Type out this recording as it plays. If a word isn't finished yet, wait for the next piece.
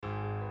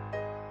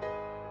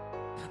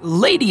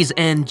Ladies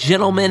and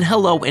gentlemen,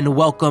 hello and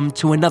welcome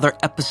to another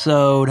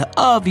episode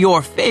of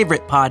your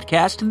favorite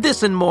podcast,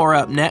 This and More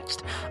Up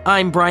Next.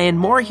 I'm Brian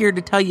Moore, here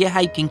to tell you how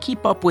you can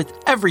keep up with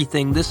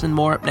everything This and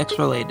More Up Next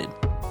related.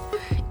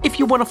 If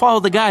you want to follow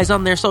the guys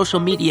on their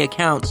social media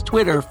accounts,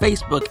 Twitter,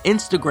 Facebook,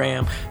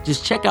 Instagram,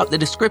 just check out the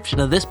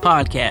description of this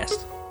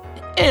podcast.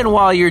 And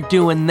while you're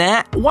doing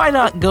that, why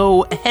not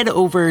go head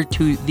over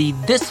to the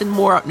This and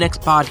More Up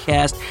Next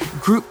podcast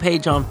group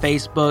page on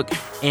Facebook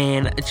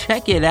and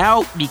check it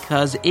out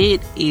because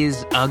it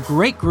is a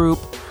great group,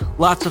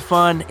 lots of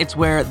fun. It's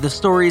where the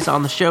stories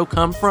on the show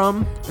come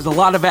from. There's a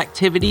lot of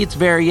activity. It's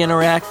very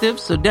interactive,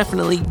 so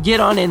definitely get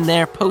on in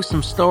there, post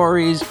some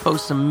stories,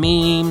 post some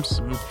memes,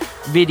 some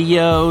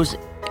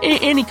videos.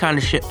 Any kind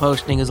of shit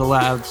posting is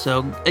allowed,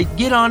 so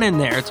get on in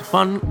there. It's a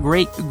fun,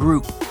 great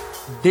group.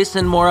 This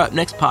and More Up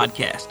Next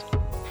podcast.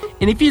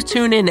 And if you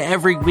tune in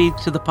every week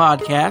to the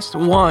podcast,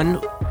 one,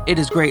 it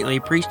is greatly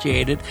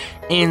appreciated,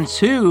 and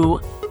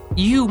two,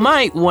 you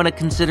might want to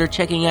consider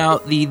checking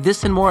out the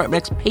This and More Up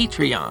Next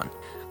Patreon.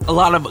 A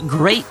lot of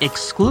great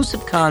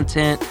exclusive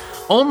content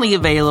only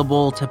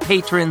available to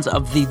patrons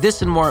of the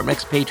This and More Up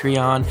Next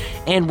Patreon,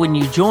 and when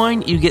you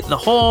join, you get the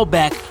whole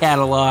back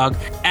catalog,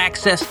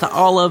 access to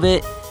all of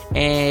it,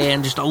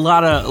 and just a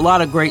lot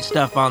of great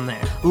stuff on there.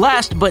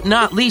 Last but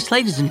not least,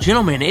 ladies and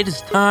gentlemen, it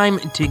is time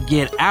to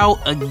get out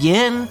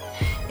again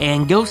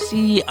and go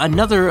see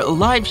another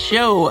live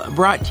show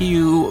brought to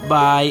you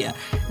by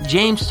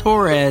James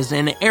Torres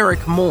and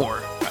Eric Moore.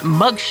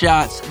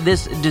 Mugshots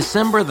this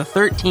December the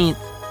 13th.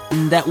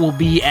 That will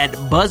be at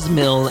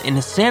Buzzmill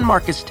in San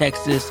Marcos,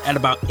 Texas at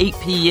about 8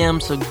 p.m.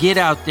 So get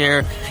out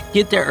there,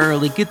 get there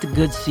early, get the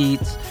good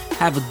seats,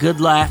 have a good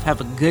laugh,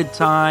 have a good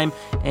time,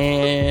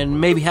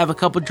 and maybe have a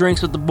couple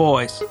drinks with the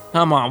boys.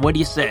 Come on, what do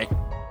you say?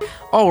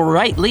 All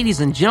right, ladies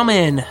and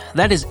gentlemen,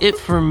 that is it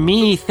for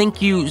me.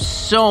 Thank you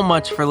so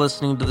much for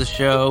listening to the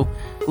show.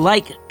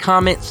 Like,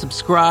 comment,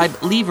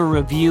 subscribe, leave a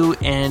review,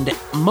 and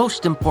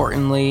most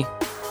importantly,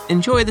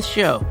 enjoy the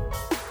show.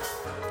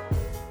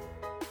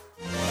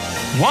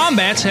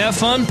 Wombats have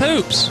fun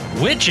poops.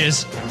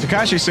 Witches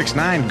Tekashi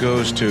 6ix9ine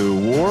goes to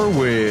war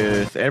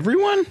with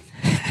everyone?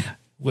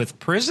 with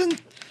prison.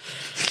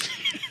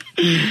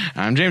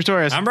 I'm James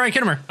Torres. I'm Brian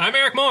Kinnemer. I'm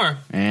Eric Moore.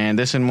 And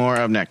this and more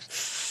up next.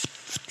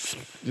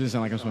 Does it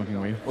sound like I'm smoking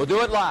weed? We'll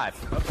do it live.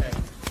 Okay.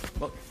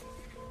 We'll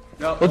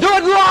do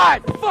it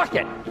live! Fuck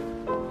it!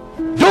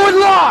 Do it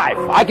live!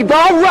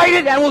 I'll write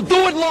it and we'll do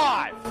it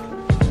live!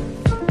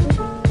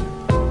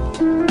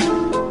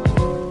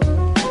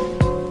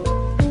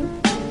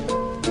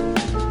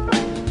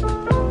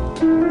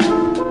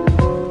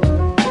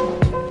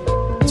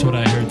 That's what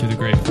I heard through the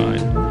grapevine.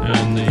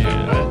 And the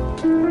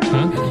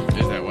huh?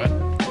 Is that what?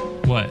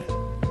 What?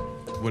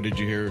 What did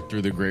you hear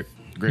through the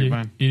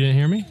grapevine? You didn't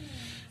hear me?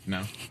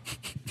 No.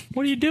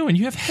 What are you doing?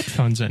 You have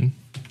headphones in.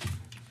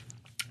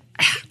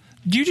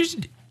 You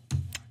just...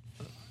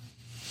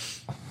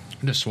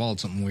 I just swallowed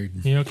something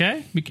weird. You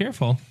okay? Be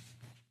careful.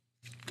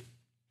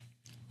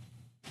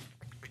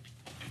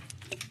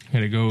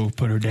 Gotta go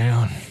put her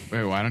down.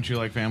 Wait, why don't you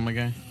like Family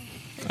Guy?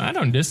 I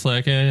don't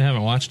dislike it. I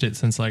haven't watched it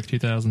since like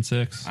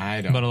 2006.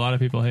 I don't. But a lot of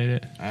people hate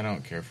it. I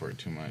don't care for it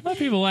too much. A lot of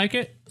people like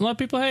it. A lot of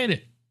people hate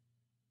it.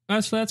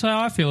 That's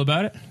how I feel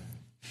about it.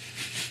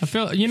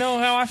 You know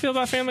how I feel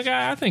about Family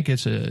Guy? I think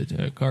it's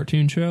a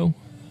cartoon show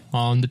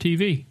on the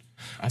TV.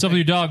 What's up with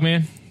your dog,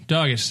 man?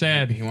 Dog is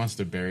sad. He wants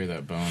to bury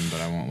that bone, but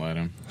I won't let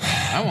him.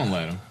 I won't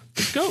let him.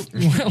 Go.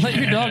 Let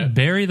your dog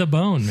bury the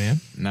bone, man.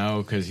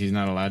 No, because he's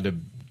not allowed to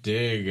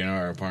dig in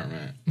our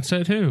apartment.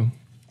 Said who?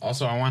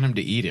 Also, I want him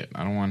to eat it.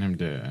 I don't want him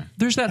to...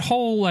 There's that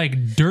whole,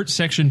 like, dirt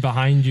section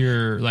behind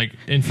your, like,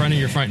 in front of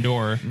your front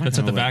door that's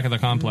at the back of the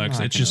complex.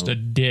 It's just a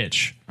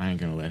ditch. I ain't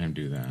gonna let him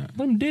do that.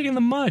 Let him dig in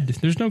the mud.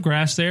 There's no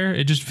grass there.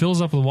 It just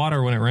fills up with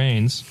water when it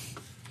rains.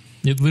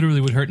 It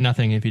literally would hurt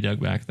nothing if he dug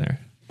back there.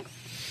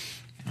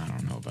 I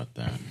don't know about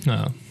that.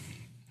 No.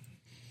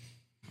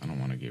 I don't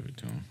want to give it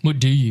to him. What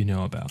do you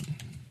know about?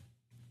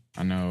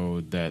 I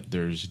know that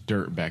there's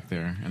dirt back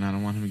there, and I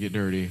don't want him to get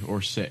dirty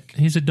or sick.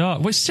 He's a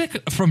dog. What,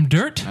 sick from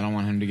dirt? I don't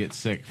want him to get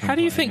sick. How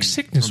do you think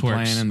sickness works?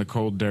 Playing in the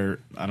cold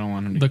dirt. I don't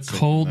want him to The get sick.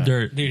 cold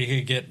dirt. Dude, he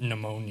could get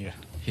pneumonia.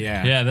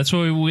 Yeah. Yeah, that's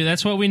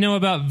what we know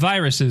about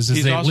viruses is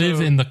He's they also-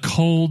 live in the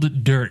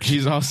cold dirt.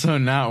 He's also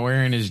not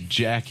wearing his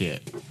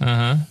jacket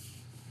Uh-huh.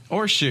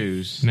 or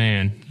shoes.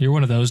 Man, you're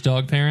one of those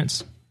dog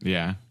parents?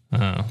 Yeah.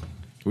 Oh.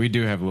 We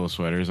do have little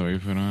sweaters that we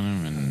put on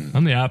him, and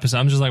I'm the opposite.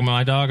 I'm just like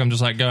my dog. I'm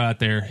just like, go out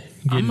there.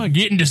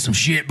 Get into some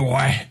shit,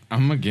 boy.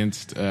 I'm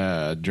against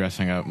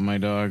dressing up my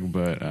dog,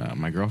 but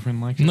my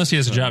girlfriend likes it. Unless he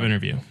has a job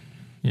interview.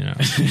 You know.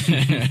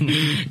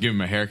 Give him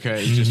a haircut.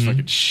 He just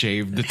fucking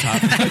shaved the top.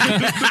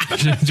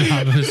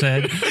 Top of his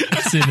head.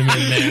 Send him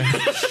in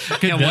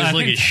there. Yeah,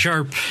 looking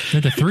sharp.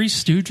 Did the Three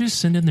Stooges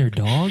send in their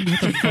dog? What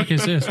the fuck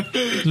is this?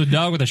 There's a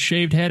dog with a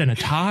shaved head and a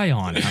tie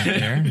on out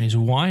there, and he's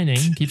whining.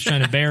 Keeps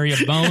trying to bury a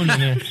bone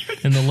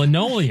in the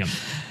linoleum.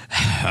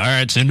 All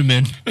right, send him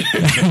in.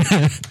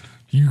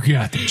 You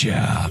got the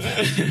job.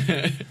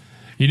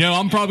 You know,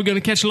 I'm probably going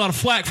to catch a lot of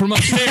flack from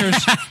upstairs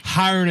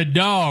hiring a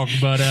dog,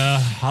 but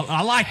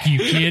I like you,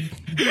 kid.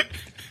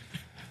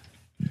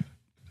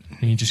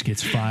 And he just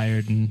gets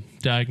fired and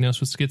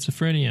diagnosed with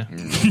schizophrenia.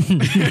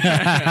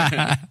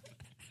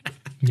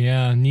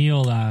 Yeah,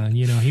 Neil,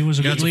 he was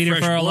a good leader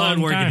for a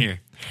long time. Here.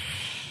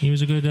 He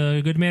was a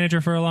good manager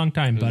for a long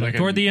time, but like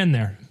toward the end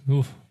there,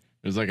 oof.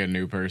 There's like a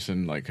new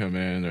person like come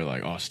in and they're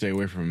like, "Oh, stay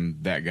away from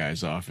that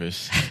guy's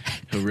office.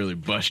 He'll really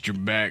bust your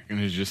back." And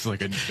it's just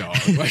like a dog,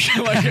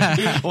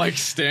 like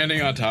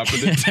standing on top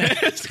of the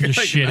desk, just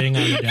shitting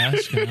on the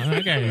desk.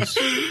 That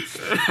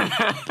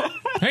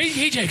guy's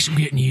he takes some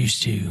getting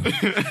used to.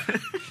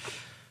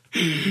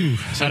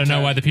 I don't know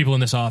why the people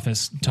in this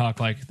office talk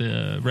like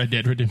the Red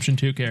Dead Redemption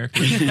 2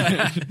 characters.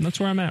 That's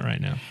where I'm at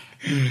right now.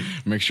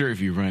 Make sure if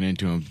you run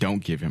into him,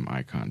 don't give him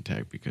eye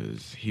contact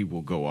because he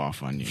will go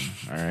off on you.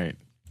 All right.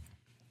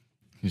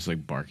 He's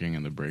like barking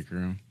in the break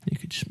room. You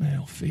could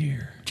smell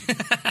fear.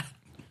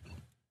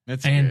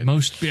 That's and good.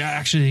 most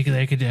actually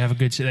they could have a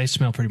good. They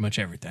smell pretty much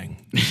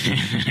everything.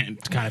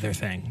 It's kind of their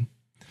thing.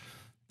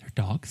 They're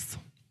dogs.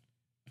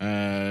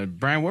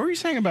 Brian, what were you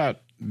saying about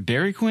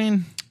Dairy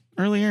Queen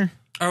earlier?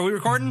 Are we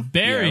recording?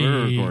 Berry. Yeah,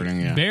 we're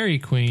recording. Yeah. Berry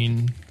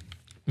Queen.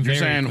 You're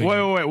saying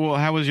wait. Well,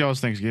 how was y'all's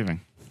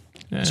Thanksgiving?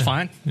 It's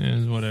fine.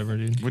 Yeah, whatever,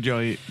 dude. What'd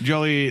y'all eat? Did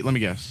y'all eat? Let me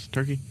guess.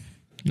 Turkey.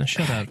 No,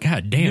 shut up.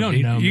 God damn, You don't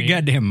dude. know You me.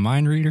 goddamn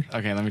mind reader.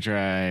 Okay, let me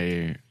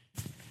try.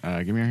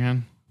 Give me your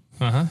hand.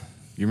 Uh-huh.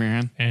 Give me your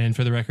hand. And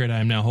for the record, I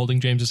am now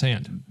holding James's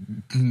hand.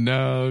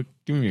 No,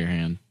 give me your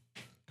hand.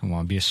 Come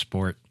on, be a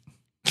sport.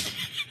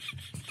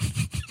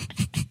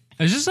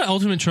 Is this the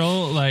ultimate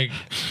troll? Like,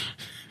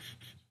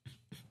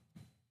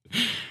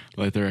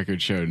 Let the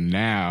record show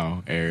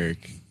now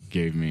Eric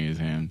gave me his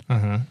hand.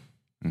 uh-huh.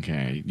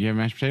 Okay, you have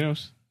mashed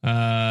potatoes?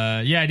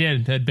 Yeah, I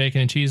did. Had bacon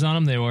and cheese on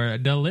them. They were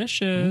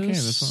delicious. Okay,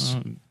 that's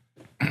all.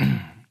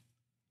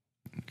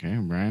 Okay,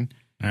 Brian.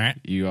 All right.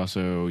 You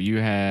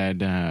had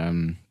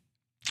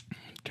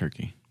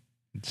turkey.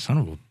 Son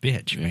of a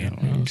bitch, man.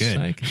 Yeah, Oh, Good.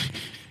 psych.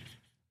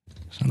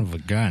 Son of a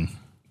gun.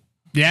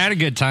 Yeah, I had a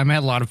good time. I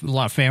had a lot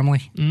of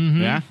family.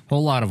 Yeah.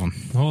 Whole lot of them.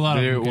 A whole lot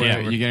of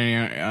You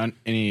get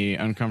any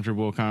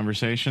uncomfortable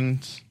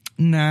conversations?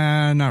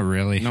 Nah, not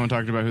really. No one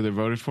talked about who they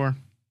voted for?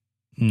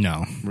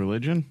 No.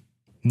 Religion?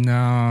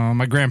 No.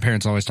 My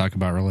grandparents always talk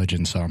about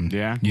religion, so I'm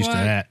Yeah? used What?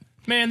 to that.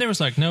 Man, there was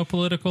like no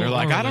political. They're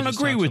like, or I don't religious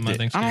agree talks with on my it. I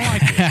Thanksgiving. don't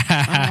like it.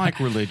 I don't like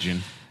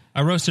religion.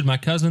 I roasted my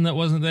cousin that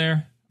wasn't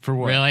there. For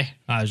what? Really?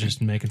 I was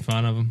just making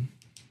fun of him.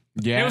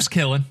 Yeah. It was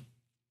killing.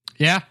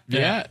 Yeah.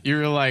 Yeah. You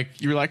were like,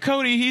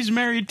 Cody, he's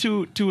married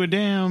to a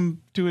damn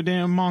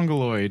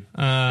mongoloid.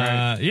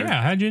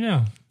 Yeah. How'd you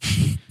know?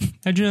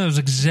 How'd you know? That was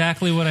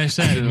exactly what I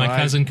said. My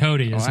cousin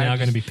Cody is now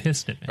going to be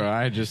pissed at me. Or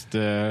I just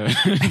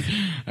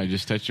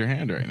touched your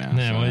hand right now.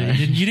 Yeah, so, well,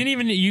 you didn't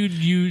even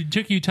you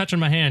took you touching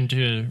my hand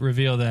to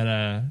reveal that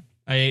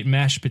I ate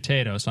mashed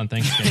potatoes on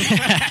Thanksgiving,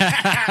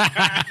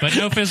 but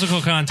no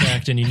physical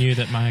contact, and you knew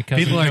that my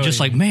cousin People are Cody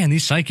just like, man,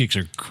 these psychics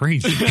are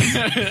crazy.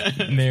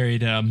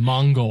 married a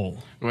Mongol.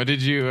 What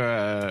did you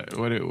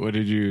what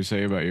did you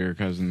say about your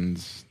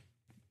cousins?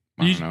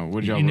 I don't know.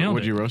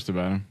 What'd you roast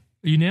about him?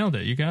 You nailed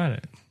it. You got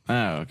it.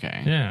 Oh,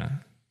 okay. Yeah.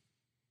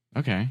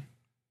 Okay.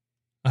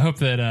 I hope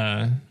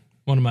that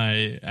one of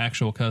my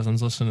actual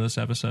cousins listen to this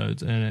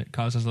episode and it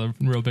causes a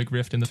real big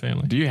rift in the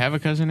family. Do you have a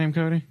cousin named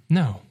Cody?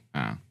 No.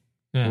 Oh.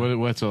 Yeah.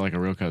 What's like a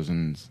real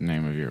cousin's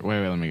name of your?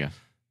 Wait, let me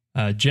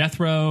guess.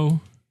 Jethro,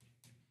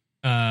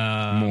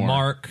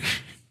 Mark,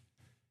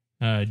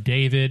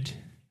 David,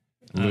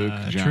 Luke,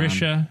 John.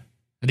 Trisha,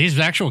 Are these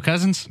actual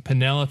cousins?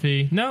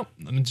 Penelope. Nope,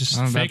 I'm just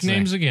I was about fake to say.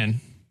 names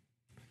again.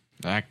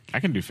 I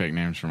can do fake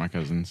names for my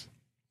cousins.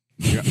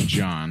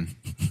 John.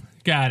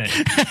 Got it.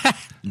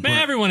 Man,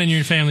 everyone in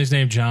your family's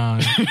named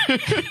John.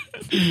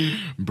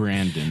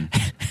 Brandon.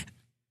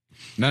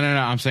 No.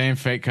 I'm saying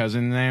fake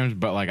cousin names,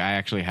 but like I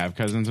actually have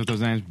cousins with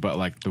those names. But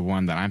like the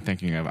one that I'm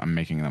thinking of, I'm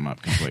making them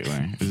up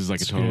completely. This is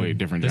like a totally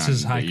different. This John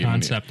is high that you don't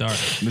concept art.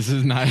 need. This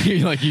is not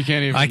like you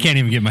can't even. I can't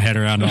even get my head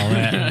around all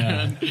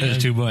that.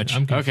 That's too much.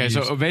 I'm Okay,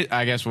 confused. so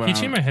I guess what Can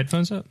you turn my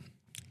headphones up?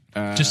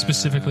 Just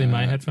specifically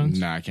my headphones?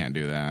 No, I can't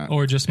do that.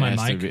 Or just my it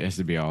has mic? it has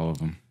to be all of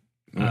them.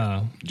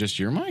 Oh, Just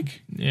your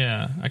mic?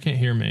 yeah. I can't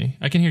hear me.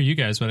 I can hear you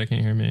guys, but I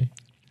can't hear me.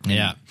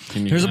 Yeah.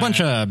 Can you- There's a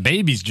bunch of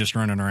babies just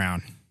running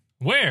around.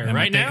 Where?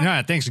 Right now? No,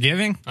 at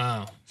Thanksgiving.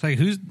 Oh. It's like,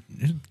 whose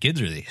kids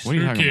are these? What are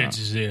you Who talking kids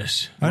about? is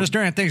this? I was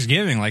during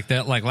Thanksgiving like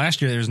that. Like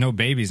last year, there was no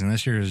babies, and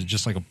this year is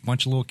just like a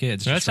bunch of little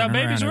kids. That's just how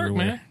running babies around work,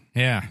 everywhere. man.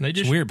 Yeah, They it's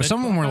just- weird. But they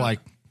some of them were pop out. like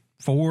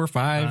 4 or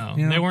 5. Wow.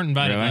 You know? They weren't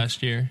invited Really?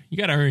 last year. You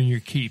got to earn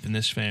your keep in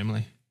this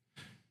family.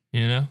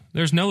 You know,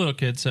 there's no little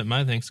kids at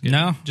my Thanksgiving.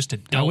 No. Just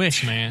adults, I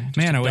wish, man. Just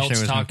man, I wish adults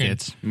there was talking, no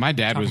kids. My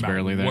dad talking was about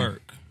barely there.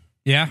 work.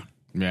 Yeah,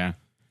 Yeah.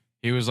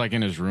 He was like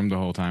in his room the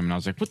whole time, and I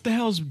was like, "What the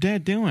hell is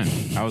Dad doing?"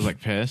 I was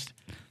like pissed,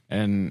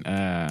 and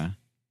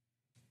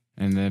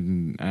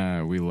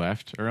then we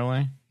left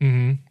early,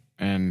 Mm-hmm.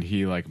 and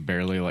he like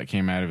barely like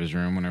came out of his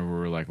room whenever we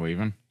were like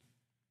leaving,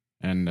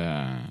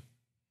 and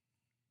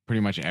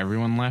pretty much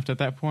everyone left at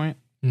that point.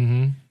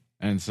 Mm-hmm.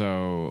 And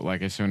so,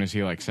 like, as soon as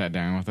he, like, sat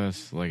down with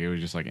us, like, it was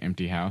just, like, an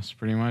empty house,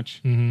 pretty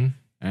much. Mm-hmm.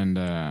 And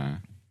I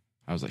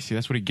was like, see,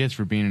 that's what he gets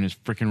for being in his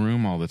freaking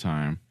room all the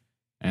time.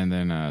 And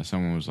then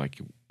someone was like,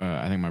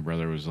 I think my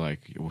brother was like,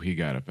 well, he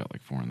got up at,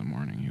 like, 4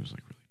 a.m. He was,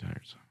 like, really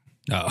tired, so.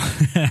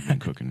 Oh. I'm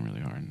cooking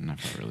really hard, and I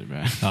felt really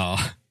bad. Oh.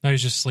 Oh,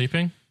 he's just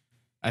sleeping?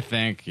 I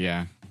think,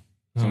 yeah.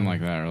 Something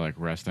like that, or, like,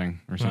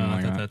 resting or something like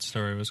I thought that. that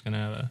story was going to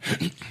have a...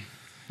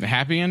 The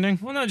happy ending?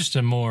 Well, no, just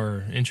a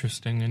more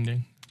interesting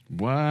ending.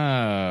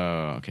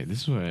 Whoa. Okay,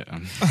 this is what... I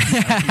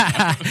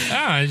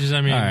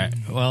mean... All right.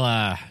 Well,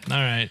 All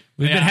right.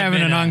 we've been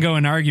having an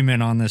ongoing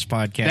argument on this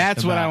podcast.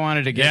 That's what I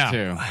wanted to get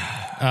to.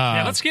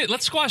 Yeah,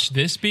 let's squash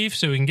this beef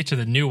so we can get to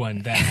the new one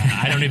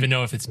that I don't even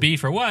know if it's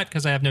beef or what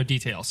because I have no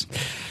details.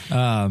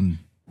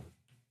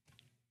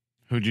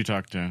 Who'd you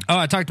talk to?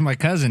 I talked to my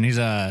cousin. He's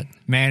a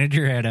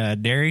manager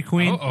at Dairy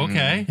Queen. Oh,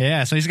 okay.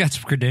 Yeah, so he's got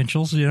some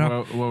credentials, you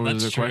know. What was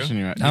That's the true. question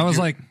you had? I was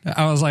like,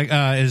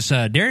 is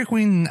Dairy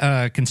Queen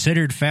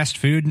considered fast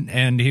food?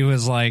 And he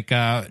was like,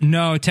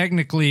 no,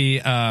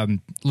 technically,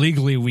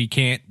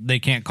 legally, they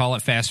can't call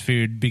it fast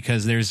food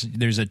because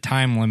there's a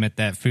time limit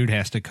that food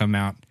has to come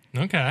out.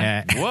 Okay.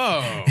 At.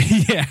 Whoa.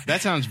 Yeah. That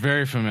sounds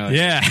very familiar.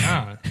 Yeah.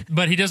 Ah,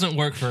 but he doesn't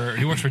work for...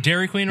 He works for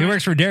Dairy Queen, right? He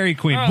works for Dairy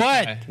Queen. Oh,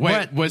 But okay.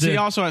 Wait, was he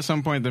also at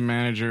some point the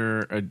manager,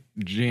 a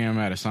GM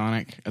at a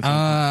Sonic? At some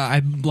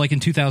I like in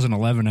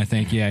 2011, I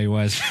think. Yeah, he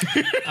was.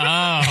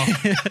 Oh.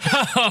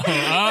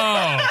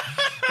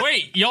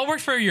 Wait, y'all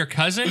worked for your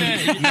cousin?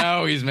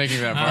 No, he's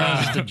making that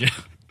part.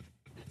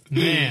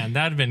 Man,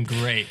 that'd have been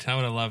great. I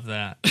would have loved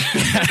that.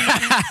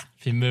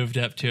 If he moved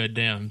up to a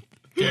damn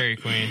Dairy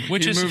Queen,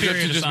 which He is moved up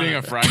superior to to just being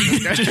a Sonic.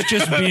 fry cook.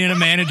 just being a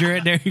manager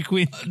at Dairy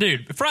Queen.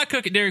 Dude, fry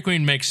cook at Dairy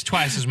Queen makes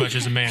twice as much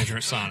as a manager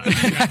at Sonic.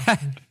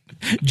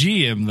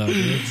 GM though.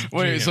 Dude.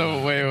 Wait.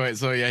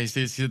 So yeah, he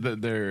said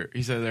that there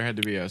had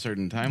to be a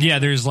certain time. Yeah,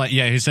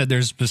 he said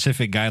there's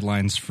specific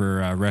guidelines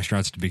for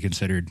restaurants to be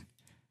considered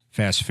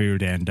fast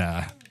food, and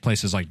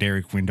places like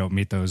Dairy Queen don't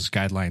meet those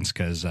guidelines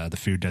because the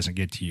food doesn't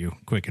get to you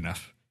quick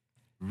enough.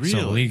 Really?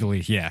 So legally,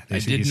 yeah. I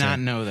did not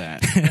know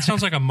that. That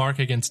sounds like a mark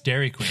against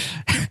Dairy Queen.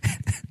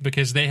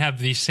 Because they have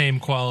the same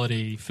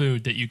quality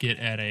food that you get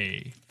at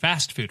a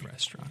fast food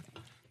restaurant,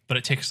 but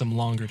it takes them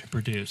longer to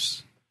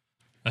produce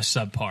a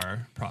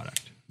subpar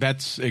product.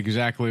 That's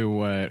exactly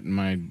what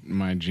my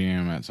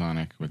GM at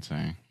Sonic would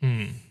say.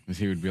 Is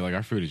he would be like,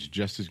 our food is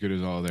just as good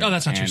as all theirs. Oh,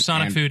 that's not true.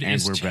 Sonic food and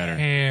is we're better.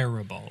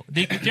 terrible.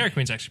 Dairy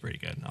Queen's actually pretty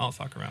good. I'll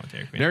fuck around with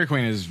Dairy Queen. Dairy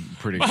Queen is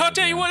pretty Well, good. I'll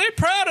tell you what, they're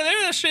proud of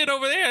their shit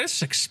over there. This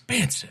is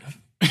expensive.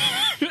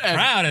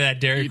 Proud of that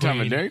Dairy You Queen.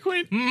 talking about Dairy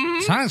Queen?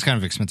 Sonic's kind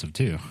of expensive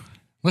too,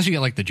 unless you get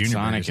like the junior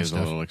Sonic burgers and is a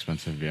stuff. little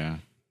expensive, yeah.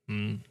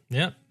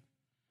 Yep.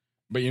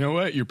 But you know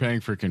what? You're paying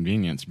for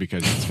convenience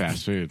because it's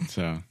fast food.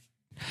 So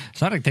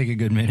Sonic take a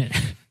good minute.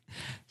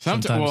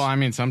 sometimes, well, I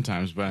mean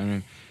sometimes, but I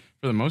mean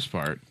for the most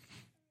part.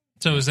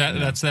 So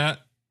that's that?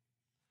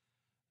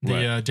 The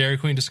What? Dairy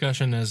Queen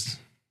discussion has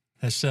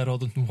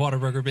settled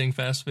Whataburger being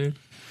fast food?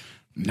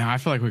 No, I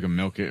feel like we can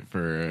milk it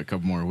for a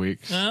couple more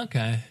weeks.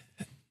 Okay.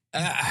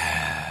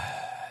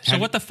 So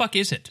what the fuck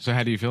is it? So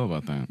how do you feel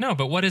about that? No,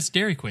 but what is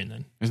Dairy Queen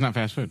then? It's not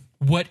fast food.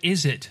 What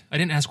is it? I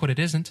didn't ask what it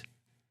isn't.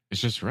 It's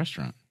just a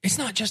restaurant. It's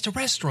not just a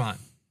restaurant.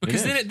 It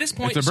Because is. then at this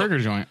point... it's a burger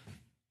joint.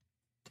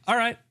 All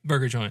right,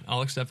 burger joint.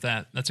 I'll accept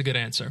that. That's a good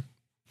answer.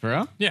 For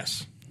real?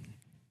 Yes.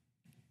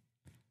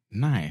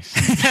 Nice.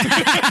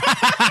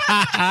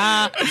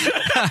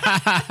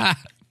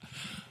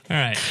 All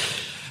right.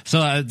 So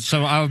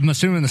I'm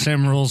assuming the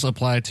same rules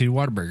apply to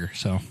Whataburger.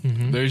 So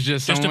There's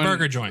just Just a someone,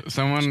 burger joint.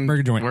 Someone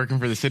Burger joint. working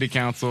for the city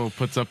council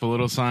puts up a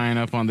little sign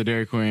up on the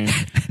Dairy Queen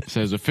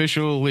says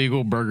official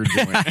legal burger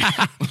joint.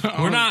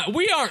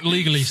 We aren't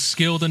legally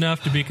skilled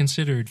enough to be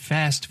considered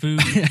fast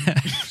food.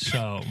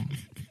 So,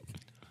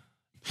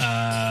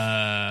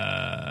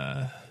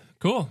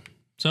 cool.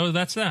 So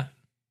that's that.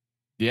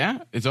 Yeah,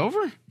 it's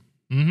over.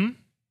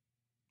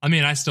 I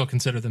mean, I still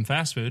consider them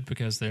fast food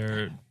because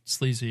they're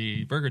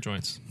sleazy burger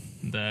joints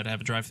that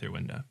have a drive-through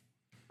window.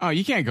 Oh,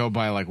 you can't go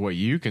by like what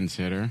you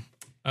consider.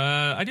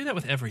 I do that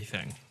with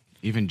everything.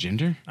 Even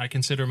gender? I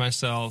consider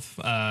myself,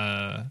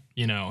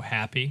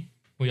 happy.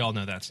 We all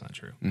know that's not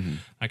true.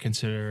 I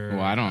consider.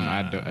 Well, I don't.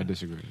 I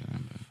disagree with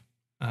that.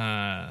 But.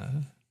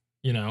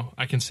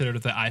 I consider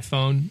the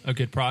iPhone a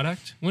good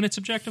product when it's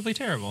objectively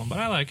terrible, but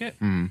I like it.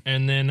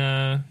 And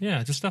then,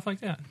 just stuff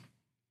like that.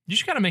 You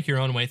just got to make your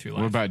own way through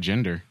life. What about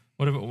gender?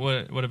 What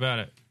about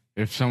it?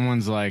 If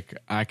someone's like,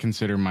 I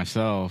consider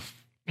myself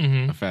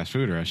a fast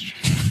food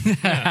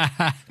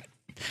restaurant.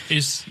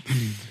 Is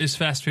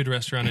fast food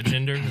restaurant a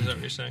gender? Is that what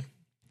you're saying?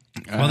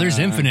 well, there's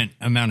infinite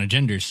amount of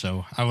genders,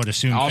 so I would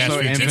assume fast Also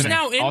food. infinite.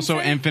 now Also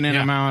infinite? infinite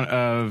Yeah. amount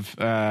of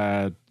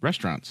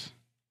rrestaurants.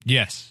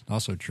 Yes,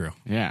 also true.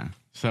 Yeah.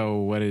 So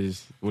what do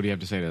you have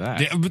to say to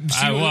that? Yeah, but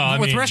see, I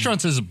with mean-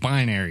 restaurants is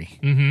binary.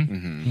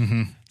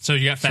 So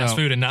you got fast So-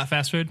 food and not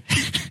fast food?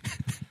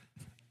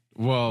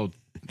 Well,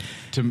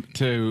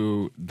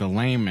 to the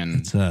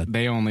layman,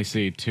 they only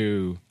see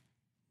two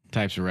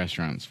types of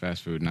restaurants: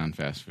 fast food,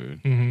 non-fast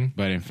food.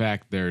 But in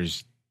fact,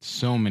 there's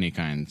so many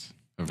kinds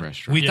of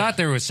restaurants. We thought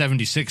there was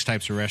 76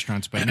 types of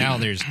restaurants, but now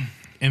there's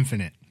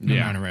infinite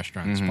amount of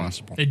restaurants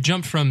possible. It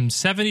jumped from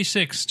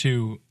 76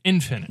 to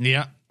infinite.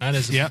 Yeah. That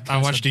is. I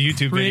watched a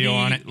YouTube video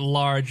on it.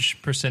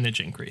 Large percentage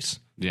increase.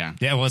 Yeah.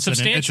 Yeah, well, it's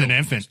Substantial. an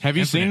infant. Have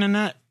you seen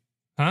Nanette?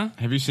 Huh?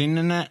 Have you seen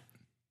Nanette?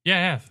 Yeah,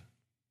 I have.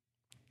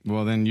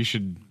 Well, then you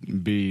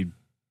should be.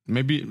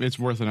 Maybe it's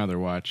worth another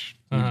watch.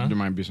 There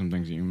might be some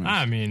things that you missed.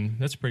 I mean,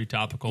 that's pretty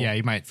topical. Yeah,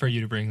 you might for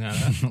you to bring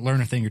that up.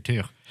 learn a thing or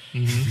two.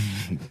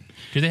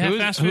 Do they have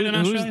fast food in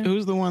Australia?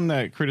 Who's the one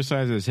that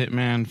criticizes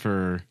Hitman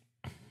for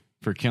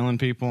killing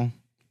people?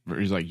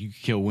 He's like, you can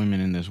kill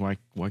women in this. Why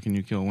can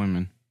you kill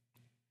women?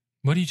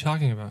 What are you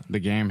talking about? The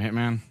game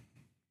Hitman.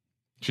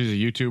 She's a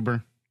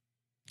YouTuber.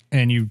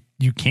 And you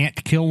can't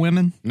kill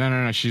women?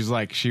 No. She's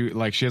like she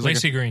has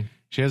Lacey Green.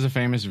 She has a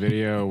famous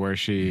video where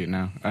she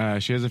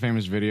has a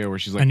famous video where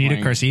she's like Anita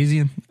playing,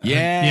 Karsesian?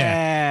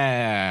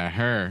 Yeah,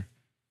 her.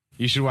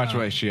 You should watch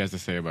what she has to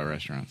say about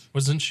restaurants.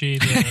 Wasn't she?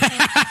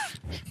 The...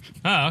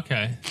 Oh,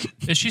 okay.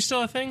 Is she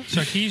still a thing?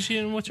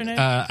 Sarkeesian? What's her name?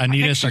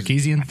 Anita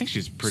Sarkeesian? I think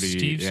she's pretty.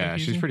 Steve yeah, Sarkeesian?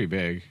 she's pretty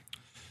big.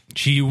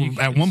 She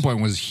at one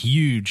point was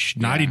huge.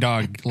 Naughty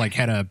Dog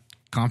had a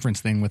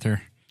conference thing with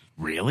her.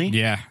 Really?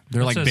 Yeah,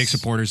 they're What's big this?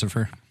 supporters of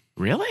her.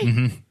 Really?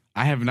 Mm-hmm.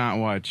 I have not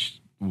watched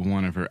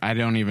one of her. I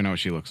don't even know what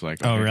she looks like.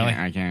 Oh, really?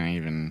 I can't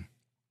even.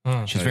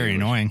 She's very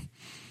annoying.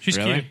 She's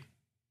Really? cute.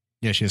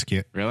 Yeah, she is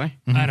cute. Really?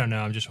 I don't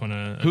know. I just want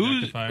to.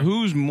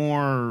 Who's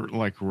more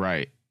like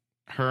right?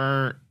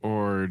 Her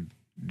or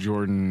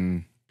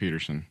Jordan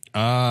Peterson?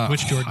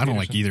 Which Jordan I don't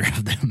like Peterson? either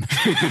of them.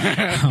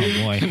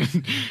 Oh boy.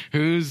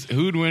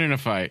 Who'd win in a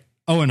fight?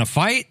 Oh, in a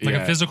fight? Like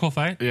Yeah. a physical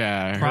fight?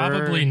 Yeah,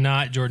 Probably her-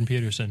 not Jordan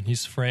Peterson.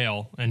 He's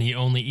frail and he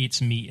only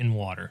eats meat and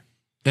water.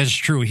 That's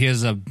true. He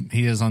is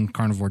on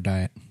carnivore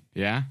diet.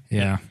 Yeah.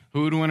 Yeah.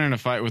 Who would win in a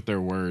fight with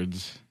their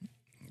words?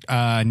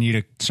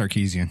 Anita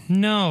Sarkeesian.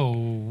 No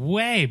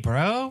way,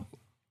 bro.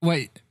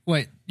 Wait.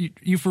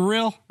 You for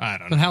real? I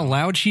don't With know. how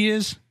loud she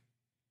is?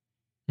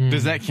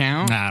 Does that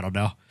count? Nah, I don't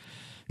know.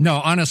 No,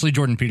 honestly,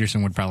 Jordan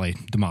Peterson would probably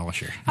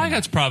demolish her. I think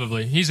that's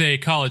probably. He's a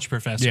college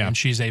professor Yeah. and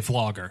she's a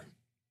vlogger.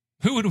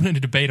 Who would win a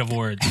debate of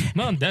words?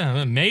 Well,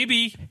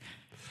 maybe.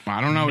 I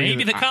don't know.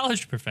 Maybe either. the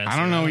college professor. I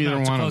don't know either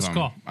It's a one of close them.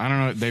 call. I don't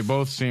know. They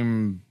both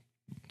seem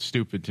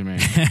stupid to me,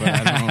 but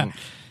I don't.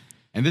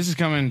 And this is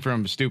coming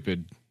from a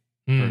stupid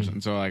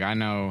person, so like I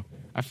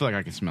feel like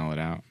I can smell it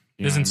out.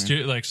 You know Isn't what I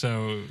mean? like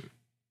so?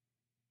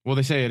 Well,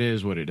 they say it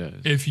is what it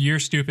does. If you're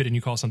stupid and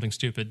you call something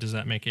stupid, does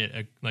that make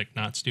it like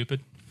not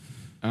stupid?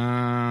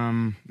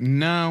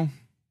 No.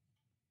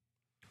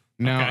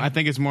 Okay. I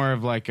think it's more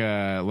of like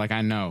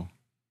I know.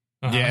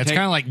 Uh-huh. Yeah, it's Take-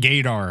 kind of like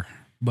gaydar,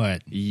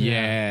 but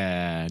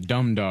Yeah,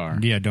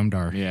 Dumdar. yeah,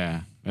 Dumdar.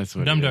 Yeah, that's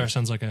what Dumdar it is.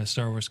 sounds like a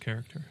Star Wars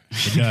character.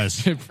 It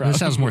does. It This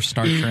sounds more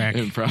Star Trek.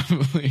 It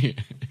probably.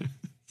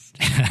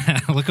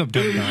 Look up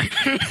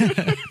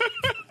Dumdar.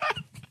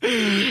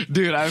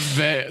 Dude, I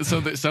bet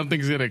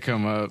something's gonna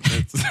come up.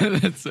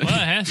 That's Well, it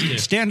has to.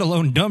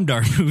 Standalone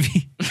Dumdar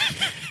movie.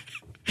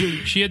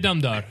 She a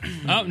Dumdar.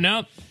 Oh,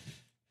 no.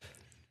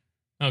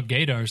 Oh,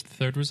 Gaydar's the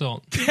third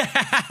result.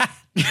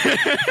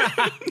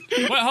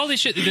 Well, holy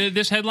shit.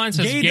 This headline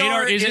says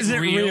Gaydar isn't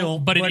real,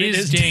 but it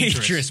is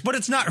dangerous. But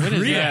it's not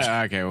real.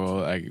 Yeah. Okay.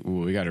 Well,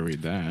 we got to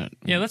read that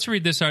Yeah, let's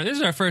read this. This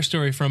is our first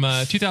story from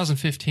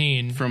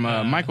 2015. from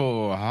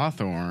Michael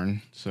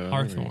Hawthorne. So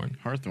Hawthorne.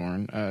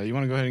 Hawthorne. You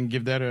want to go ahead and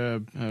give that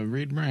a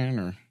read, Brian?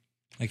 Or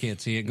I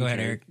can't see it. Go ahead,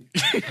 Eric.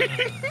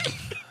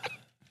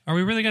 Are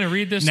we really going to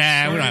read this? Nah,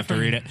 we story don't have to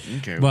from- read it.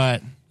 okay.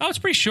 But Oh, it's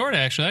pretty short,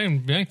 actually. I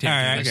can take All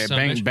right, this.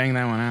 okay. Bang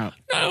that one out.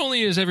 Not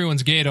only is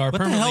everyone's gaydar what the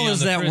permanently hell on is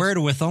the that fritz- word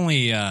with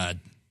only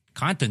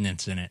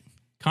continents in it?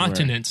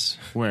 Continents.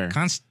 Where?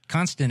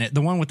 Consonant,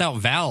 the one without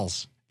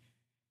vowels.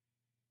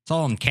 It's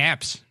all in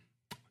caps.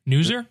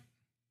 Newser?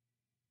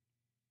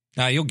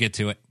 You'll get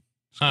to it.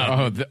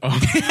 Okay.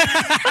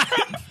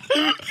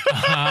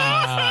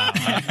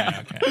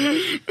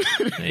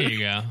 There you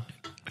go.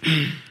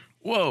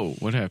 Whoa!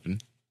 What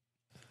happened?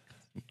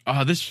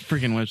 Oh, this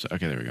freaking website.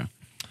 Okay, there we go.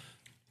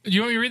 Do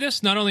you want me to read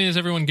this? Not only is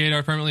everyone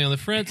gaydar permanently on the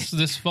fritz,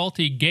 this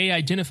faulty gay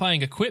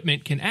identifying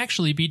equipment can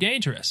actually be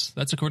dangerous.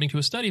 That's according to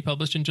a study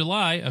published in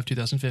July of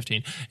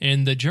 2015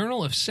 in the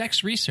Journal of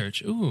Sex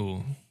Research.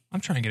 Ooh, I'm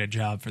trying to get a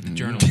job for the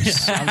Journal of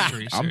Sex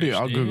Research. I'll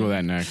dude. Google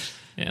that next.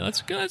 Yeah,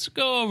 let's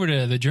go over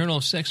to the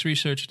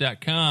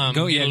journalofsexresearch.com.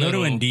 Go Get a to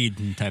little- Indeed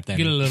and type that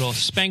Get a in. little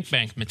spank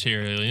bank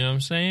material, you know what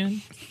I'm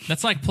saying?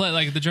 That's like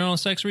like the Journal of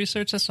Sex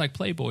Research, that's like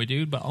Playboy,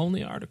 dude, but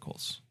only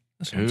articles.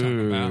 That's what I'm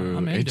talking about.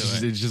 I'm into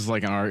it. It's just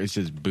like an art. It's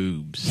just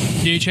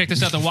boobs. Dude, check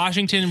this out. The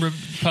Washington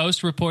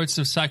Post reports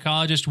of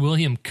psychologist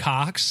William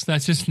Cox,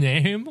 that's his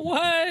name,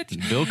 what?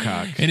 Bill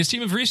Cox. And his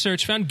team of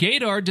research found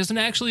gaydar doesn't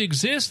actually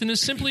exist and is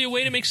simply a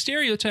way to make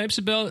stereotypes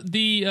about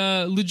the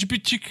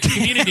LGBT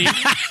community.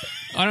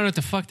 I don't know what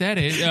the fuck that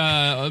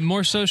is.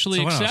 More socially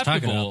So what I was talking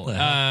acceptable.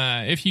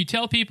 about, If you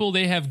tell people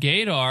they have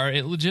gaydar,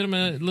 it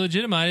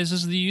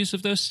legitimizes the use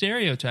of those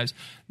stereotypes.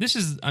 This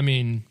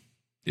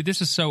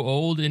is so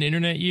old in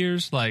internet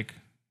years. Like,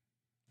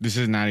 This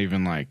is not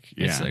even like,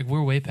 yeah. It's like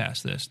we're way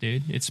past this,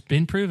 dude. It's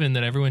been proven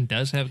that everyone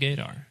does have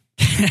gaydar.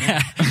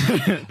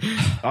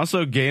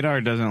 Also,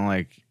 gaydar doesn't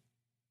like.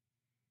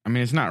 I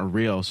mean, it's not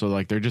real, so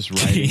like they're just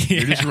writing.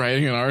 They're just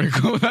writing an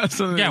article about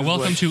something. Yeah, that's,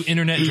 welcome like, to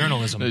internet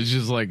journalism. It's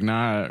just like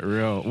not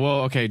real.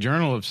 Well, okay,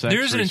 Journal of Sex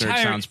There's an Research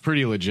entire- sounds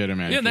pretty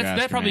legitimate. Yeah, if you that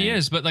ask probably me.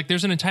 is. But like,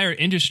 there's an entire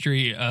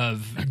industry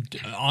of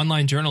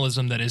online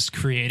journalism that is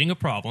creating a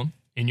problem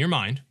in your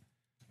mind,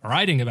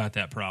 writing about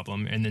that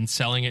problem, and then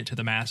selling it to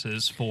the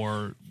masses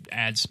for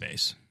ad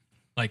space.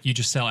 Like you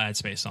just sell ad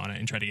space on it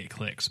and try to get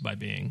clicks by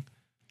being.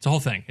 It's a whole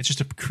thing. It's just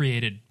a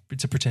created.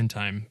 It's a pretend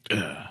time.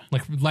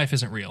 Like life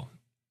isn't real.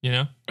 You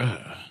know?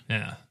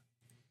 Yeah.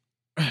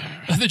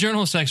 The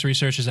Journal of Sex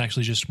Research is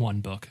actually just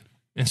one book.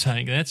 It's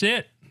like, that's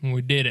it.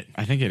 We did it.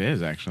 I think it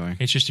is actually.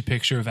 It's just a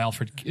picture of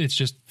Alfred. It's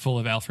just full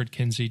of Alfred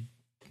Kinsey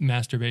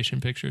masturbation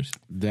pictures.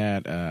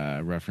 That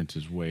reference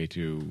is way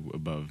too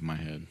above my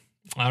head.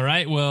 All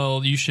right.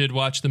 Well, you should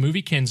watch the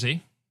movie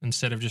Kinsey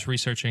instead of just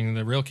researching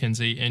the real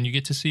Kinsey, and you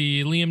get to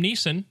see Liam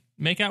Neeson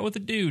make out with a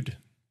dude.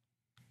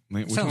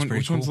 Which Sounds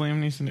pretty one's cool.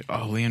 Liam Neeson?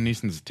 Oh, Liam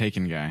Neeson's a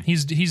Taken guy.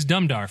 He's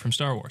Dumdar from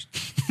Star Wars.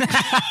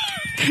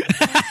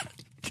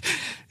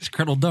 It's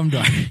Colonel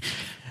Dumdar.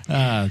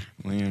 Liam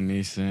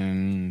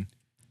Neeson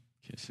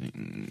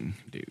kissing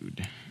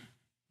dude.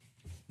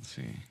 Let's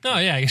see. Oh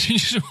yeah, I guess you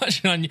should watch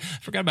it on. I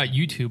forgot about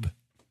YouTube.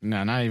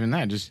 No, not even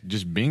that.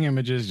 Just Bing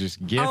images,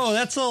 just GIFs. Oh,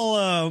 that's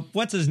all.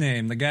 What's his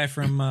name? The guy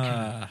from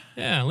Yeah,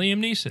 Liam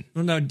Neeson.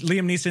 Liam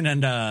Neeson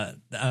and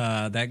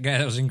that guy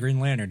that was in Green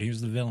Lantern. He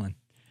was the villain.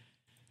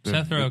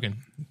 Seth Rogen.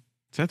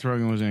 Seth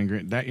Rogen was in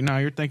Green. That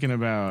you're thinking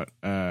about.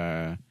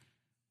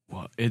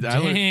 Well,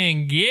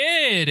 Dang,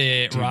 get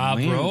it, Dude, Rob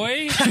Liam-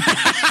 Roy.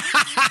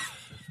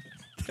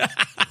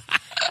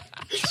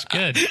 It's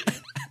good.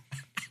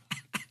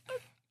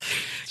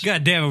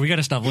 God damn it, we got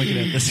to stop looking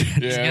at this.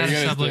 Yeah, we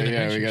gotta stop looking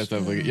at we pictures. gotta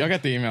stop looking. Y'all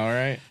got the email,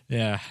 right?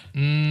 Yeah.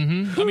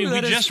 Mm-hmm. I mean, we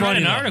That is just read funny,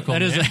 an though. article.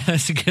 That is man.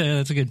 that's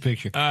a good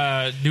picture.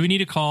 Do we need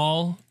to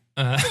call?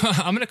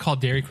 I'm going to call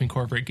Dairy Queen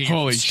Corporate. Get your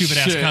Holy stupid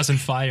ass shit. cousin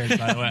fired.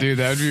 By the way, Dude,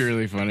 that would be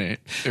really funny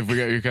if we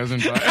got your cousin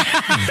fired.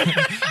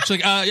 it's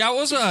like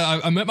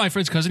I met my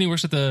friend's cousin. He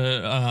works at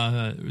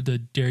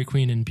the Dairy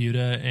Queen in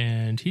Buda,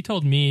 and he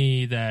told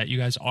me that you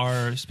guys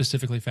are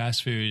specifically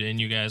fast food, and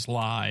you guys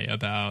lie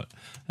about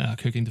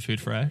cooking the food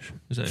fresh.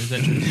 Is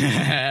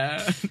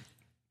that true?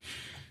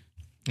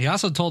 He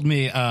also told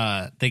me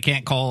they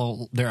can't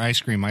call their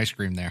ice cream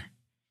there.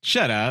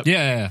 Shut up.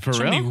 Yeah. For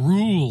So real? many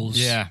rules.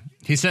 Yeah.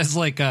 He says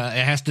it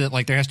has to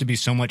there has to be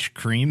so much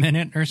cream in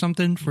it or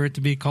something for it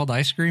to be called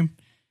ice cream.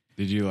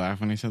 Did you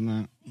laugh when he said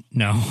that?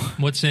 No.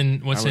 What's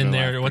in would've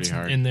there? laughed What's pretty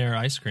hard. in their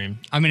ice cream?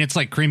 I mean it's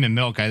like cream and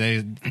milk.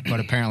 But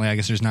apparently I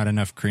guess there's not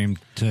enough cream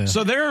to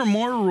So there are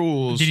more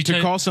rules Did he to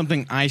tell- call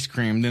something ice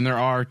cream than there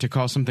are to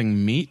call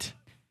something meat.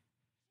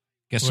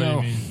 guess What do so.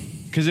 you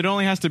mean? Because it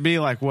only has to be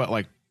like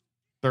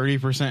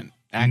 30%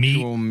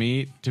 actual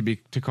meat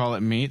to call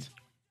it meat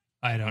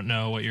I don't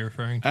know what you're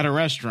referring to. at a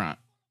restaurant.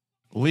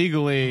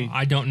 Legally,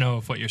 I don't know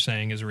if what you're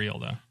saying is real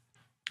though.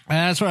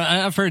 That's what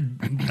I've heard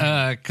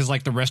cuz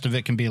like the rest of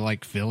it can be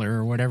like filler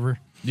or whatever.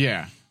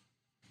 yeah.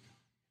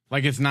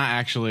 Like it's not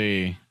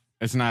actually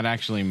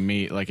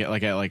meat like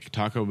at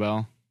Taco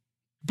Bell.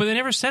 But they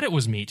never said it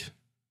was meat.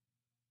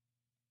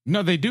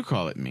 No, they do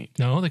call it meat.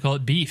 No, they call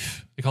it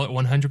beef. They call it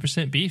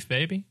 100% beef,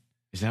 baby.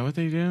 Is that what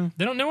they do?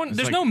 They don't. No one. It's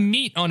There's like- no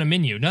meat on a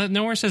menu.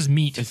 Nowhere says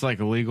meat. It's like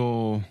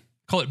illegal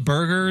Call it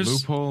burgers.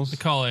 loopholes. They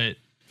call it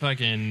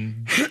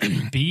fucking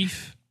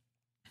beef.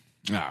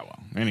 Ah, well.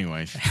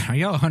 Anyways, Are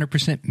y'all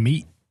 100%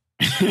 meat?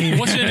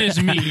 What's in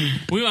his meat?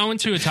 I went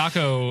to a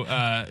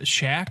taco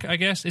shack. I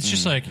guess it's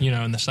just like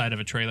in the side of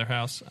a trailer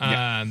house.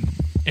 And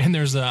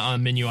there's a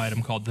menu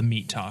item called the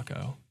meat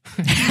taco.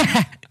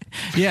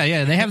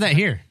 Yeah, they have that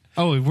here.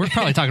 Oh, we're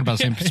probably talking about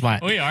the same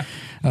spot. We are.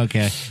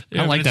 Okay.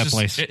 Yeah, I like but that it's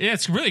place. just-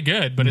 it's really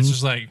good, but it's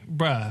just like,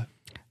 bruh.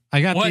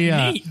 I got What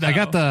meat, I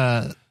got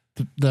the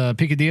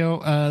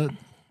picadillo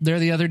there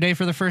the other day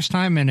for the first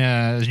time, and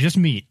it was just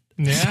meat.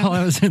 That's Yeah? all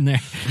I was in there.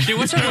 Dude,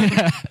 what's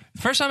up?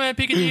 First time I had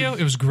picadillo,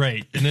 it was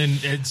great, and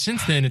then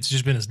since then it's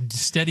just been a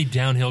steady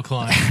downhill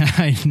climb.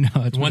 I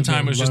know. It's One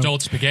time it was just low.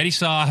 old spaghetti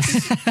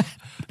sauce.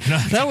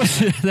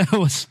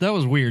 That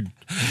was weird.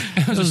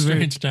 It was a was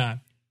very- strange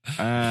time.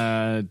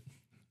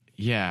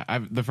 yeah.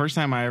 The first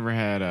time I ever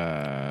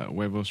had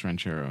huevos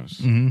rancheros,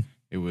 Mm-hmm.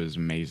 it was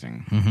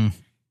amazing.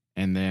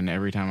 And then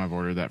every time I've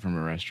ordered that from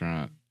a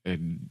restaurant,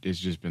 it's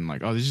just been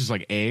like, oh, this is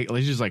like egg.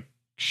 This is like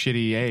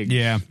shitty eggs.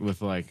 Yeah.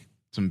 With like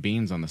some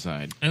beans on the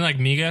side. And like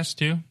migas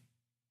too.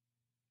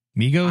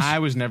 Migos? I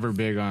was never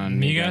big on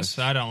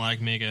Migas? I don't like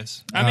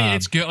migas. I mean,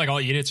 it's good. Like I'll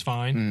eat it, it's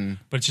fine.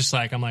 But it's just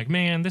like I'm like,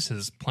 man, this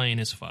is plain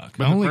as fuck.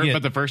 But, only get-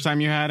 but the first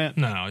time you had it?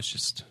 No, it's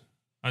just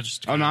I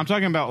just. Oh, no, I'm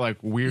talking about like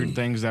weird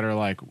things that are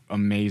like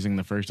amazing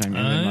the first time.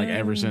 And then like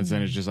ever since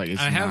then, it's just like,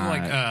 it's I have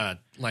not-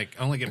 I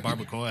only get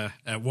barbacoa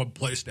at one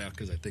place now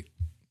because I think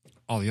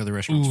all the other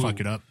restaurants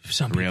fuck it up.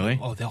 Some people, Really?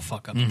 Oh, they'll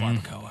fuck up the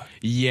barbacoa.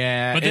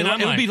 Yeah. But then I'm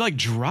it'll like- be like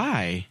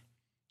dry.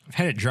 I've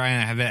had it dry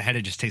and I've had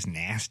it just taste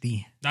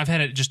nasty. I've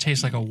had it just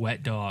taste like a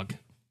wet dog.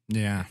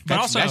 Yeah. But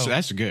also,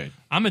 that's good.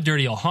 I'm a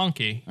dirty old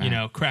honky, you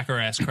know, cracker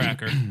ass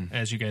cracker,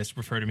 as you guys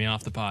refer to me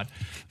off the pod.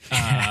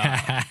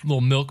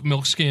 Little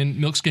milk skin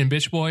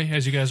bitch boy,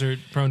 as you guys are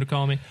prone to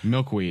call me.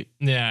 Milkweed.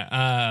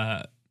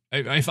 Yeah.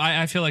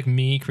 I feel like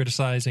me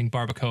criticizing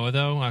barbacoa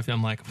though,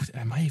 I'm like,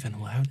 am I even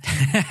allowed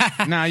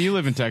to? Nah, you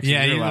live in Texas.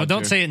 Yeah, You're allowed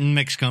don't to. say it in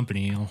mixed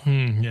company.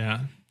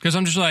 Yeah. Because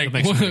I'm just like,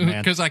 That makes me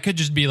mad. because I could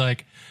just be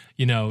like,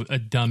 you know, a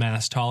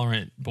dumbass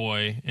tolerant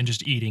boy and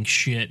just eating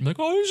shit. I'm like,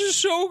 oh, this is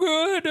so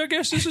good. I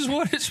guess this is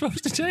what it's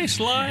supposed to taste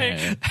like.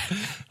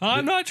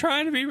 I'm not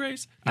trying to be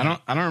racist. I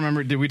don't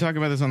remember. Did we talk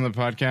about this on the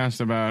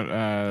podcast about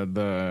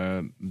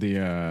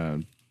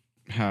the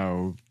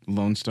how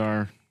Lone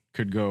Star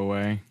could go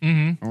away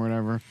or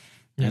whatever?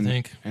 I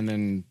think. And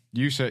then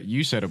you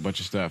said a bunch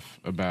of stuff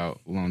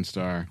about Lone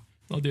Star.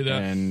 I'll do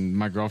that. And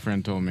my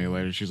girlfriend told me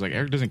later, she's like,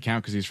 Eric doesn't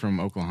count because he's from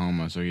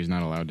Oklahoma, so he's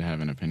not allowed to have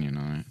an opinion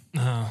on it.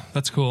 Oh,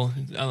 that's cool.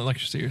 I don't like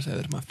to see her say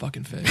that to my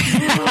fucking face.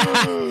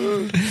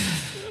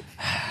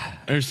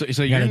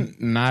 So you're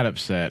not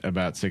upset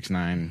about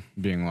 6ix9ine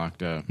being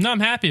locked up? No, I'm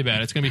happy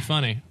about it. It's gonna be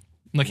funny.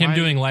 Like him Why?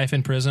 doing life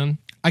in prison.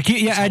 I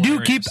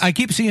hilarious.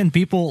 keep seeing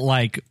people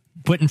like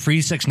putting free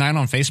 6ix9ine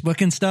on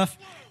Facebook and stuff,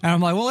 and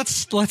I'm like, well,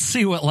 let's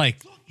see what like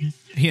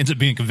he ends up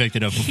being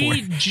convicted of before.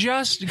 He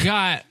just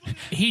got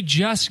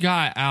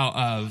out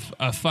of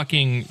a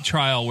fucking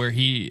trial where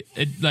he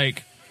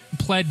like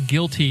pled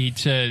guilty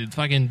to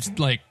fucking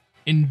like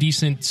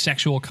indecent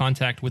sexual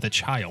contact with a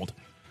child.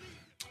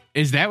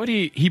 Is that what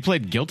he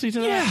pled guilty to?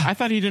 Yeah. That? I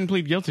thought he didn't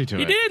plead guilty to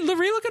He it. did. Look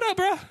it up,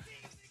 bro.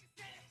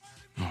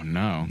 Oh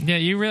no. Yeah,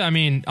 you really. I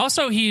mean,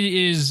 also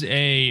he is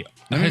a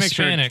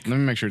Hispanic. Let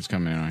me make sure it's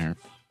coming in on here.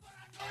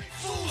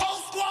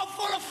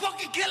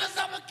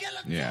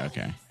 Yeah.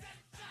 Okay.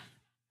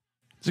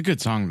 It's a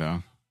good song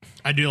though.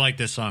 I do like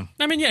this song.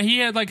 I mean, yeah, he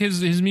had like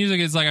his music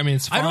is like. I mean,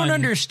 it's fun. I don't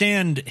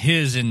understand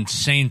his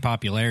insane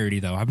popularity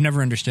though. I've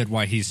never understood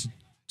why he's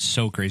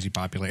so crazy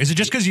popular. Is it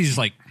just because he's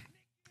like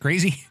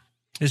crazy?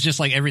 It's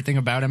just like everything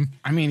about him.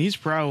 I mean, he's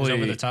probably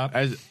over the top?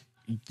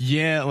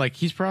 Like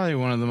he's probably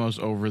one of the most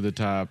over the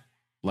top,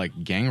 like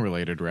gang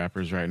related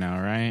rappers right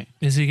now, right?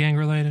 Is he gang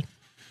related?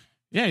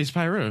 Yeah, he's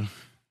Pyru.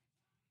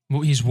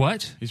 Well, he's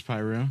what? He's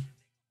Pyru.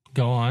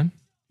 Go on.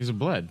 He's a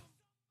blood.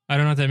 I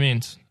don't know what that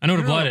means. I know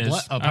what a blood is. A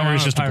I don't pyro know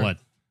is what just a pyro- blood.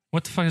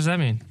 What the fuck does that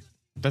mean?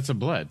 That's a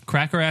blood.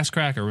 Cracker ass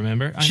cracker.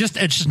 Remember? It's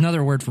just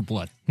another word for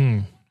blood.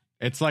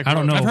 It's like I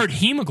don't know. I've heard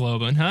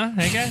hemoglobin. Huh?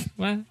 Hey guy.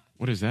 What?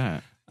 What is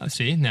that?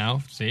 See,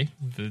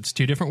 it's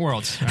two different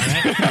worlds. All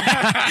right.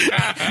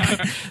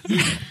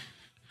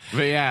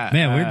 But yeah,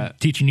 Man, we're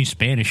teaching you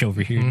Spanish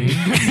over here, dude.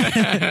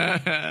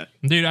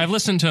 Dude, I've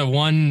listened to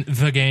one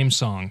The Game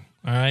song.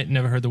 All right,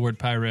 never heard the word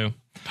pyro.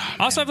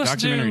 Also, I've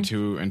listened Documentary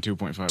to 2 and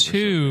 2.5.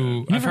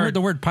 two. I've heard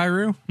the word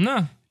Pyru.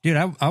 No. Dude,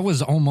 I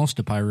was almost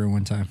a Pyru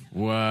one time.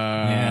 What?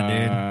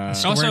 Yeah, dude.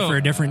 Story Also, for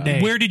a different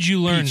day. Where did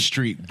you learn? Peach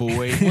Street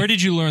boy. Where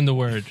did you learn the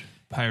word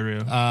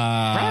pyro?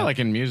 Probably like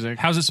in music.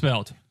 How's it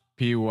spelled?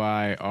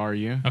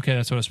 Pyru. Okay,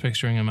 that's what I was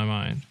picturing in my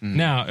mind.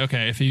 Now,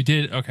 okay, if you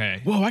did, okay,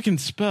 Whoa, I can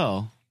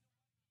spell.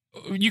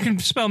 you can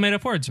spell made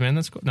up words, man.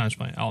 That's cool. No, it's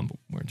fine. All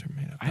words are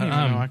made up. I didn't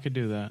even know I could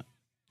do that.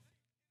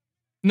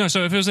 No,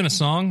 so if it was in a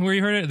song where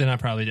you heard it, then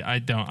I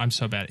don't. I'm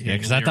so bad at Yeah, hearing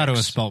because I thought it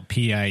was lyrics. spelled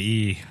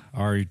Piereue.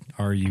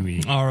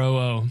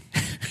 ROO.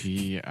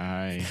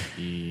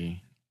 Pieru.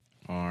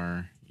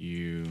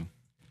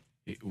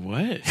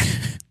 What?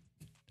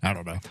 I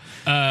don't know.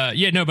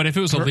 Yeah, no, but if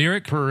it was a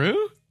lyric,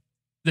 Peru?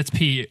 that's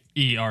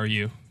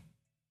PERU.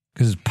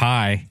 Because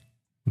pie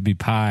would be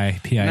pie.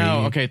 Pie.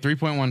 No, okay,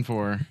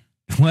 3.14.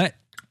 What?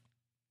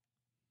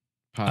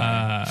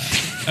 Pi.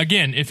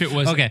 Again, if it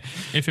was Okay.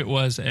 if it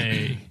was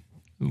a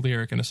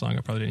lyric in a song,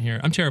 I probably didn't hear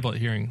it. I'm terrible at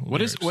hearing.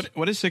 What is lyrics.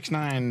 what is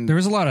 6ix9ine? There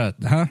was a lot of,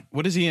 huh?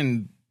 What is he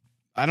in?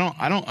 I don't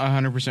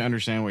 100%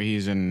 understand what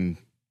he's in.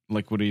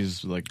 Like what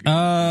he's like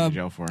in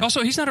jail for.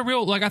 Also, he's not a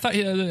real. Like I thought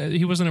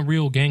he wasn't a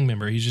real gang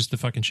member. He's just the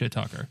fucking shit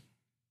talker.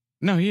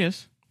 No, he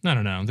is. No.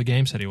 The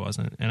game said he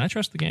wasn't, and I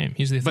trust the game.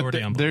 He's the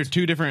authority on they're bullets.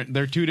 two different.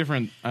 They're two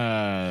different.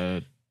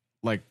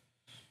 Like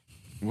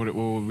what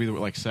would be the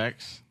like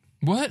sex?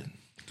 What?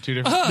 Two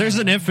different. There's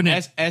an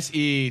infinite SECT.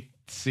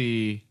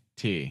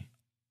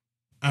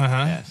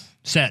 Yes.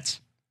 sets.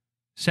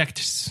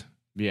 Sects.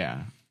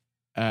 Yeah.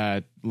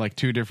 Like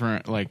two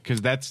different like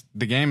because that's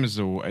the game is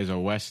a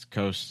West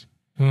Coast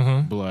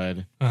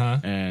blood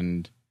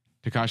and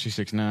Tekashi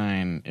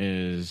 6ix9ine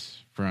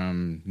is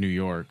from New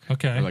York.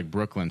 Okay. Or like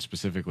Brooklyn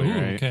specifically, Ooh,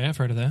 right? okay, I've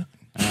heard of that.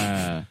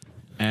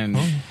 And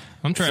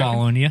I'm trying.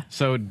 Following you.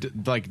 so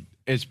like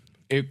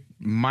it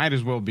might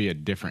as well be a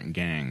different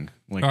gang.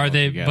 Like Are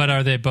they? altogether. But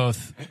are they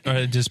both?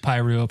 Or does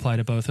Pyru apply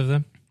to both of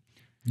them?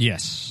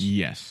 Yes.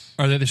 Yes.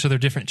 Are they? So they're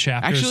different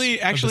chapters.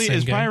 Actually,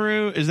 is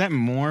Pyru is that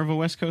more of a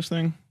West Coast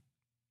thing?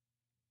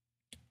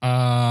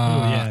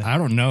 yeah. I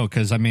don't know,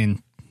 because I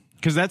mean,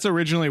 Because that's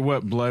originally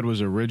what blood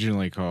was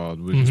originally called,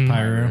 was Mm-hmm. just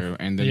Pyru. Pyru,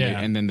 and then Yeah.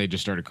 and then they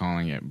just started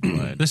calling it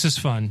blood. This is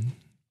fun.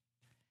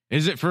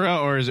 Is it for real,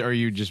 or are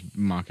you just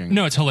mocking?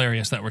 No, it's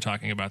hilarious that we're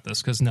talking about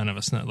this because none of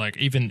us know. Like,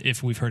 even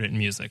if we've heard it in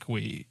music,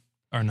 we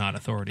are not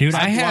authorities.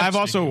 Dude, I've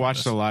also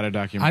watched a lot of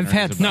documentaries. I've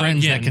had about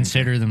friends that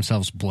consider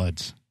themselves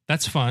Bloods.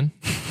 That's fun.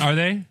 Are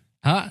they?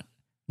 Huh?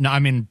 No, I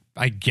mean,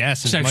 I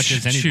guess as much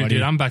as anybody. Shoot,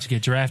 dude, I'm about to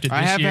get drafted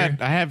this year.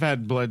 I have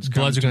had Bloods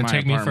come Bloods are to gonna my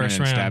take me apartment first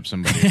and round. stab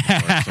somebody.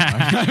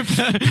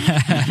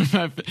 Before,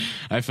 so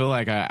I feel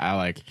like I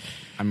like.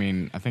 I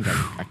mean, I think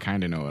I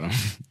kind of know what I'm.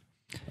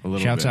 A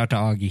little Shouts bit. out to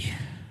Augie.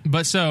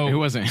 But so It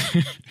wasn't.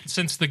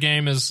 since the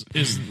game is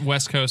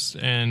West Coast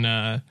and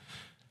I'm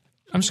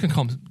just gonna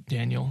call him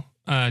Daniel.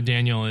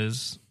 Daniel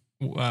is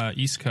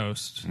East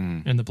Coast,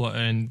 and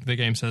the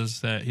game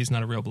says that he's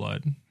not a real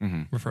blood,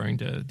 referring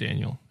to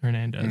Daniel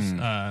Hernandez.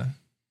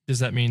 Does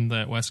that mean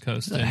that West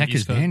Coast? The and heck East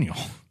is Coast? Daniel?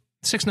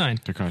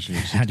 6'9".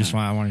 Tekashi.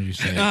 I wanted you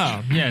to say it.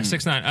 Oh yeah,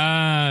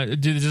 6'9".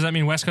 Does that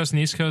mean West Coast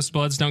and East Coast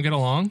bloods don't get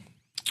along?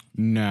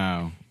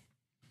 No,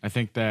 I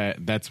think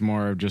that's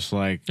more of just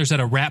like. Or is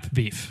that a rap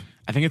beef?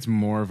 I think it's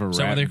more of a Is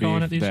that what rap they're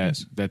calling beef it these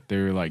days? that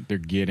they're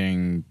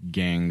getting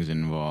gangs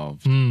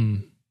involved.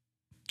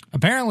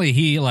 Apparently,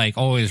 he like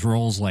always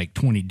rolls like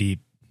 20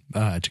 deep.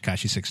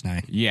 Tekashi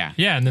 6ix9ine. Yeah.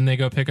 Yeah, and then they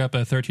go pick up a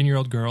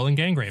 13-year-old girl and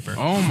gang rape her.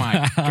 Oh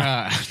my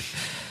god.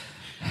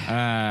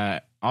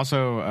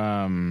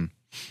 Also,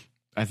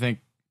 I think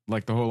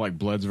like the whole like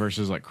Bloods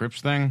versus like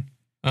Crips thing.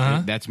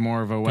 That's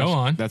more of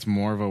a That's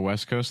more of a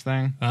West Coast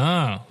thing.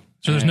 Oh,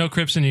 so there's no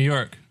Crips in New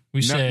York.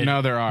 We say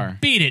no, there are.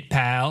 Beat it,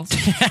 pals.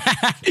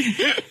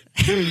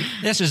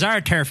 This is our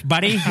turf,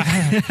 buddy.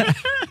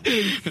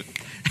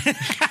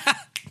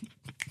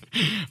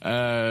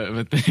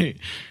 But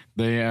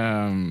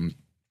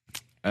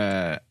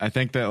I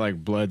think that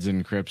like Bloods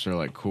and Crips are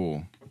like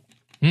cool,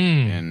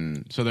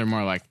 and so they're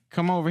more like,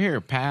 come over here,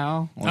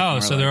 pal.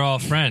 Like, so they're all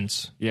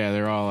friends. Yeah,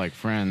 they're all like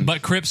friends.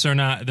 But Crips are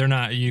not. They're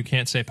not. You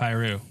can't say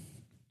Pyru.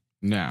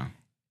 No,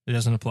 it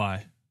doesn't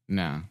apply.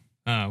 No.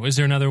 Oh, is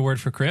there another word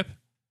for Crip?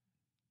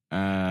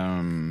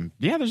 Yeah.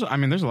 There's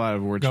a lot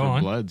of words for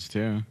Bloods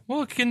too.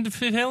 Well, can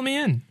fill me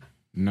in.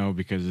 No,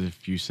 because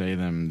if you say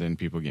them, then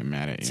people get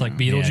mad at you. It's like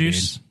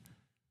Beetlejuice.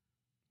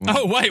 Yeah,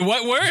 oh wait,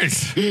 what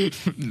words?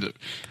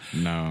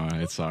 No,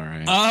 it's all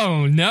right.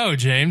 Oh no,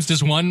 James.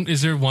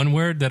 Is there one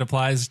word that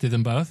applies to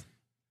them both?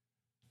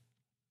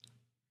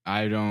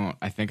 I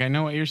think I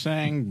know what you're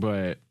saying,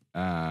 but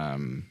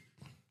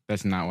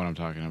that's not what I'm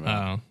talking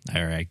about. Oh,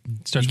 all right.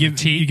 Starts with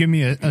T. You give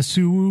me a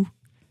suwu.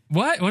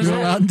 What? What is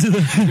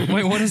that?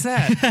 Wait, what is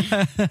that?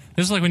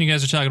 This is like when you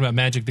guys are talking about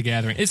Magic the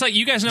Gathering. It's like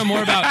you guys know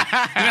more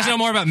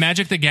about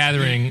Magic the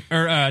Gathering,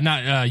 or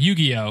not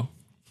Yu-Gi-Oh.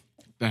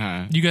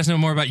 You guys know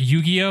more about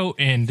Yu-Gi-Oh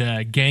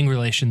and gang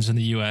relations in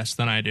the U.S.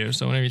 than I do.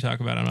 So whenever you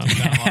talk about it, I'm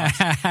kind of lost.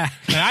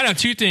 And I know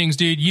two things,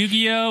 dude: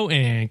 Yu-Gi-Oh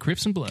and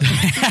Crips and Blood.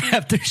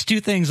 There's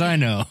two things I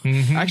know.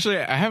 Mm-hmm. Actually,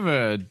 I have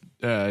a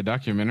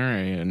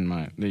documentary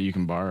that you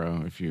can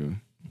borrow if you.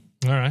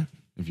 All right.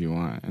 If you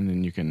want, and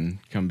then you can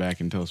come back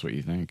and tell us what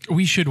you think.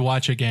 We should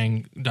watch a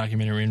gang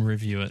documentary and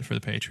review it for the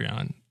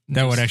Patreon.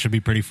 That would actually be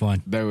pretty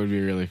fun. That would be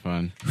really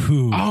fun.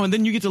 Ooh. Oh, and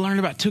then you get to learn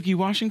about Tookie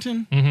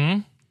Washington? Mm-hmm.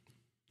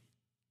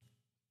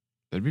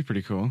 That'd be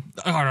pretty cool.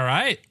 All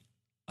right.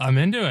 I'm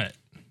into it.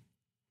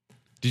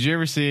 Did you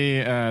ever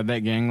see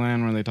that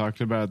Gangland where they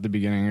talked about the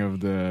beginning of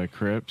the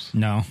Crips?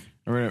 No.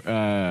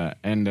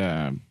 And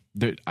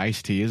the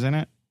Ice-T is in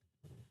it?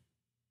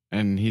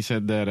 And he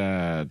said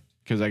that...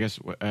 because I guess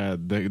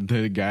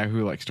the guy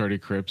who like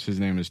started Crips, his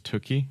name is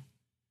Tookie.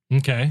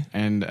 Okay.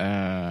 And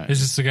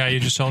is this the guy you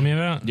just told me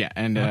about? Yeah,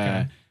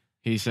 and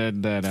he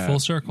said that full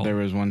circle. There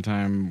was one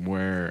time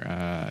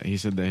where he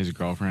said that his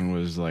girlfriend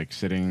was like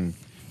sitting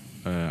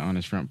on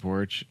his front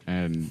porch,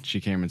 and she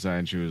came inside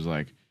and she was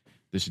like,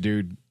 "This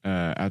dude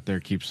out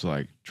there keeps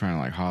like trying to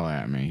like holler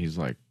at me. He's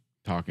like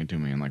talking to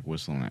me and like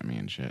whistling at me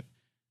and shit."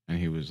 And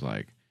he was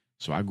like,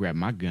 "So I grab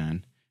my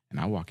gun and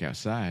I walk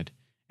outside,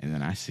 and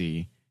then I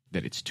see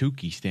that it's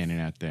Tookie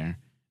standing out there.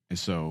 And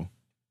so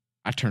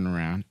I turn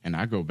around and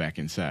I go back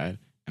inside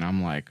and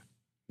I'm like,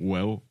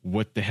 well,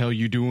 what the hell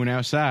you doing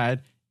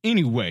outside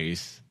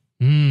anyways?"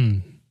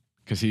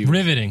 Because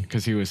riveting.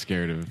 Because he was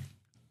scared of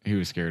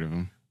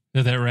him.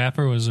 That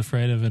rapper was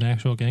afraid of an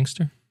actual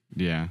gangster?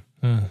 Yeah.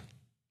 Well,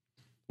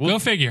 go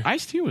figure.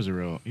 Ice-T was he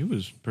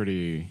was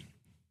pretty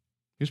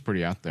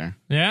out there.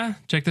 Yeah?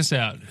 Check this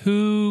out.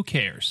 Who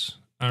cares?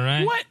 All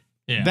right? What?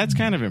 Yeah. That's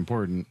kind of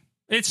important.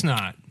 It's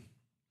not.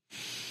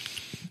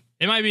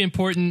 It might be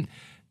important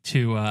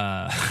to,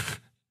 I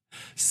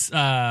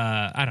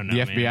don't know.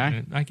 The FBI?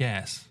 Man. I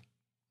guess.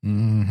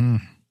 Mm-hmm.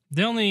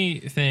 The only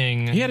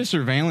thing... He had a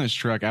surveillance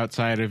truck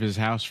outside of his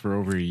house for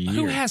over a year.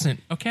 Who hasn't,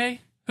 okay?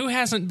 Who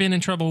hasn't been in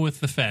trouble with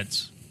the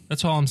feds?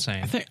 That's all I'm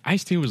saying. I think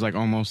Ice-T was like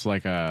almost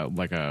like a...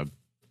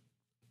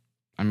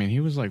 I mean,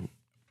 he was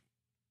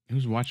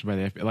watched by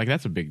the FBI. Like,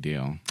 that's a big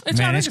deal.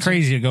 It's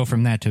crazy to go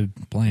from that to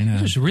playing a...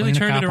 Just really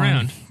turned it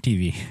around.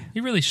 TV.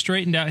 He really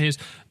straightened out his...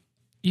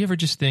 You ever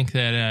just think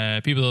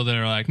that people that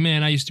are like,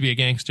 man, I used to be a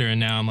gangster and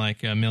now I'm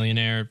like a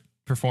millionaire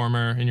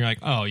performer, and you're like,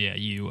 oh yeah,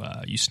 you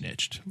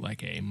snitched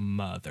like a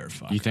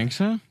motherfucker. You think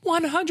so?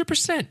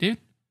 100%, dude.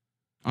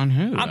 On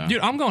who?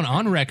 I'm going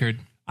on record.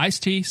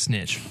 Ice-T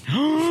snitch.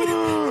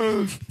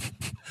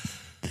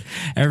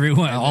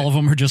 Everyone, all of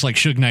them are just like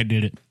Suge Knight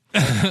did it.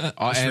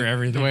 For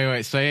everything.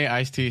 Wait. Say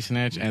Ice-T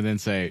snitch and then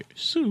say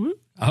Sue.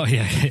 Oh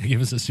yeah,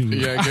 give us a suit.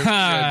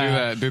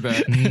 Yeah, do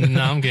that.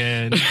 No, I'm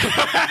good.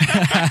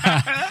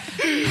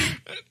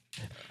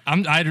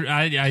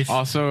 I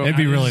Also, It'd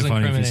be really this is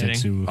funny if you said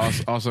incriminating.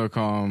 Sue. also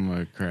call him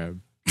a crab.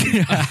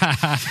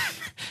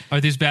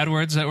 Are these bad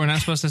words that we're not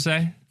supposed to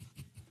say?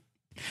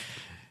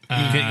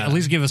 At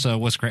least give us a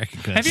what's cracking.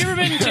 Have you ever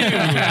been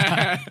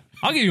to?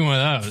 I'll give you one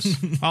of those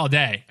all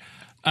day.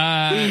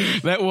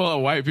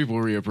 White people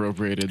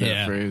reappropriated that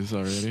Yeah. phrase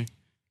already.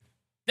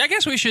 I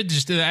guess we should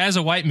just, as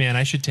a white man,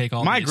 I should take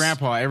all My these.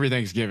 grandpa, every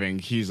Thanksgiving,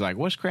 he's like,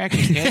 "What's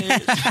cracking,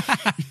 kids?"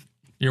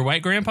 Your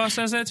white grandpa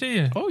says that to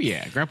you? Oh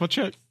yeah, Grandpa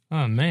Chuck.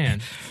 Oh, man.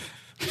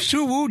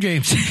 Sue Woo,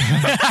 James?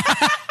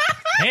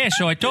 Hey,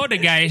 so I told the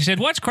guy, he said,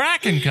 "What's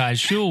cracking, guys?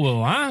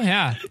 Shoo-woo, huh?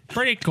 Yeah,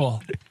 pretty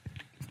cool."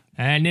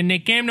 And then they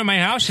came to my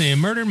house and they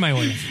murdered my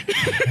wife.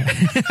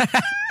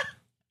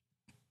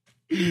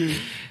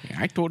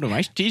 I told him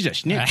Ice-T's a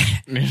snitch.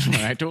 That's what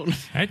I told him.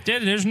 I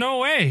did. There's no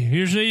way.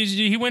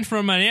 He went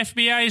from an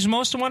FBI's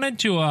most wanted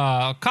to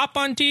a cop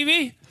on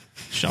TV.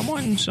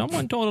 Someone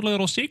told a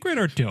little secret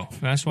or two.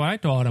 That's what I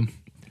told him.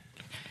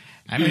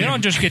 You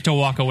don't just get to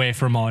walk away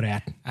from all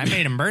that. I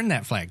made him burn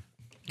that flag.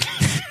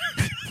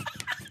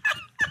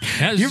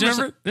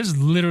 Remember? This is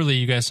literally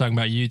you guys talking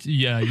about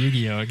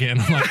Yu-Gi-Oh again.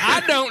 I'm like,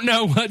 I don't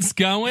know what's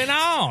going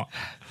on.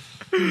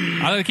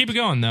 I'll keep it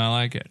going though. I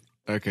like it.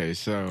 Okay,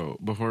 so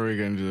before we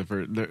get into the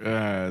first,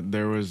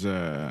 there was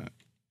a.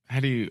 How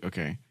do you?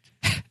 Okay,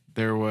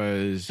 there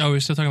was. Oh, we're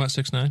still talking about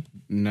 6ix9ine?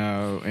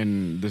 No,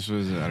 and this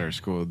was at our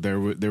school. There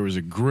was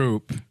a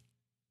group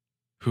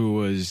who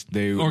was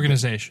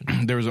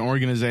Organization. There was an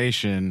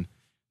organization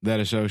that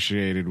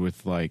associated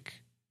with like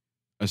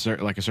a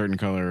certain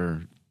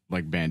color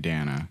like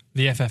bandana.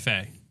 The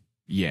FFA.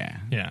 Yeah,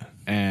 Yeah.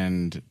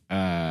 and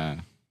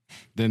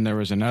then there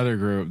was another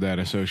group that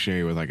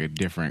associated with like a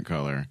different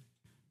color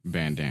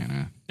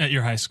bandana At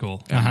your high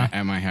school.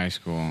 at my high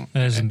school.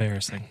 That is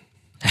embarrassing.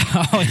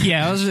 Oh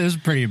yeah, it was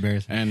pretty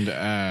embarrassing.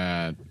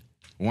 And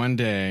one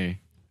day,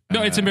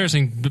 No, it's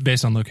embarrassing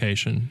based on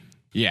location.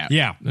 yeah,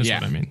 That's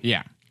what I mean.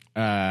 Yeah.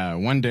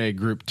 One day,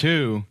 Group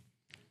 2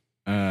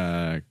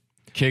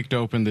 kicked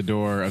open the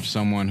door of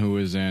someone who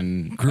was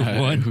in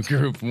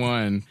Group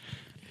 1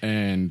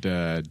 and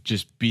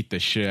just beat the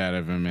shit out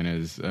of him in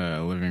his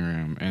living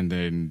room and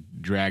then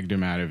dragged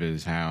him out of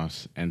his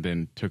house and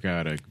then took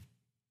out a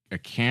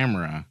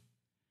camera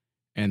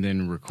and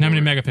then recorded. How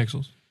many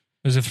megapixels?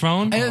 Is it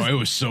phone? Oh, it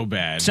was so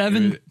bad.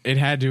 7? It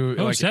had to.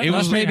 Oh, like 7? it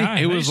was That's maybe. pretty high.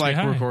 It That was used to like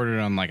be high. recorded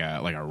on like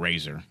a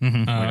razor, Oh,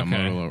 like a okay.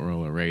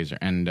 Motorola razor,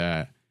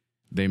 and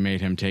they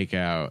made him take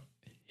out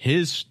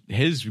his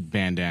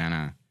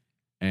bandana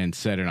and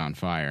set it on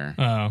fire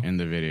in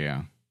the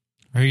video.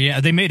 Or, yeah,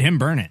 they made him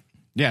burn it.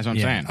 Yeah, that's what I'm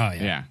Yeah. saying. Oh,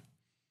 yeah.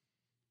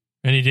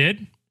 And he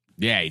did?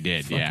 Yeah, he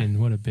did. Fucking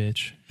what a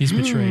bitch. He's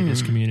betrayed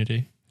his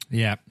community.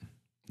 Yeah.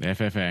 The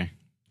FFA.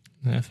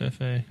 The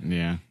FFA.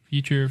 Yeah.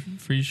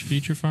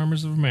 Future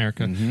Farmers of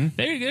America. Mm-hmm.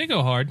 They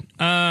go hard.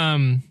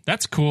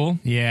 That's cool.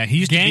 Yeah, he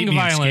used to Gang beat me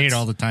at violence. skate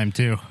all the time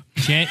too.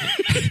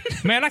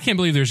 Man, I can't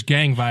believe there's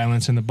gang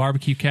violence in the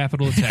barbecue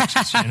capital of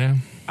Texas, you know?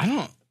 I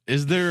don't.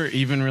 Is there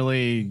even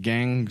really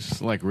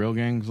gangs, like real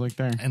gangs like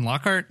there? And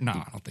Lockhart? No, I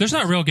don't think There's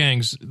not real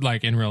gangs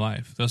like in real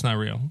life. That's not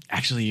real.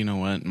 Actually, you know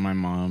what? My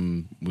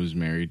mom was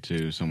married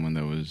to someone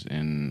that was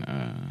in.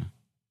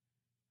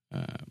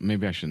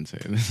 Maybe I shouldn't say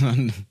this.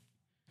 It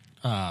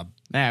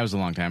was a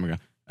long time ago.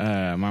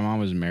 My mom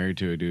was married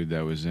to a dude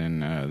that was in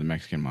the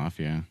Mexican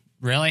Mafia.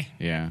 Really?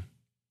 Yeah.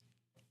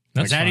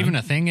 That's Is that fine. even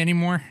a thing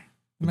anymore?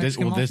 This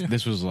Mexican Mafia?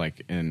 this was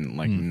like in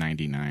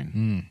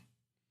 '99.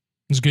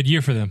 It's a good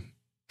year for them.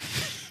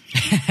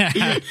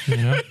 You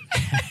know?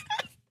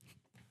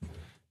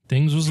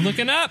 Things was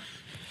looking up.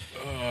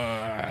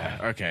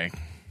 Okay,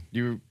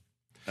 you.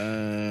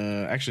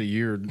 Actually,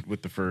 you're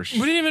with the first. We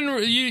didn't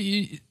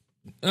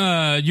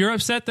even you're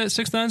upset that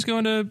 6ix9ine's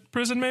going to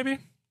prison, maybe?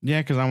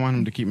 Yeah, because I want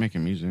him to keep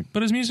making music.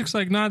 But his music's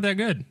like not that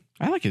good.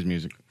 I like his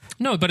music.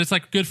 No, but it's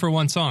like good for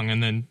one song,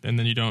 and then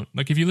you don't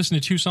like if you listen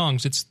to 2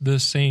 songs, it's the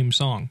same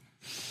song.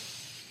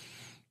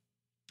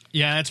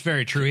 Yeah, that's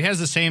very true. He has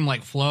the same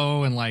like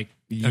flow and like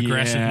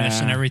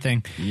aggressiveness and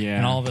everything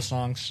in all of his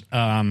songs.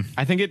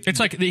 I think It's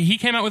like he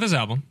came out with his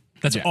album.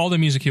 That's all the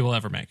music he will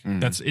ever make.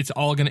 It's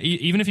all gonna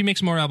even if he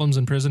makes more albums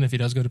in prison, if he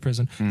does go to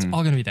prison, it's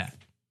all gonna be that.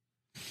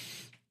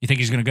 You think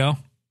he's gonna go?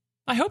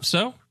 I hope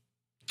so.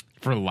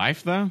 for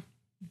life though.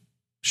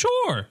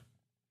 Sure.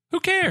 Who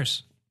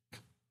cares?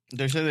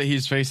 They said that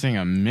he's facing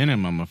a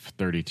minimum of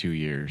 32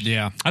 years.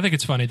 Yeah. I think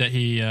it's funny that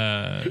he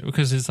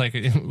because it's like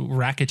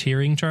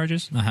racketeering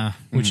charges,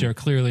 which are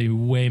clearly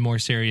way more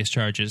serious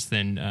charges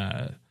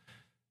than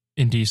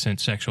indecent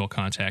sexual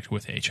contact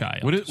with a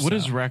child. What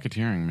does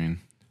racketeering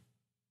mean?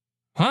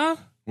 Huh?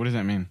 What does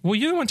that mean? Well,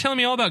 you're the one telling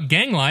me all about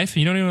gang life.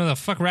 You don't even know what the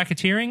fuck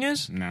racketeering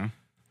is? No.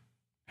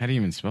 How do you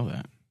even spell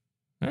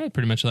that?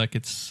 Pretty much like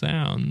it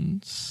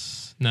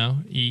sounds. No,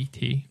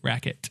 E-T,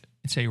 racket.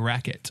 It's a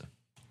racket.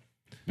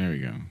 There we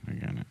go. I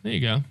got it. There you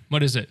go.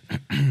 What is it?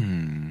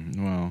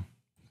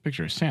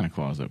 picture of Santa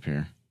Claus up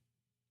here.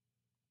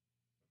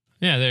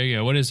 Yeah, there you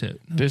go. What is it?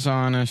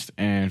 Dishonest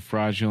and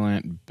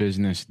fraudulent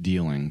business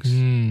dealings.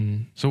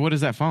 So what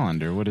does that fall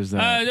under? What is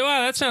that?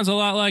 Well, that sounds a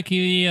lot like the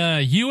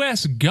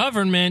U.S.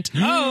 government.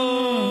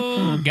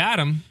 Oh, got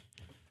him.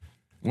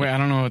 Wait, I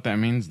don't know what that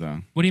means, though.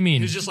 What do you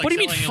mean? He's just, like, what do you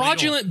mean selling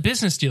fraudulent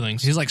business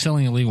dealings? He's like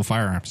selling illegal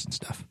firearms and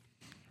stuff.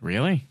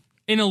 Really?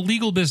 In a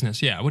legal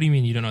business, yeah. What do you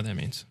mean you don't know what that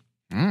means?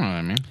 I don't know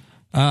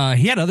what I mean.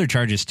 He had other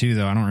charges too,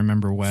 though. I don't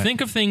remember what.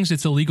 Think of things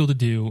it's illegal to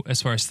do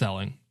as far as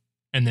selling,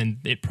 and then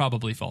it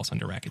probably falls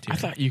under racketeering. I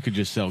thought you could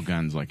just sell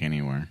guns like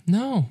anywhere.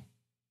 No.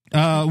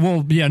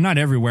 Well, yeah, not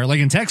everywhere. Like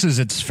in Texas,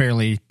 it's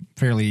fairly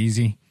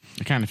easy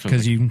It kind of feels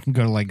because like, you can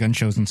go to like gun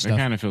shows and it stuff.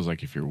 kind of feels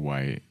like if you're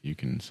white, you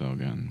can sell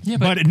guns. Yeah,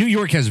 But New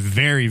York has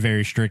very,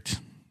 very strict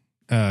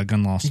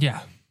gun laws.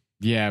 yeah.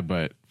 Yeah,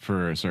 but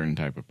for a certain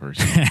type of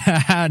person.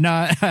 No,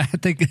 I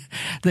think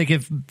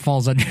it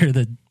falls under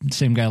the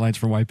same guidelines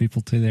for white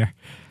people too. There.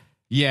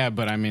 Yeah,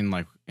 but I mean,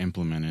 like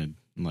implemented,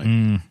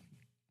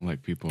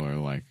 like people are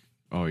like,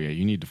 oh yeah,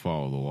 you need to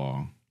follow the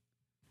law.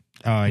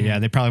 Oh yeah,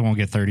 they probably won't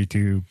get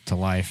 32 to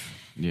life.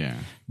 Yeah,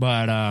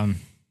 But Yeah,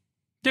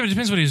 but it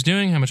depends what he was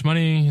doing, how much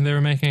money they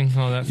were making,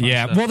 all that fun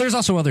yeah, stuff. well, there's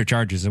also other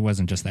charges. It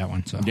wasn't just that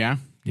one. So yeah.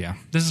 yeah.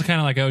 This is kind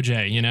of like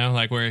OJ, you know,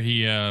 like where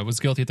he was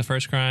guilty at the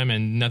first crime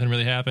and nothing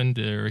really happened,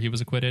 or he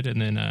was acquitted,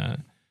 and then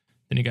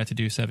he got to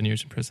do 7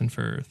 years in prison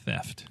for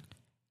theft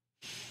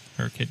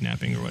or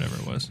kidnapping or whatever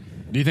it was.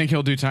 Do you think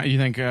he'll do time? You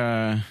think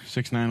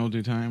 6ix9ine will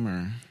do time,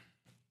 or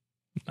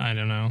I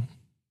don't know.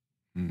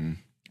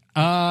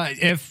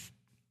 If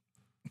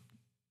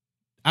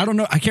I don't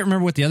know, I can't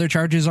remember what the other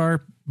charges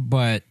are,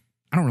 but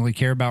I don't really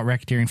care about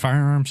racketeering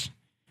firearms.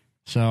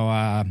 So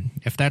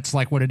if that's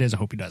like what it is, I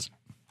hope he does.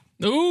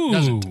 Ooh,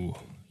 Doesn't.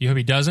 You hope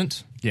he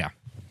doesn't Yeah.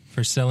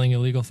 for selling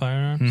illegal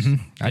firearms.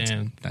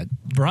 Damn,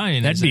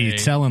 Brian, That'd is be a,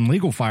 selling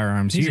legal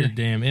firearms he's here. a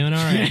damn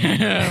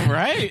NRA.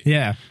 right?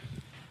 Yeah.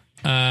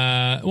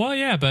 Well,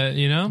 yeah, but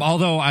you know,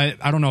 Although I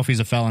don't know if he's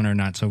a felon or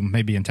not, so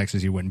maybe in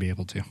Texas you wouldn't be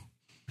able to.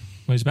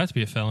 well, he's about to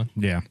be a felon.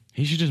 Yeah.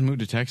 He should just move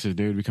to Texas,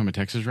 dude. Become a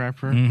Texas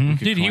rapper. We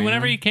could Dude, claim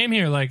whenever him. he came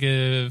here, like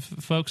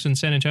folks in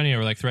San Antonio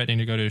were like threatening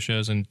to go to his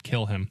shows and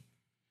kill him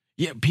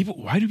Yeah, people.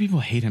 Why do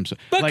people hate him so?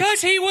 because Like,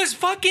 he was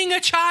fucking a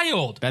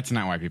child. that's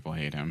not why people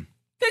hate him.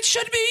 That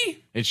should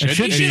be. It should.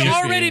 should it be. He should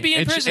already be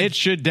in It prison. It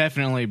should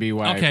definitely be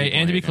why. Okay, people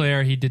and to be hate him.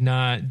 clear, he did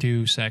not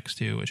do sex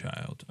to a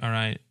child. All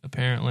right,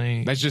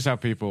 apparently That's just how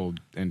people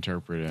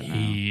interpret it. Now.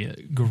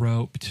 he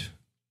groped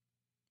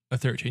a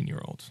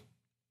 13-year-old.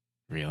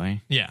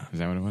 Really? Yeah, Is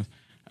that what it was?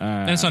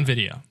 and it's on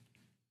video.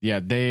 Yeah,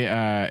 they.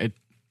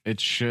 It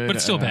should. But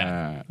it's still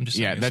bad. I'm just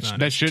saying yeah, it's not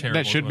that as should terrible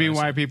as what be I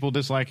why said. people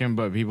dislike him.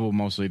 But people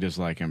mostly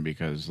dislike him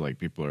because like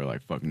people are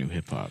like fuck new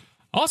hip hop.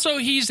 Also,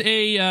 he's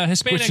a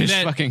Hispanic. Which is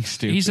that, fucking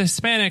stupid. He's a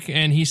Hispanic,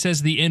 and he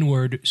says the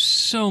N-word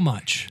so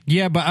much.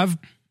 Yeah, but I've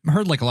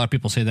heard like a lot of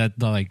people say that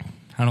like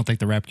I don't think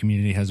the rap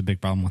community has a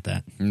big problem with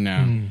that.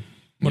 No.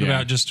 What Yeah.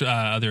 about just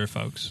other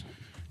folks?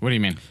 What do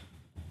you mean?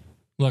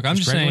 Look, I'm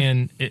just regular?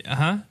 saying,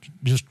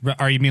 Just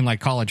or you mean like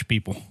college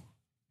people?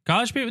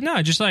 college people?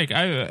 No, just like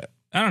I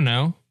don't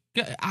know.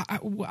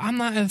 I'm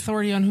not an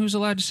authority on who's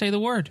allowed to say the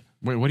word.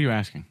 Wait, what are you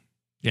asking?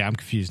 Yeah, I'm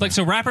confused. Like,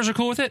 so rappers are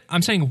cool with it?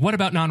 I'm saying, what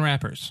about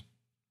non-rappers?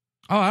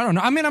 oh, I don't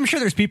know. I mean, I'm sure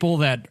there's people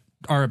that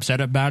are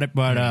upset about it,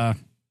 but I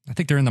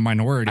think they're in the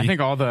minority. I think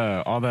all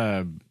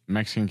the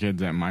Mexican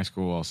kids at my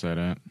school all said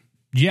it.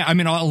 Yeah, I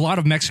mean, a lot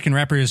of Mexican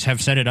rappers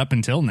have said it up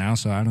until now,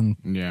 so I don't.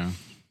 Yeah.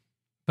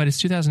 But it's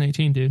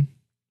 2018, dude.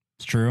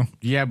 It's true.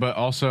 Yeah, but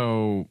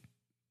also,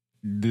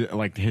 the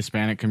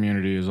Hispanic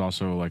community is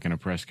also like an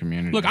oppressed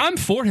community. Look, I'm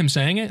for him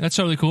saying it. That's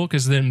totally cool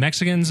because then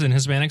Mexicans and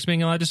Hispanics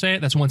being allowed to say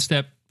it, that's one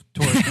step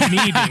towards me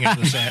being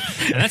able to say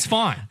it. And that's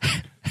fine.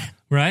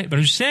 Right? But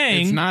I'm just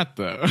saying. It's not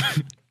though,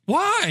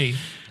 Why?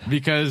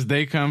 because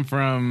they come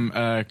from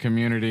a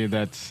community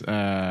that's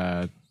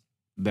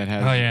that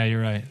has. Oh, yeah,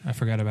 you're right. I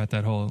forgot about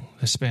that whole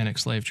Hispanic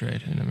slave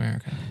trade in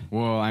America.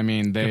 Well, I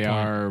mean, they Good point.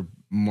 are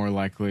more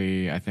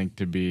likely, I think,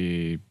 to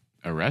be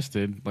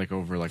arrested like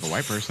over like a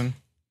white person.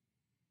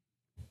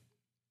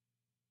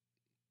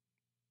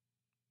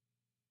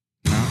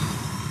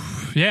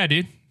 Yeah,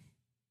 dude.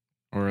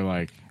 Or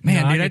like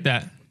Man, No, I dude, get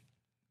that.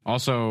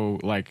 also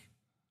like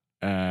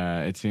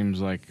it seems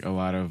like a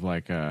lot of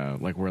like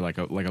where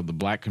the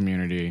black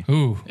community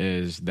Ooh.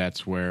 is,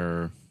 that's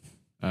where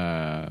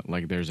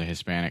like there's a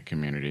Hispanic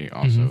community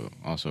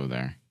Mm-hmm. also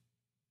there.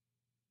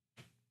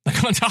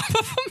 Like on top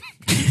of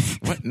him?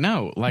 What?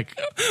 No, like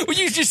Well,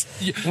 you just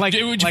Like-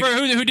 for like-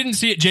 who didn't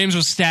see it, James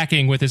was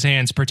stacking with his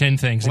hands pretend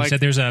things. He Like- said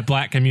there's a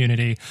black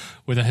community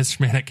with a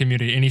Hispanic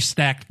community, and he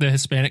stacked the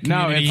Hispanic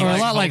No, community. it's Or a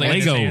like lot like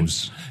holding his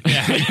hands. Legos.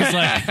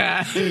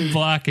 Yeah, he's like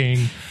blocking.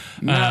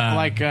 no,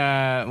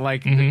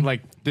 Mm-hmm.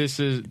 like this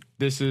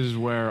is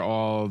where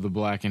all the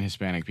black and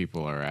Hispanic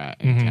people are at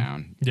in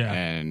town. Mm-hmm. Yeah.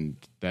 and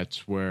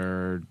that's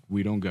where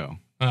we don't go.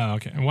 Oh,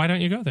 okay. Why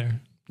don't you go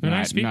there? They're No,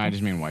 nice people. I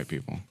just mean white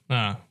people.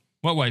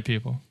 What white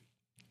people?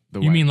 The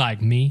You white- mean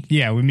like me?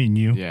 Yeah, we mean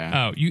you.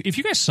 yeah? Oh, if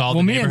you guys saw Well,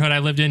 the me and- neighborhood I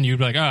lived in, you'd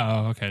be like,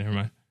 oh, okay, never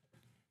mind.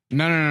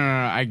 No.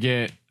 I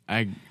get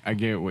I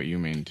get what you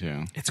mean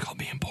too. It's called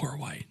being poor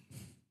white.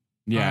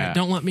 Yeah. All right,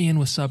 don't let me in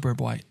with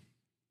suburb white.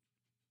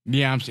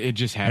 Yeah, it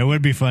just It happens.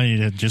 would be funny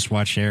to just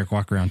watch Eric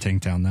walk around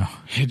Tingtown, though.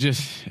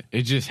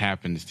 It just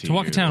happens to you. To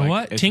walk a town,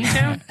 what? it's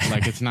Tingtown? not-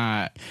 Like it's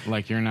not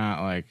like you're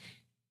not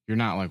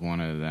like one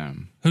of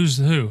them. Who's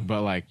who?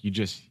 But like you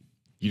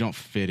don't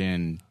fit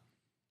in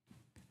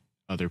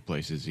other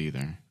places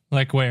either.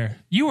 Like where?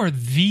 You are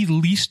the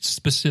least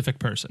specific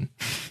person.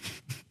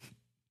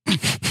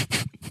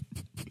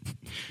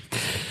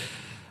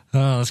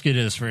 Oh, let's get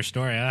to this first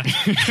story, huh?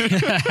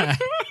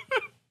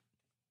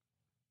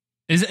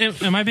 Is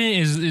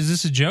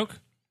this a joke?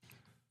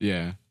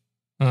 Yeah.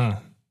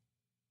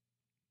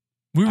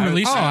 We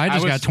released. I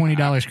just was- got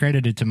 $20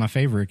 credited to my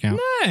favor account.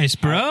 Nice,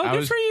 bro. I Good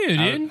was- for you,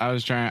 dude. I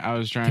was trying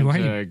Dude, why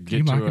to you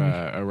get mocking me?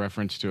 to a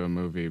reference to a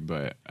movie,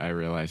 but I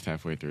realized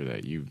halfway through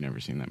that you've never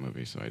seen that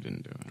movie, so I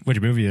didn't do it. Which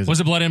movie is Was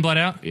it? it Blood In, Blood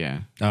Out?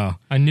 Yeah. Oh.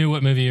 I knew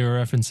what movie you were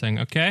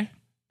referencing. Okay.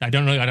 I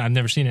don't know. I've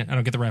never seen it. I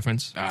don't get the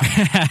reference.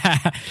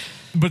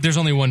 But there's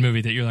only one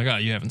movie that you're like, oh,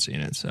 you haven't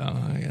seen it. So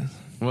I guess.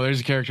 Well, there's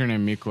a character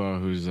named Miklo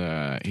who's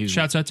he's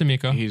Shouts out to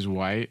Miko. he's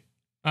white.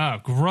 Oh,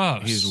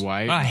 gross. He's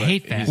white. I but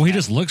hate that. he's Well, he half-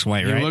 just looks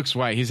white, He right? looks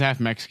white. He's half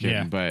Mexican,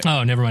 Yeah. but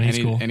Oh, never mind. He's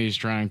and cool. And he's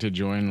trying to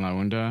join La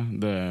Onda,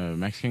 the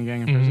Mexican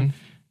gang in Mm-hmm. prison.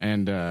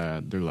 And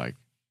they're like,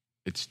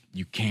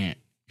 you can't.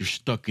 You're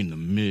stuck in the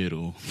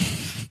middle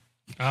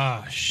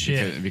Oh,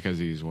 shit. because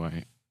he's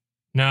white.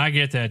 No, I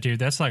get that, dude.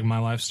 That's like my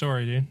life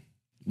story, dude.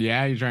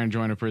 Yeah, you're trying to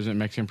join a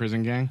Mexican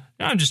prison gang.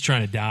 I'm just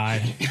trying to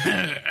die.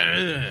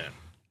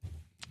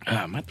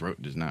 My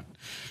throat does not.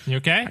 You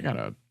okay? I got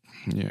a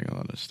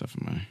lot of stuff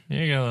in my.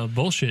 You got a little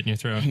bullshit in your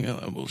throat. I got a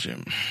lot of bullshit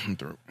in my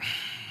throat.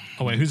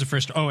 Oh, wait, who's the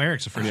first? Oh,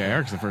 Eric's the first. Yeah,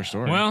 Eric's the first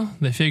story. Well,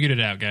 they figured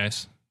it out,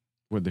 guys.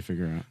 What'd they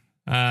figure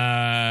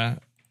out?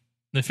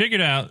 They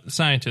figured out,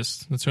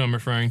 scientists, that's who I'm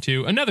referring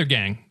to, another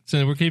gang.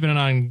 So we're keeping it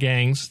on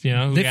gangs, you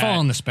know. who They got- fall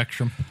on the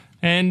spectrum.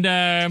 And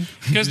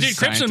because, dude,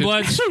 Crips and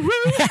Bloods,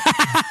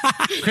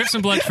 Crips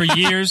and Bloods for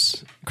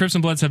years, Crips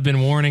and Bloods have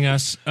been warning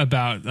us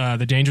about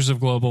the dangers of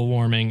global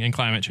warming and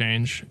climate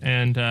change.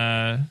 And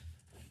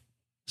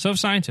so have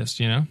scientists,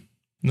 you know. And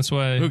that's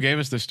why Who gave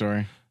us this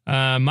story?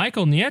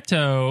 Michael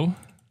Nieto.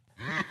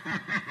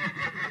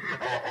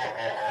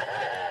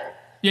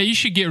 Yeah, you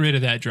should get rid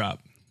of that drop.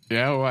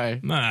 Yeah,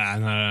 why?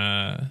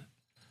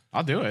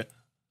 I'll do it.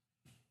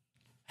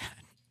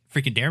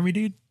 Freaking dare me,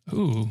 dude.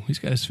 Ooh, he's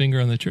got his finger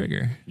on the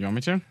trigger. You want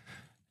me to?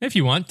 If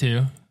you want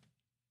to.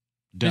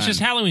 Done. It's just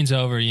Halloween's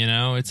over, you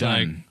know? It's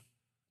Done.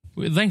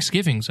 like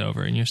Thanksgiving's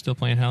over and you're still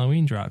playing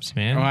Halloween drops,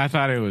 man. Oh, I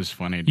thought it was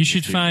funny. You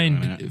should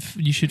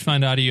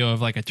find audio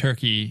of like a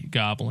turkey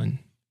gobbling.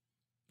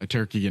 a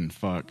turkey getting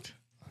fucked.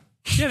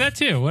 Yeah, that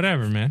too.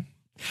 Whatever, man.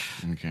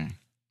 Okay.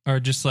 Or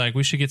just like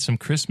we should get some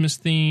Christmas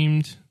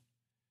themed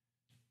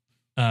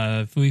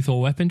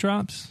Lethal Weapon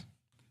drops.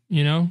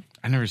 You know?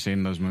 I've never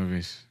seen those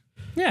movies.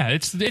 Yeah,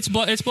 it's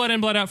Blood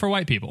In, Blood Out for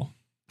white people.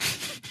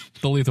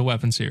 The Lethal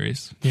Weapon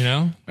series, you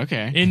know?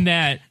 Okay. In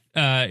that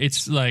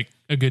it's like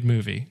a good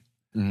movie.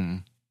 Mm-hmm.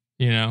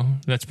 You know?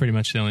 That's pretty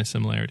much the only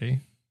similarity.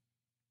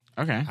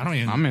 Okay. I don't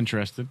even- I'm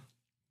interested.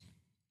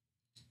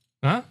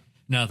 Huh?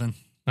 Nothing.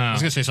 Oh. I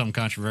was gonna say something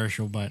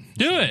controversial, but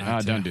Do it.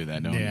 Don't do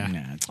that. Don't. Yeah. Nah,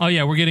 it's- Oh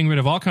yeah, we're getting rid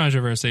of all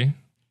controversy.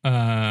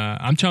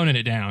 I'm toning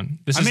it down.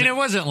 it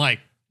wasn't like.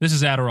 This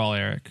is Adderall,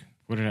 Eric.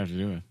 what did it have to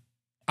do with?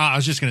 I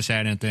was just gonna say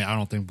I don't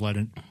think Blood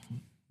In,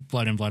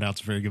 Blood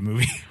Out's a very good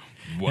movie.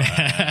 Wow.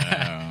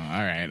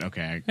 All right.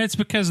 Okay. It's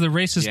because the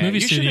racist Yeah, movie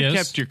you should have studios.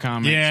 kept your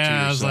comments. to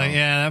Yeah, I was yourself. like,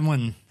 yeah, that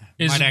one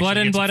Is might actually Blood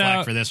In, get some Blood flack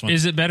Out for this one.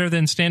 Is it better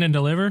than Stand and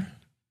Deliver?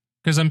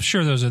 Because I'm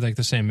sure those are like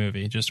the same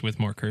movie, just with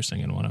more cursing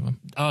in one of them.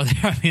 Oh,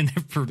 I mean,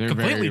 they're They're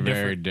completely very, different.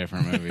 very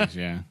different movies.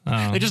 Yeah.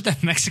 Oh. They just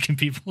have Mexican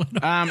people in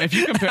them. If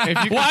you compare,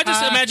 Well, I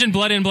just imagine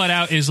Blood In, Blood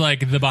Out is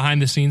like the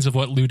behind the scenes of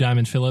what Lou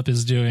Diamond Phillip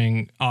is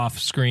doing off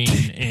screen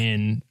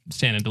in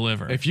Stand and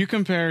Deliver. if you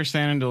compare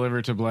Stand and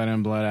Deliver to Blood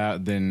In, Blood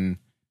Out, then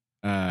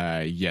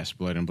yes,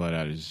 Blood In, Blood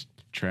Out is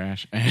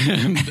trash,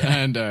 and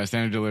Stand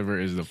and Deliver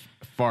is the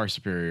far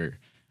superior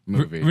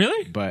movie.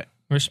 really? But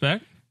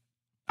Respect.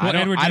 I Well,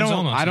 don't. Edward I James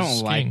don't. Olmos I is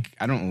don't like. king.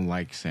 I don't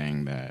like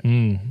saying that,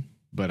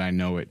 but I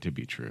know it to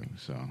be true.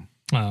 So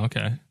Oh,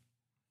 okay.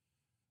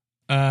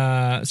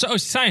 So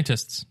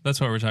scientists, that's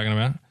what we're talking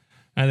about.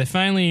 They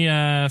finally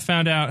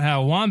found out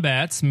how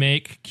wombats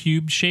make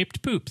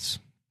cube-shaped poops.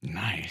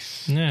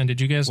 nice. Yeah,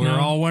 did you guys know? We're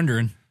all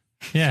wondering.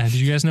 Yeah, did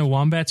you guys know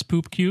wombats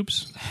poop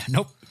cubes?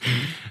 Nope.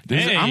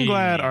 Hey. I'm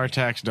glad our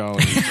tax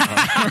dollars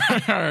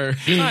are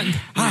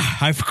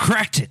I've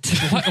cracked it.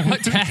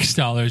 What tax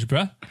dollars,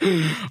 bro?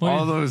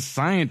 all those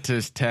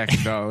scientist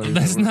tax dollars.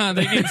 That's not.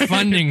 They get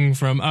funding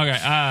from.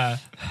 Okay.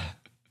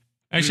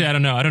 Actually, I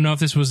don't know. I don't know if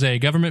this was a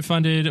government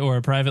funded or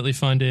privately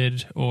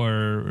funded,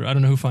 or I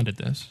don't know who funded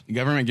this. The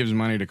government gives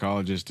money to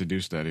colleges to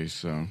do studies.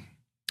 So,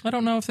 I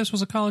don't know if this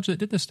was a college that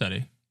did this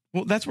study.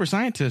 well, that's where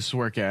scientists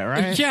work at,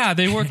 right? Yeah,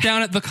 they work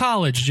down at the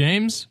college,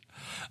 James.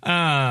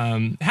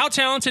 How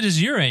talented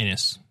is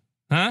Uranus?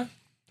 Huh?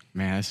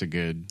 Man, that's a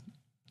good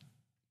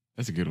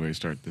way to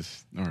start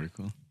this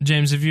article.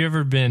 James, have you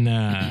ever been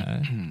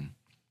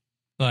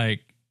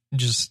like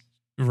just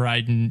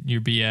riding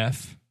your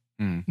BF,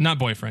 not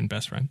boyfriend,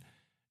 best friend,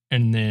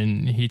 and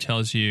then he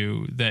tells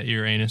you that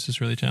your anus is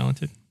really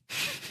talented?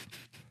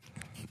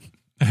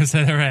 Has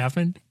that ever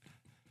happened?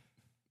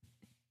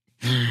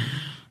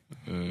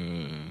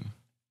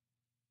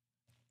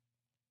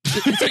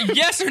 It's a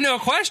yes or no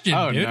question,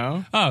 dude.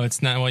 No? Oh,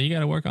 it's not. Well, you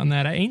got to work on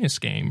that anus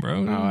game,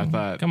 bro. Oh, I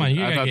thought. Come on,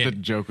 I thought the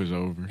joke was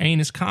over.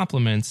 Anus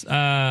compliments.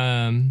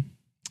 But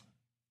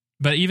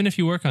even if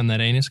you work on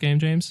that anus game,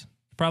 James,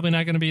 probably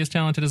not going to be as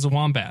talented as the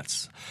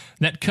wombats.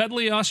 That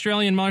cuddly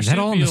Australian marsupial's Is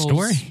that all in the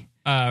story?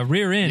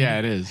 Rear end. Yeah,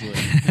 it is.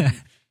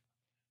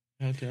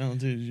 How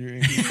talented is your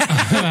anus?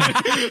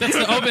 That's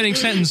the opening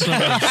sentence of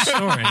the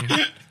story.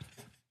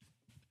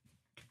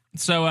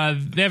 So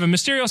they have a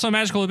mysterious and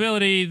magical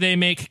ability. They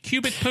make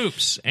cubic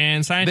poops,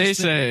 and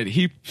scientists...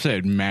 He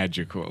said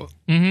magical.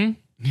 Mm-hmm.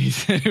 He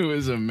said it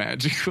was a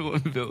magical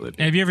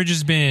ability. Have you ever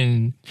just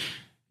been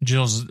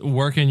just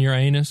working your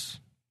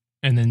anus,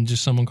 and then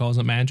just someone calls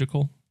it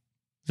magical?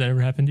 Has that ever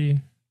happened to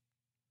you?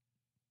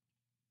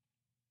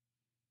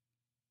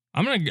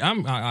 All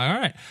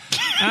right.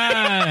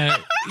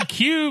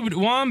 Cubed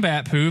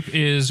wombat poop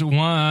is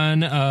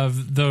one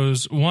of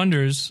those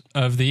wonders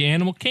of the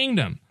animal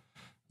kingdom.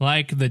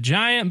 Like the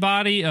giant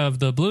body of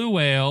the blue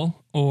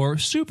whale or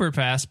super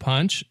fast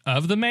punch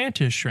of the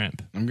mantis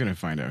shrimp. I'm going to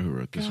find out who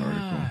wrote this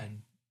article.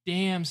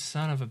 Damn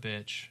son of a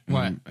bitch.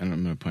 What? And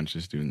I'm going to punch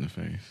this dude in the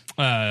face.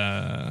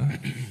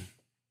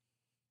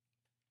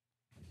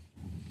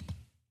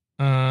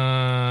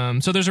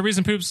 So there's a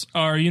reason poops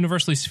are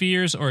universally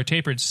spheres or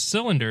tapered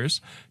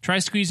cylinders. Try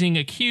squeezing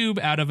a cube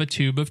out of a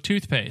tube of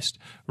toothpaste.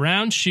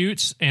 Round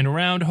chutes and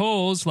round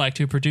holes like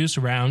to produce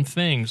round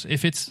things.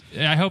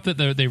 I hope that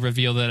they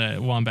reveal that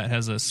a wombat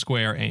has a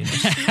square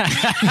anus.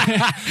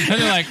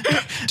 And they're like,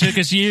 took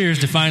us years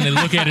to finally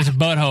look at his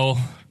butthole.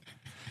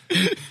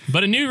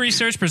 But a new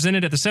research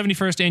presented at the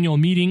 71st annual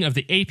meeting of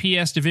the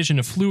APS Division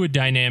of Fluid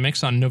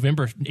Dynamics on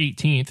November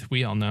 18th,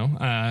 we all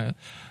know,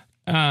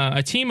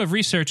 a team of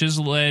researchers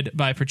led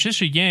by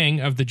Patricia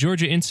Yang of the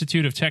Georgia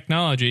Institute of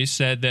Technology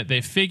said that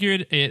they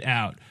figured it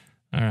out.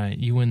 All right,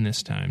 you win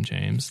this time,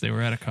 James. They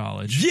were at a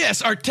college.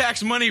 Yes, our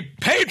tax money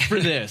paid for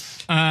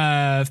this.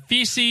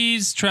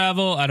 Feces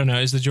travel. I don't know.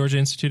 Is the Georgia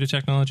Institute of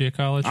Technology a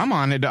college? I'm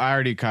on it. I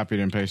already copied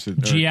and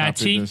pasted. GIT.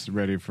 This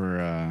ready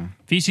for.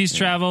 Feces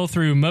travel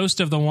through most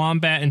of the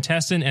wombat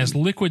intestine as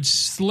liquid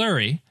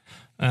slurry,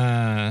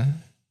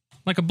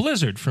 like a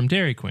blizzard from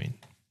Dairy Queen.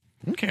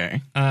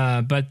 Okay.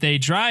 But they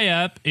dry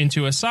up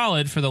into a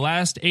solid for the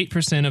last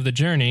 8% of the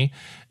journey,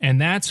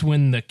 and that's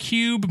when the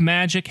cube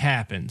magic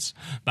happens.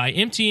 By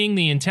emptying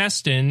the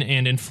intestine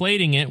and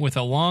inflating it with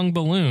a long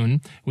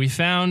balloon, we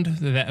found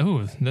that...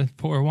 Ooh, the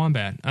poor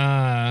wombat.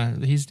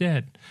 He's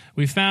dead.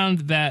 We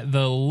found that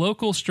the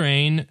local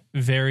strain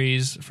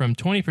varies from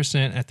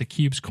 20% at the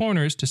cube's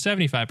corners to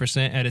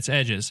 75% at its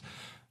edges.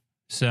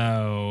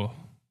 So,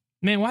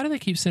 man, why do they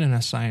keep sending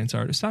us science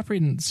art? Stop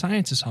reading.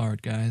 Science is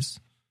hard, guys.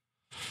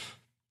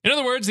 In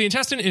other words, the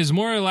intestine is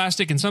more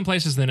elastic in some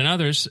places than in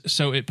others,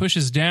 so it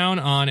pushes down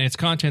on its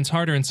contents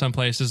harder in some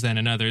places than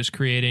in others,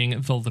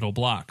 creating the little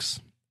blocks.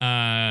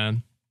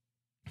 According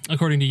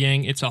to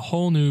Yang, it's a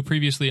whole new,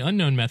 previously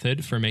unknown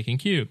method for making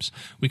cubes.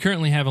 We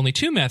currently have only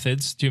two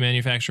methods to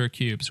manufacture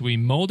cubes. We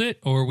mold it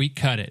or we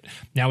cut it.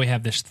 Now we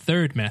have this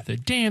third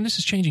method. Damn, this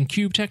is changing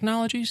cube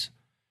technologies.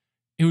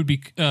 It would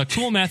be a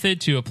cool method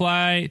to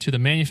apply to the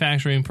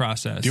manufacturing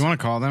process. Do you want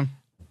to call them?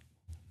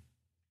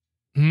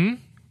 Do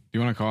you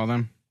want to call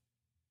them?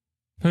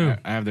 Who?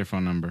 I have their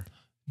phone number.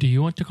 Do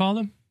you want to call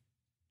them?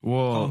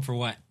 Well, Call them for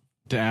what?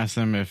 To ask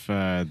them if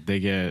they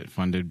get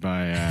funded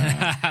by...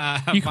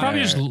 You could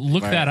probably just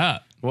look that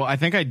up. Well, I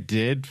think I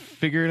did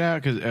figure it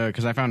out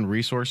because I found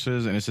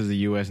resources, and it says the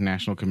U.S.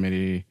 National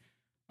Committee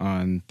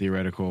on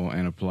Theoretical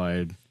and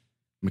Applied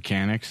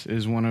Mechanics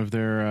is one of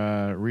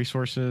their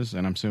resources,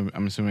 and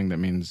I'm assuming that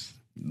means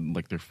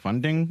like their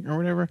funding or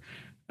whatever.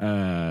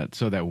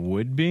 So that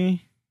would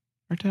be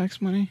our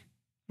tax money,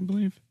 I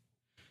believe.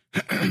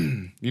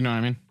 You know what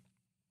I mean?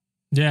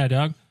 Yeah,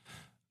 dog.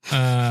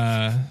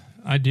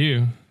 I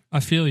do. I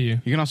feel you.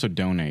 You can also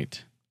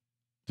donate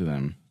to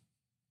them.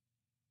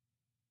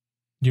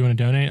 Do you want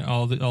to donate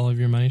all of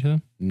your money to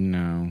them?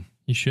 No.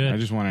 You should. I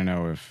just want to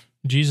know if...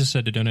 Jesus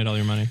said to donate all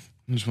your money.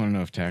 I just want to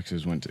know if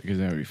taxes went to... Because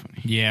that would be funny.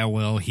 Yeah,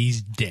 well,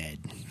 he's dead.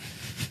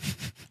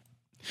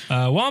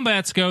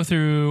 Wombats go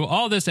through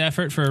all this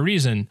effort for a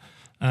reason.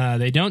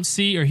 They don't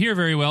see or hear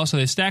very well, so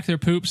they stack their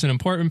poops in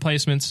important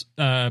places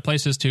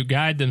to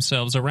guide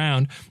themselves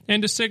around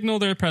and to signal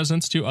their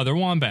presence to other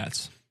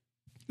wombats.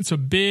 It's a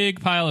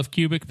big pile of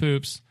cubic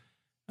poops,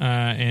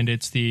 and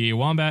it's the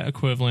wombat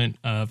equivalent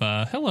of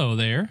hello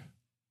there.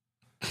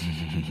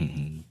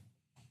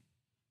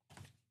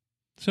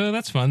 So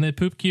that's fun. They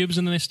poop cubes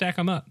and then they stack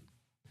them up.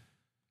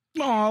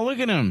 Oh, look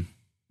at them.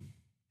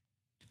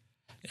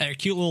 They're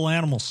cute little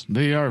animals.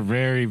 They are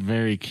very,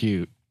 very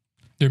cute.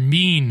 They're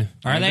mean.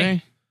 Are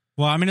they?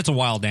 Well, I mean, it's a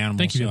wild animal. I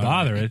think if you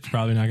bother it, it's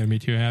probably not going to be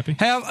too happy.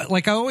 Hey,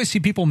 like I always see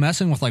people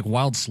messing with like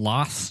wild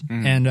sloths,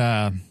 and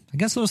I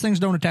guess those things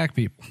don't attack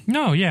people.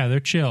 No, yeah, they're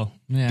chill.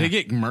 Yeah. They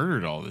get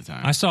murdered all the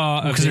time. I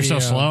saw because they're so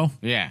slow.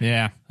 Yeah.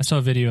 Yeah. I saw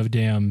a video of a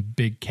damn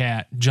big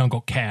cat,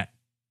 jungle cat,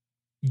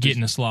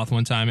 getting a sloth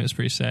one time. It was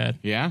pretty sad.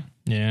 Yeah?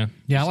 Yeah.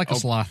 Yeah, I like a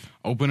sloth.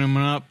 Open them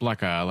up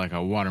like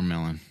a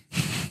watermelon.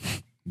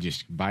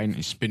 Just biting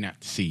and spitting out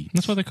the seeds.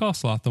 That's what they call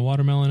sloth, the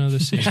watermelon of the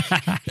sea.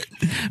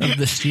 Of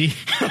the sea.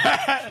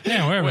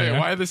 Yeah, wherever Wait, they are.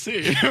 why the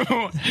sea?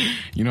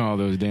 You know all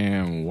those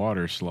damn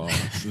water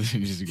sloths.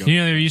 You just go, You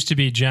know, there used to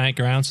be giant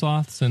ground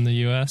sloths in the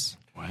U.S.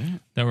 what?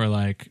 that were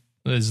like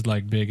as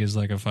like big as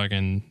like a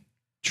fucking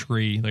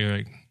tree. They're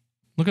like,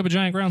 look up a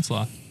giant ground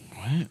sloth.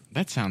 What?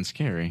 That sounds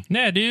scary.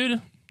 Yeah,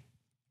 dude.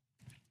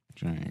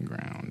 Giant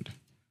ground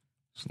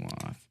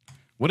sloth.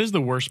 What is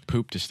the worst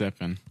poop to step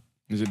in?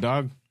 Is it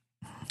dog?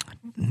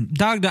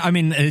 Dog, I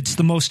mean, it's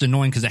the most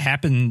annoying because it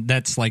happened.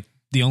 That's like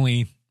the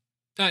only.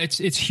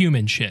 It's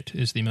human shit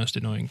is the most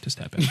annoying to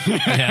step in.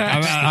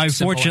 Yeah, I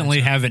Simple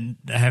fortunately answer.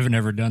 haven't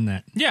ever done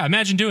that. Yeah,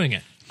 imagine doing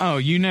it. Oh,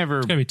 you never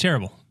It's gonna be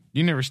terrible.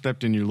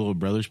 stepped in your little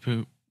brother's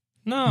poop?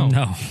 No.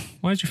 No.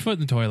 Why's your foot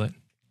in the toilet?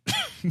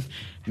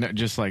 No,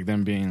 just like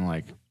them being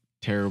like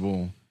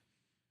terrible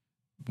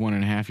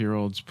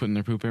 1.5-year-olds putting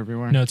their poop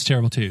everywhere? No, it's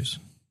terrible twos.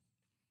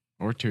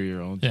 Or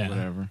 2-year-olds, Yeah.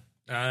 whatever.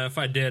 If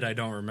I did, I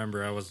don't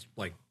remember. I was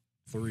like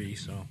 3,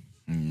 so.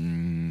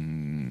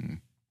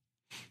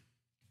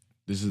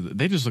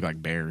 They just look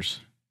like bears.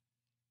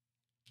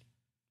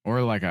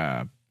 Or like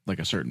a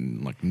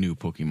certain like new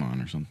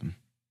Pokemon or something.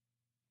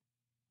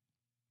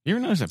 You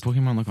ever notice that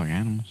Pokemon look like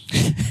animals?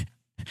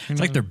 It's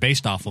like they're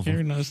based off of You ever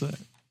them. notice that?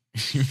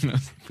 You ever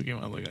notice that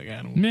Pokemon look like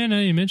animals? Man, now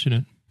you mention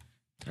it.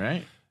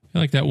 Right? I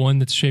like that one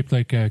that's shaped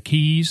like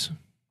keys.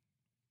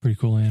 Pretty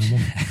cool animal.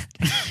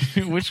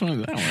 Which one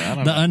is that one? I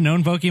don't The know.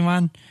 unknown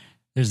Pokemon?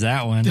 There's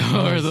that one.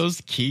 Oh, are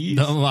those keys?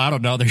 No, I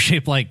don't know. They're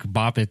shaped like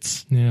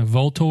Boppets. Yeah,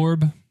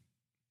 Voltorb.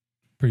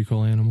 Pretty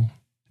cool animal.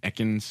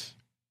 Ekans.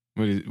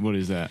 What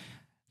is that?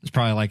 It's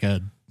probably like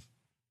a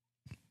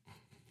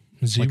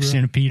Zebra. like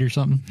centipede or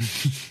something.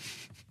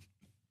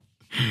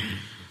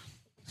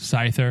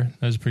 Scyther.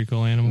 That's a pretty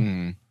cool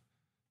animal.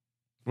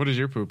 What does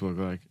your poop look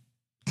like?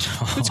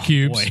 It's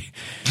cubes. Boy.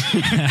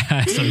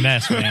 It's a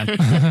mess, man.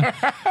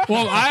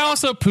 Well, I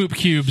also poop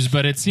cubes,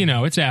 but it's,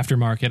 it's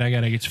aftermarket. I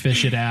got to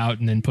fish it out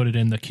and then put it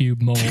in the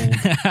cube mold.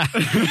 Got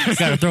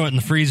to throw it in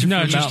the freezer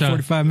No, for just about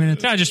 45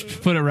 minutes. I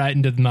just put it right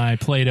into my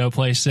Play-Doh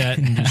play set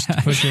and just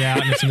push it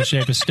out, and it's in the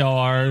shape of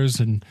stars.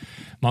 And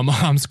my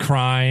mom's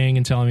crying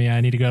and telling me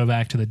I need to go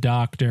back to the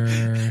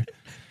doctor.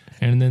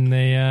 And then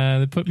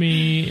they put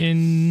me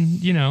in,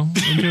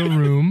 into a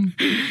room.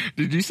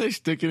 Did you say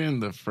stick it in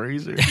the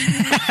freezer?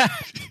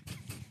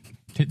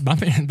 My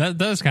man, that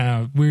does kind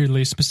of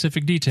weirdly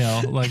specific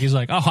detail. Like he's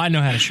like, oh, I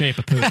know how to shape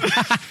a poop.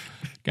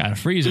 Got to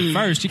freeze it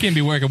first. You can't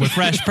be working with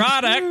fresh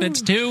product.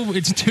 It's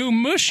too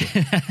mushy.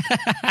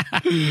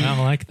 I don't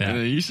like that.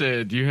 And you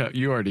said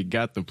you already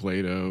got the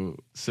Play-Doh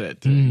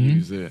set to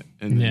use it,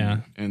 and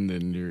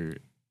then you're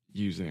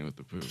using it with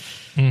the poop.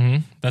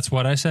 Mm-hmm. That's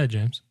what I said,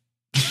 James.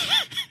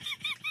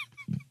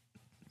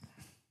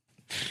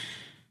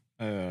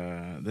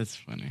 That's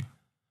funny.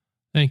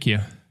 Thank you.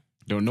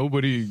 Don't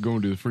nobody go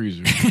into the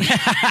freezer.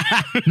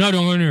 No,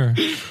 don't go near.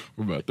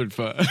 We're about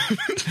 35.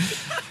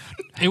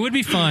 It would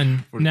be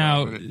fun. 45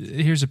 Now, minutes.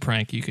 here's a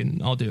prank you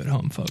can all do at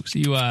home, folks.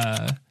 You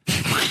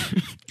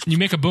you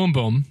make a boom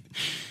boom,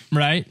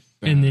 right?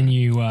 And then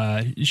you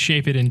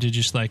shape it into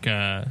just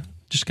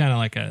kind of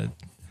like a,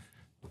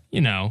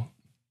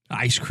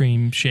 ice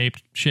cream shape,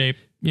 I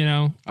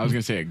was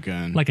gonna say a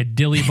gun. like a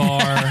dilly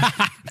bar.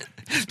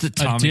 It's a A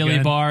Tommy dilly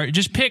gun. bar.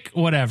 Just pick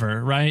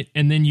whatever, right?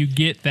 And then you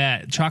get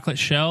that chocolate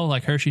shell,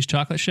 like Hershey's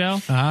chocolate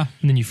shell. Uh-huh.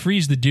 And then you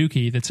freeze the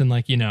dookie that's in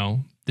like,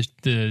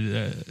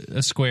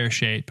 a square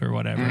shape or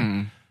whatever.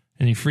 And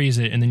you freeze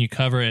it, and then you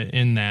cover it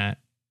in that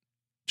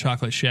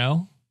chocolate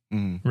shell,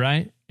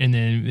 right? And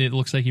then it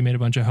looks like you made a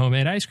bunch of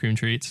homemade ice cream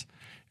treats.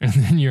 And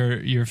then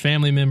your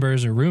family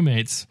members or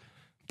roommates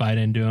bite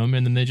into them,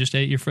 and then they just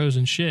ate your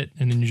frozen shit.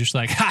 And then you're just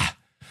like, ha!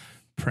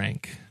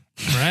 Prank,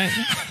 right?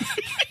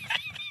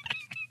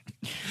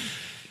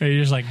 Or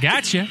you're just like,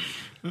 gotcha.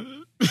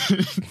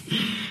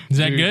 Is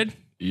that Dude, good?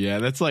 Yeah,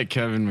 that's like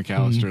Kevin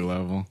McAllister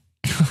level.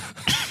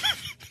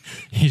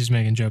 He's just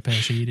making Joe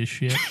Pesci eat his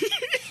shit.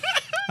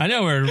 I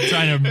know we're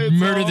trying to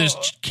murder this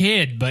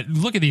kid, but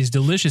look at these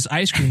delicious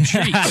ice cream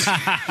treats.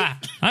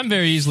 I'm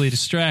very easily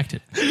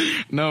distracted.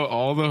 No,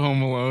 all the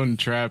Home Alone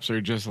traps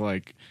are just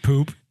like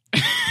Poop.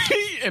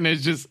 and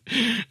it's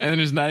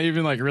not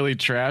even like really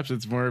traps.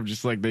 It's more of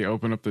just like they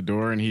open up the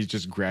door and he's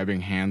just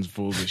grabbing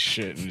handfuls of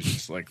shit and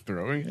just like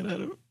throwing it at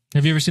him.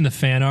 Have you ever seen the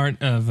fan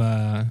art of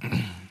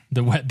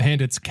the Wet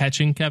Bandits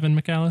catching Kevin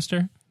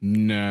McAllister?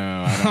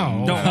 No, I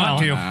don't. Don't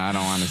want to. I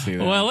don't want to see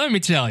that. Well, let me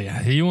tell you.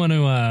 You want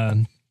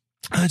to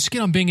just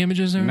get on Bing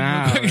Images there?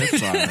 nah, real quick?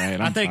 that's all right.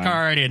 I think I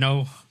already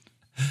know.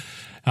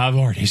 I've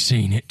already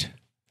seen it.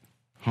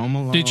 Home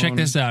Alone. Dude, check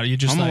this out. You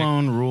just Home like,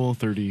 Alone Rule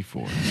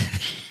 34.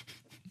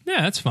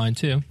 yeah, that's fine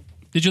too.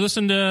 Did you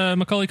listen to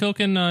Macaulay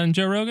Culkin on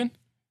Joe Rogan?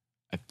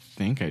 I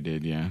think I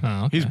did. Yeah.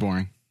 Oh, okay. He's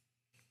boring.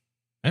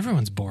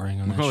 Everyone's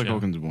boring on Macaulay that show.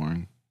 Culkin's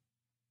boring.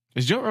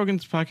 Is Joe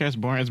Rogan's podcast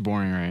boring? It's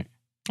boring, right?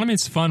 I mean,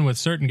 it's fun with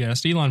certain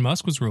guests. Elon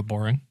Musk was real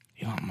boring.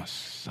 Elon Musk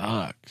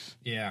sucks.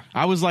 Yeah.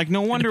 I was like,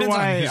 no wonder depends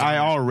on why who's I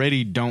on it.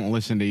 already don't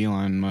listen to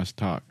Elon Musk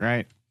talk,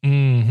 right?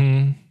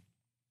 Mm-hmm.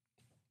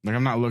 Like,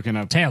 I'm not looking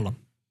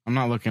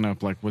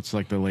up like what's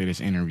like the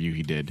latest interview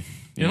he did.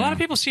 Yeah, a lot of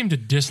people seem to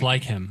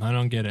dislike him. I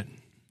don't get it.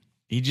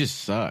 He just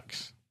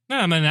sucks. No,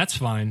 I mean, that's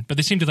fine. But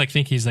they seem to like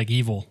think he's like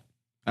evil.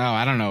 Oh,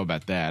 I don't know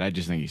about that. I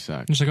just think he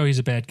sucks. It's like, oh, he's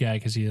a bad guy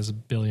because he has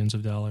billions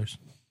of dollars.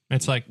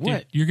 It's like, What?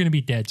 dude, you're going to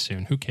be dead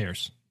soon. Who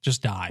cares?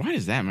 Just die. Why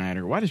does that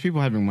matter? Why does people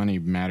having money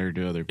matter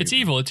to other people? It's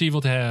evil. It's evil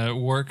to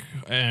work.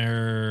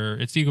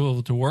 It's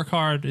evil to work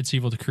hard. It's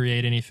evil to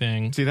create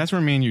anything. See, that's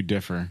where me and you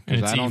differ. And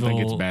Because I don't think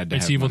it's bad to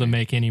have It's evil to money.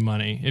 make any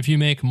money. If you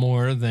make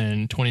more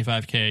than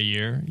 $25K a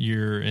year,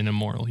 you're an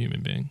immoral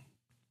human being.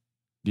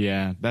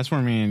 Yeah, that's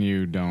where me and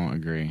you don't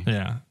agree.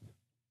 Yeah.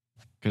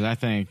 Because I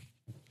think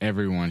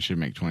everyone should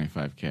make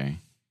 $25K,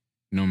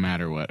 no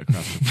matter what,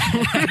 across the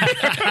board.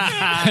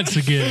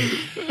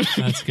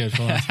 That's good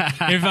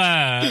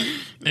philosophy.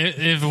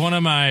 If one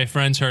of my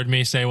friends heard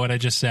me say what I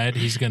just said,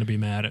 he's going to be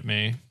mad at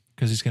me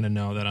because he's going to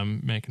know that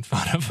I'm making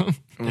fun of him.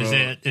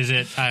 Is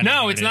it? I know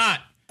No, what it's it is.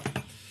 not.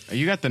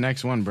 You got the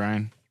next one,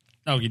 Brian.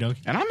 Okie dokie.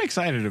 And I'm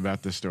excited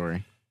about this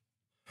story.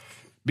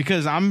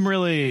 Because I'm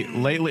really,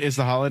 lately, it's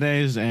the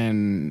holidays,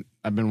 and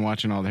I've been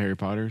watching all the Harry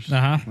Potters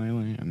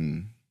lately.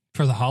 And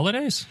For the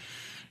holidays?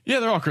 yeah,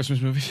 they're all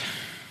Christmas movies.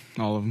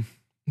 All of them.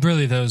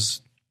 Really,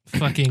 those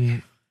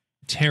fucking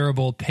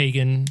terrible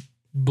pagan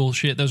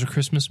bullshit. Those are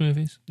Christmas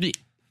movies? Yeah.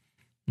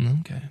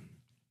 Okay.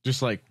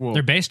 Just like, well,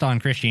 They're based on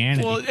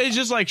Christianity. well, it's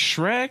just like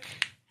Shrek.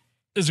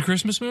 Is a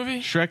Christmas movie?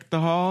 Shrek the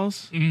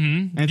Halls.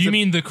 Mm-hmm. And Do you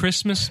mean the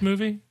Christmas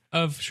movie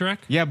of Shrek?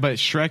 Yeah, but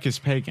Shrek is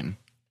pagan.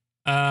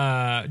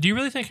 Do you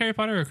really think Harry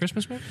Potter are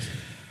Christmas movies?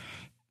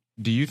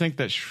 Do you think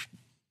that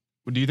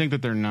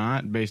they're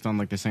not based on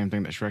like the same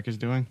thing that Shrek is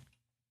doing?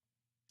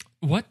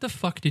 What the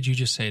fuck did you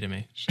just say to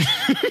me?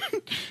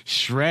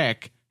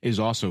 Shrek is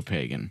also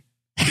pagan.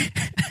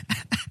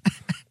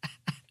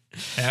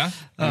 Yeah?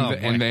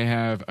 And they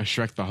have a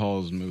Shrek the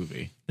Halls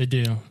movie. They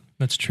do.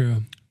 That's true.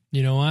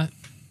 You know what?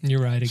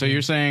 You're right again. So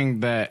you're saying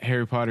that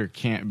Harry Potter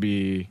can't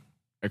be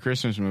a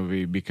Christmas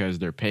movie because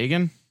they're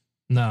pagan?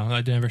 No,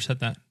 I never said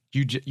that.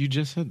 You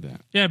just said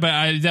that. Yeah,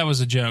 but that was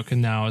a joke, and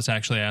now I was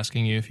actually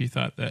asking you if you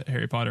thought that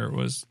Harry Potter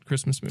was a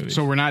Christmas movie.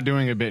 So we're not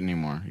doing a bit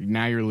anymore.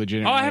 Now you're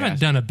legitimately. Oh, I haven't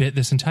done a bit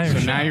this entire So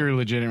show. now you're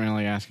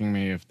legitimately asking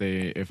me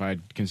if I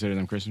consider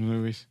them Christmas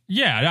movies.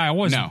 Yeah, I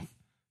wasn't.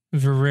 No,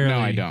 Rarely, no,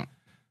 I don't.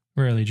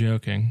 Rarely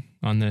joking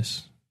on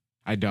this.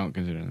 I don't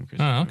consider them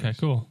Christmas. Oh, okay, movies.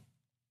 cool.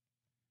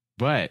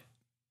 But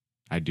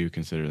I do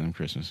consider them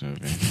Christmas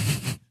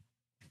movies.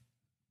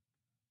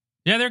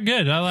 Yeah, they're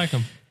good. I like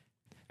them.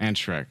 And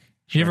Shrek.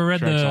 You ever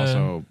read Shrek's the-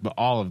 also, but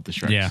all of the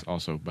Shreks Yeah.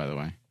 also, by the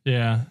way.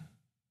 Yeah,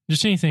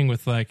 just anything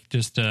with like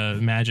just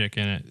magic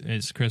in it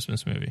is a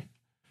Christmas movie.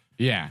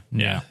 Yeah.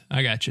 Yeah,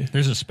 I got you.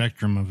 There's a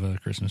spectrum of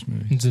Christmas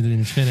movies. It's an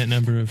infinite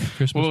number of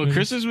Christmas Well, movies.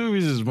 Christmas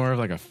movies is more of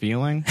like a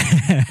feeling.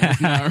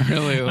 It's not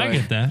really like. I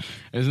get that.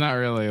 It's not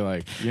really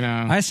like, you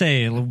know. I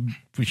say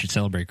we should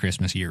celebrate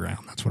Christmas year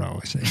round. That's what I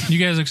always say. You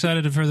guys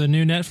excited for the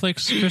new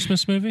Netflix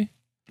Christmas movie?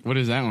 What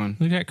is that one?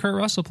 We got Kurt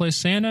Russell plays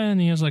Santa, and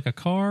he has like a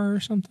car or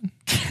something.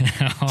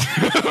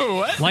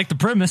 What? Like the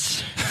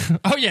premise.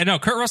 Oh yeah, no,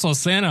 Kurt Russell is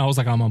Santa. I was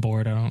like, I'm on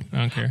board. I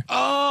don't care.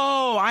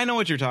 Oh, I know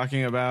what you're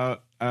talking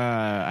about.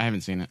 I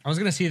haven't seen it. I was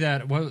gonna see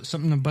that. What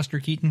something of Buster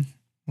Keaton?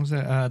 What was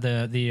that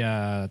the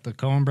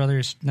Coen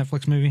Brothers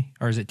Netflix movie,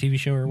 or is it TV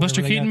show or whatever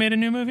Buster they Keaton got? made a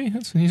new movie.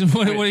 He's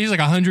like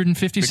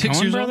 156 The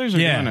Coen years Brothers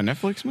old. are Yeah. doing a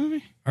Netflix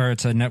movie? Or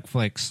it's a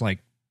Netflix like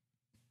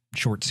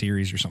short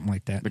series or something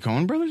like that. The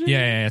Coen Brothers?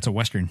 Yeah, it's a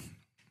Western.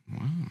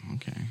 Wow,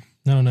 okay.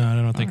 No, I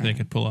don't think they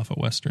could pull off a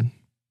Western.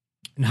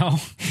 No,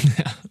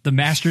 the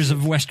masters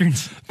of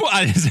westerns.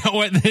 What, is that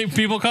what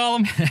people call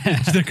them?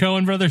 The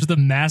Coen Brothers, the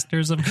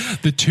masters of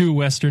the two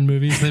Western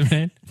movies they've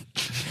made,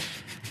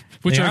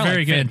 which They are very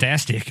like, good.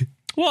 fantastic.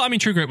 Well, I mean,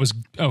 True Grit was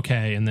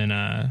okay, and then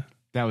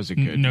That was a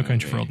good No movie.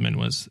 Country for Old Men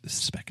was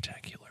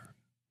spectacular.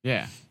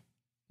 Yeah.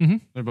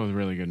 Mhm. They're both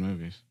really good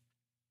movies.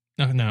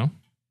 No. Do No,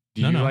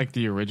 you no. like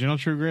the original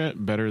True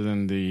Grit better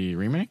than the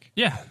remake?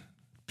 Yeah.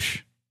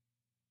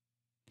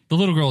 The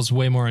little girl is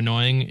way more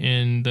annoying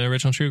in the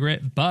original True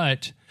Grit,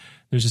 but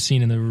there's a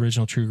scene in the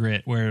original True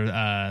Grit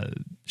where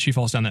she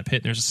falls down that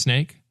pit and there's a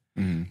snake,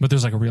 but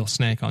there's like a real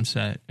snake on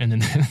set, and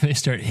then they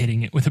start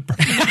hitting it with a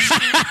brush.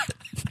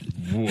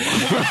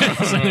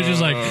 So they're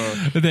just like,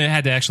 they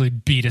had to actually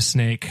beat a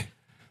snake.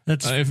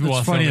 That's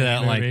while funny filming that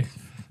the movie. like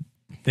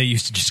they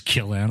used to just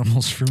kill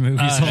animals for movies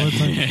all the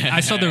time.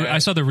 I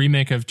saw the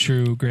remake of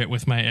True Grit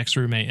with my ex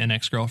roommate and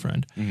ex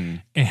girlfriend,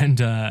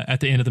 and at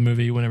the end of the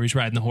movie, whenever he's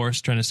riding the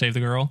horse trying to save the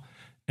girl,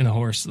 and the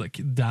horse like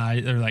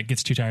dies or like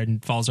gets too tired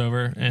and falls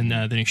over, and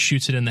then he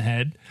shoots it in the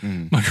head.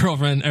 My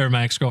girlfriend or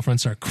my ex girlfriend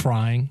started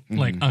crying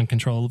like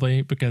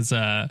uncontrollably because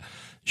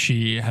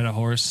she had a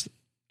horse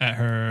at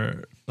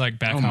her like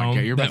back Oh my home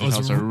God, you're about that to tell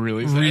was us a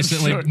really sad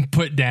recently story.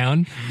 put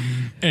down,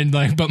 and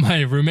like, but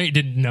my roommate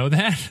didn't know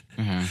that,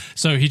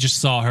 so he just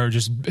saw her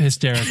just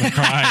hysterically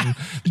crying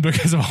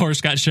because a horse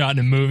got shot in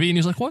a movie, and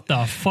he's like, "What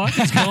the fuck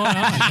is going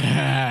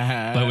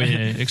on?" But we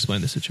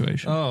explained the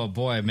situation. Oh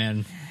boy,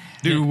 man.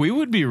 Dude, we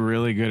would be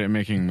really good at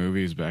making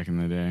movies back in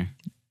the day.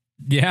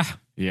 Yeah.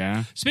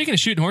 Yeah. Speaking of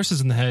shooting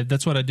horses in the head,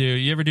 that's what I do.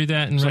 You ever do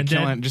that in It's Red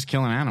like Dead? just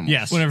killing animals.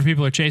 Yes. Whenever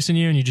people are chasing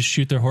you and you just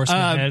shoot their horse in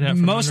the head. out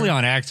from Mostly under?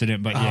 on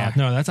accident, but Oh, yeah.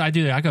 no, that's I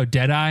do that. I go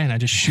dead eye and I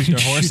just shoot their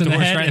horse Shoot in the the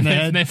horse head, right in and the they,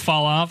 head. they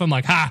fall off. I'm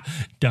like, ha,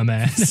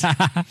 dumbass.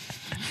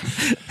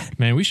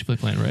 Man, we should be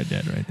playing Red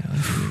Dead right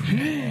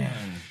now.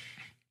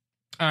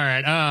 All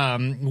right.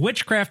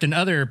 Witchcraft and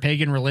other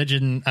pagan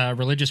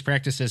religious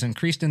practices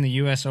increased in the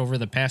U.S. over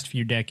the past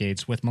few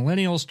decades, with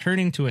millennials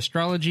turning to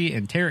astrology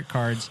and tarot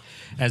cards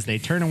as they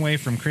turn away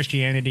from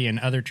Christianity and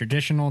other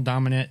traditional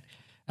dominant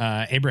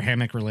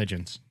Abrahamic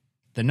religions.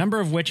 The number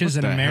of witches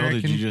What in the American...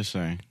 hell did you just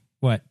say?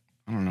 What?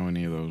 I don't know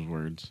any of those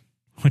words.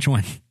 Which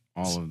one?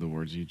 All of the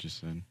words you just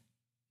said.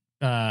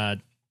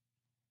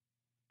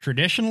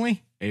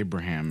 Traditionally? Mm-hmm.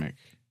 Abrahamic.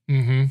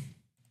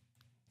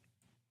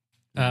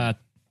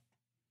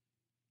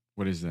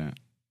 What is that?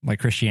 Like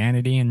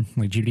Christianity and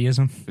like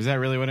Judaism? Is that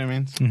really what it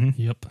means?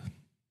 Yep.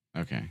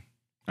 Okay.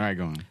 All right,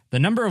 go on. The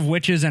number of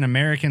witches and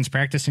Americans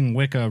practicing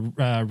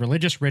Wicca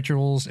religious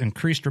rituals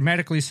increased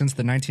dramatically since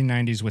the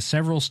 1990s, with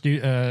several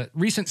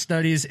recent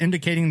studies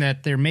indicating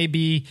that there may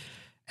be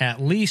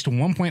at least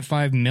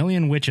 1.5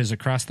 million witches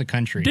across the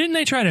country. Didn't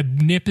they try to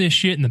nip this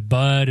shit in the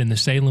bud in the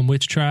Salem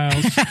witch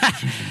trials?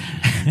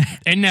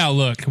 And now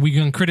look, we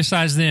gonna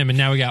criticize them, and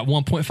now we got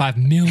 1.5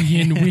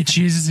 million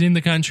witches in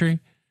the country.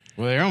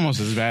 Well, they're almost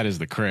as bad as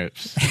the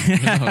Crips.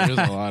 There's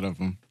a lot of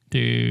them.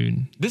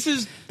 Dude, This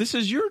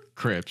is your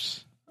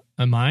Crips.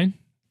 am I?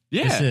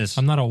 Yeah. This is.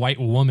 I'm not a white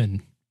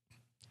woman.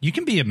 You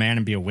can be a man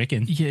and be a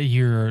Wiccan.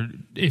 Yeah,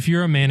 if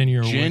you're a man and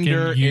you're a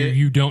Gender Wiccan,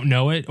 you don't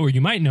know it, or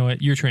you might know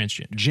it, you're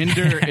transgender.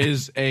 Gender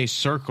is a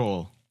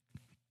circle.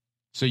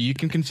 So you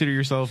can consider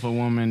yourself a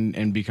woman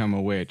and become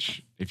a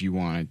witch if you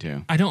wanted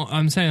to.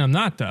 I'm saying I'm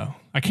not, though.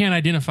 I can't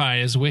identify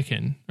as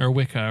Wiccan or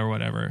Wicca or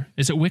whatever.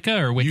 Is it Wicca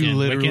or Wiccan? You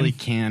literally Wiccan?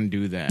 can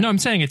do that. No, I'm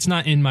saying it's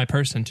not in my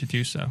person to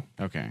do so.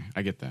 Okay,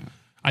 I get that.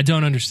 I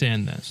don't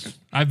understand this.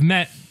 I've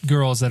met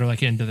girls that are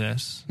like into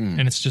this,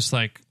 and it's just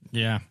like,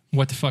 Yeah.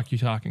 what the fuck are you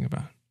talking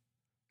about?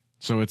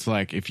 So it's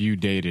like if you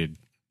dated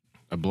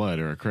a blood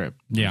or a Crip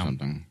Yeah. or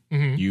something,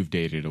 Mm-hmm. you've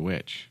dated a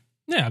witch.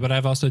 Yeah, but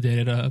I've also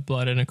dated a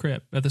blood and a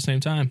Crip at the same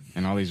time.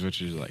 And all these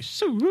witches are like,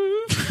 so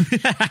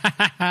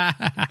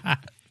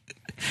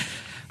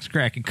It's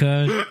cracking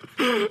cud.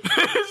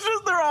 it's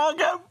just they're all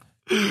got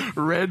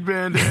red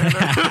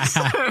bandanas.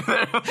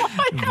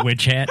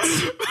 Witch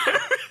hats.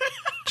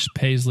 Just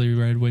paisley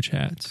red witch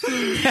hats.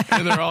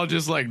 And they're all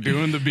just like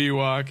doing the bee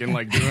walk and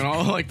like doing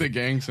all like the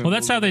gang symbols. Well,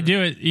 that's how they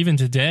do it even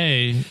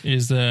today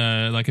is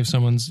like if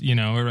someone's,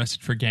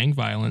 arrested for gang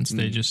violence,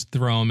 they just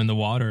throw them in the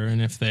water.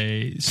 And if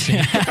they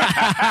sink,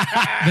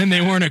 then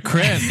they weren't a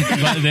Crip.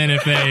 But then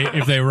if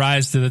they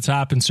rise to the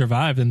top and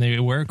survive, then they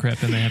were a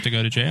Crip and they have to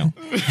go to jail.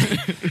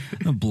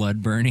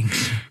 Blood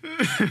burnings.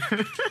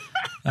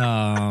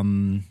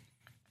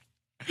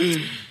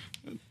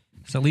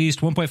 So at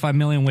least 1.5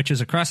 million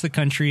witches across the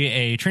country.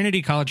 A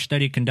Trinity College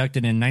study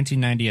conducted in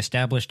 1990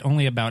 established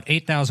only about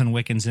 8,000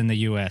 Wiccans in the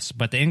U.S.,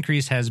 but the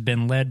increase has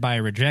been led by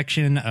a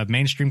rejection of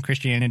mainstream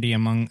Christianity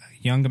among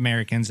young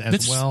Americans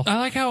as well I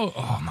like how,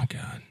 oh my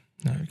God.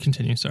 No,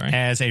 continue, sorry.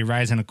 as a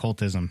rise in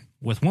occultism.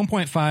 With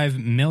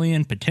 1.5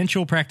 million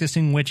potential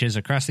practicing witches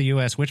across the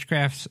U.S.,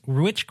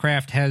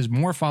 witchcraft has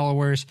more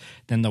followers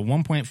than the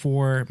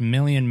 1.4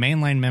 million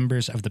mainline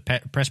members of the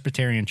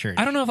Presbyterian Church.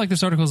 I don't know if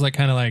this article is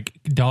kind of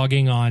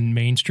dogging on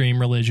mainstream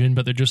religion,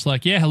 but they're just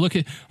like, yeah, look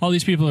at all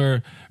these people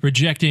are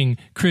rejecting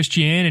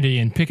Christianity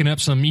and picking up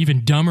some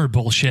even dumber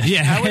bullshit.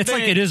 Yeah, it's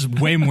like it is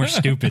way more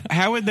stupid.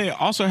 How would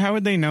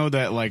they know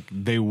that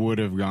they would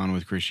have gone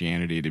with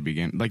Christianity to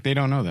begin? They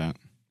don't know that.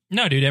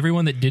 No, dude,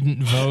 everyone that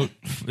didn't vote,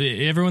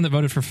 everyone that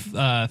voted for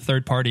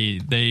third party,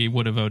 they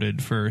would have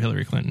voted for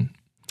Hillary Clinton.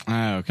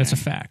 Oh, okay. That's a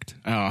fact.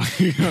 Oh,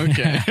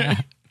 okay.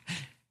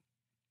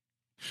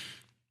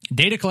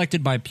 Data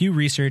collected by Pew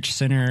Research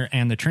Center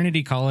and the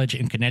Trinity College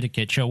in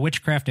Connecticut show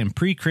witchcraft and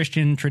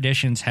pre-Christian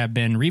traditions have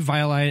been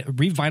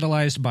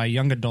revitalized by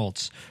young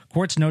adults.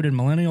 Quartz noted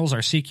millennials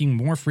are seeking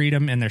more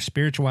freedom in their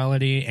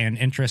spirituality, and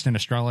interest in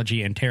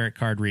astrology and tarot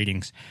card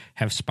readings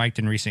have spiked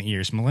in recent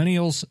years.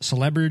 Millennials,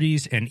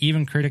 celebrities, and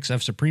even critics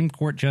of Supreme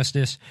Court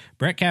Justice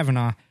Brett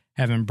Kavanaugh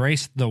have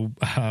embraced the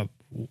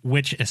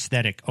witch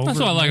aesthetic. That's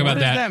what I like about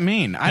What does that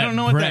mean? I don't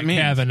know what Brett that means.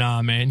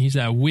 Kavanaugh, man, he's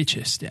that witch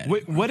aesthetic.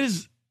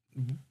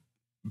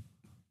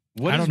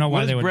 I don't know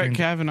why they would Brett bring-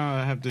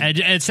 Kavanaugh have to.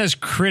 It says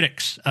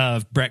critics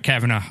of Brett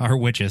Kavanaugh are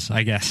witches,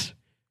 I guess.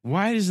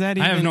 Why does that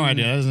even? I have no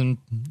idea. It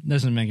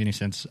doesn't make any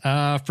sense.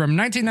 From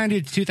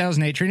 1990 to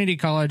 2008, Trinity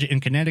College in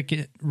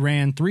Connecticut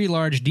ran 3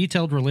 large,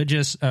 detailed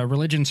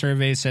religion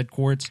surveys, said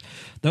Quartz.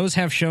 Those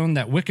have shown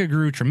that Wicca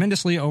grew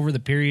tremendously over the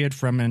period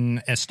from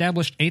an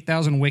established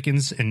 8,000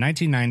 Wiccans in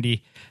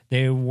 1990.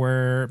 They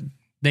were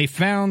They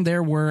found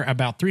there were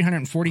about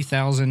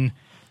 340,000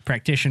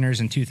 practitioners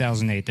in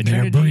 2008. The They're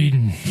Trinity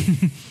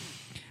breeding.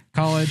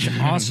 College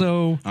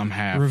also I'm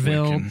half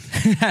revealed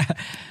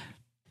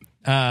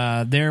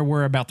there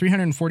were about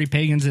 340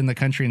 pagans in the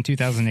country in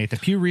 2008. The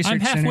Pew Research I'm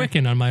half Center.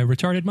 Wiccan on my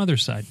retarded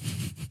mother's side.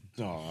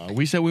 Aw,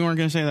 we said we weren't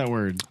going to say that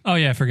word. Oh,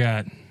 yeah, I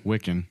forgot.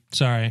 Wiccan.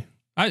 Sorry.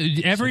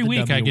 Every the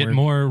week I W get word.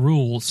 more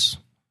rules.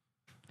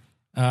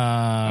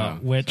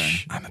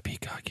 Which I'm a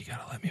peacock. You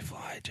gotta let me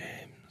fly,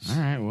 James. All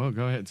right, well,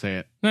 go ahead and say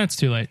it. That's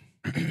too late.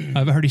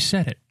 I've already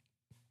said it.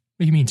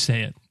 What do you mean,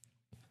 say it?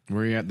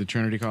 Were you at the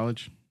Trinity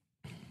College?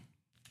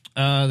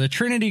 the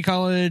Trinity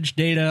College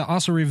data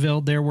also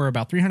revealed there were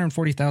about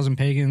 340,000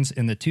 pagans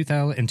in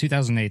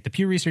 2008. The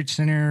Pew Research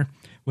Center,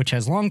 which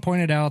has long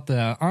pointed out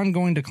the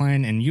ongoing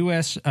decline in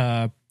U.S.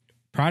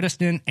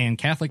 Protestant and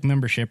Catholic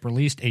membership,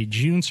 released a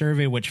June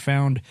survey which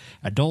found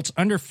adults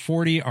under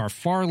 40 are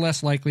far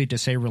less likely to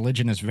say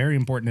religion is very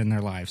important in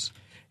their lives.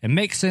 It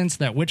makes sense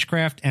that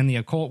witchcraft and the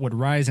occult would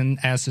rise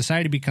as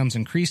society becomes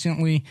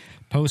increasingly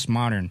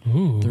postmodern.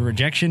 Ooh. The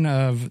rejection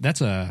of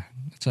that's a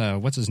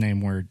what's his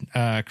name word.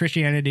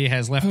 Christianity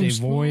has left a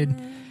void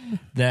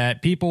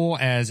that people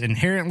as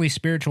inherently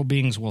spiritual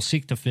beings will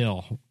seek to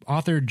fill.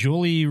 Author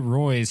Julie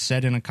Roys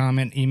said in a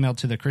comment emailed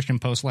to the Christian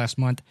Post last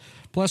month.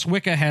 Plus,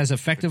 Wicca has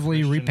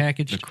effectively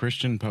repackaged the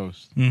Christian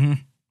Post. Mm-hmm.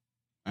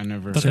 I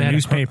never. It's a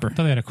newspaper. I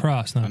thought they had a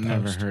cross, not a I've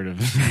never post. heard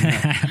of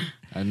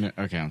it.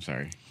 Okay, I'm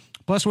sorry.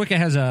 Plus, Wicca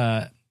has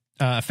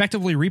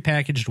effectively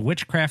repackaged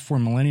witchcraft for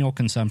millennial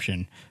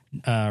consumption.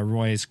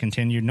 Royce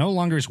continued. No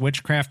longer is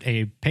witchcraft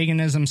a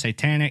paganism,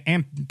 satanic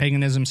and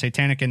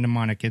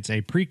demonic. It's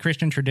a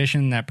pre-Christian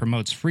tradition that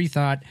promotes free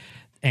thought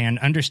and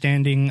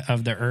understanding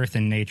of the earth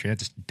and nature.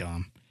 That's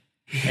dumb.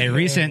 A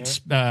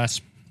recent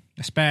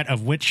spat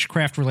of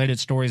witchcraft-related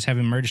stories have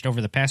emerged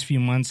over the past few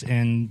months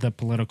in the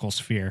political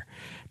sphere.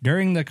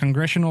 During the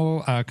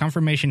congressional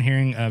confirmation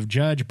hearing of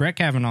Judge Brett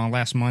Kavanaugh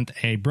last month,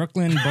 a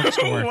Brooklyn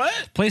bookstore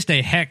placed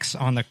a hex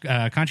on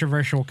the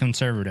controversial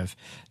conservative.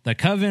 The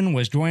coven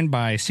was joined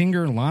by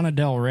singer Lana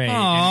Del Rey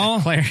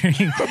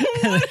in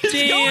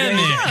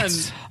declaring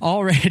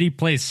already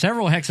placed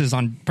several hexes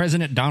on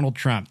President Donald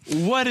Trump.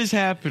 What is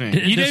happening?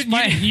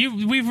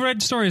 We've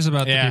read stories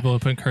about the people who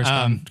put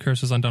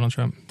curses on Donald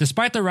Trump.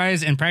 Despite the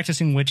rise in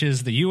practicing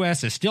witches, the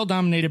U.S. is still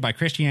dominated by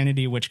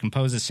Christianity, which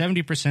composes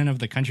 70% of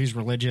the country's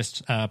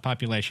religious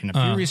population. A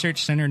Pew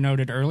Research Center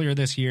noted earlier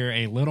this year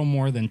a little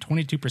more than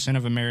 22%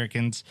 of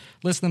Americans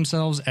list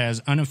themselves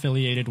as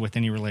unaffiliated with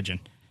any religion.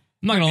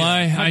 I'm not gonna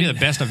lie, Might be the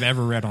best I've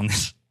ever read on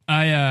this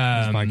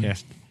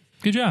podcast.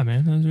 Good job,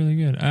 man. That was really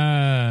good.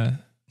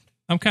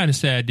 I'm kind of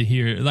sad to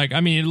hear.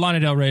 Lana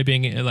Del Rey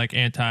being like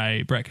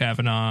anti Brett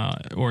Kavanaugh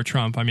or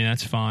Trump. I mean,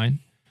 that's fine,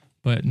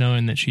 but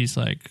knowing that she's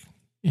like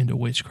into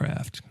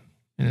witchcraft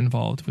and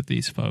involved with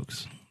these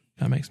folks,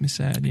 that makes me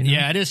sad. You know?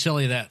 Yeah, it is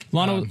silly that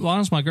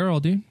Lana's my girl,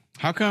 dude.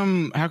 How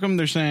come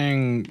they're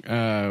saying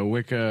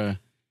Wicca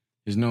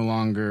is no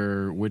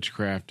longer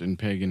witchcraft and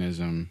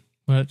paganism?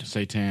 What?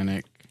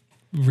 Satanic.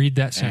 Read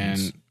that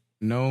sentence. And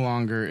no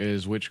longer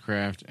is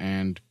witchcraft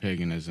and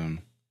paganism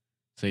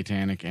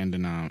satanic and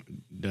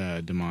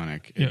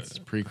demonic. It's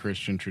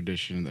pre-Christian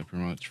tradition that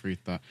promotes free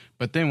thought.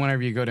 But then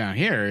whenever you go down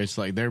here, it's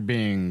like they're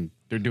doing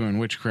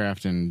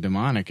witchcraft and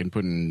demonic and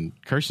putting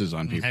curses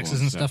on people. Hexes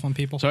and stuff on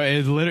people. So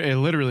it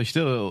literally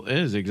still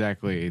is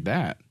exactly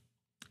that.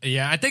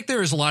 Yeah, I think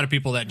there's a lot of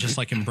people that just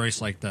like embrace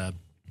like the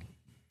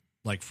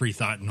free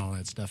thought and all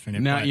that stuff in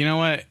it. Now, you know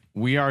what?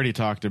 We already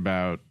talked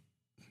about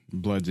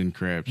Bloods and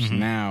Crips. Mm-hmm.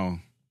 Now,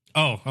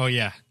 oh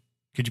yeah.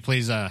 Could you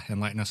please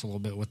enlighten us a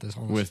little bit with this?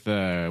 With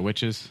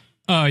witches?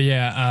 Oh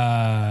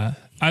yeah.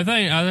 I thought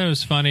it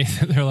was funny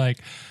that they're like,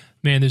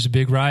 man, there's a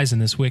big rise in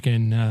this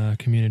Wiccan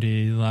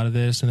community. A lot of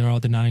this, and they're all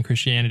denying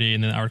Christianity.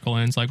 And then the article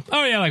ends like,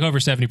 oh yeah, like over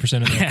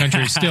 70% of the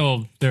country is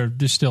still they're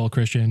still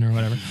Christian or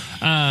whatever.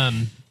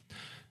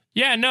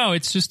 Yeah, no,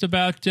 it's just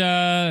about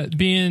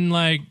being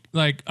like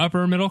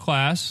upper middle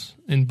class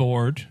and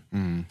bored.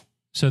 Mm.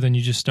 So then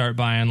you just start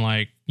buying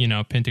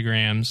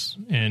pentagrams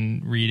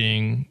and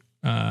reading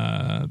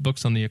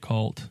books on the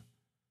occult.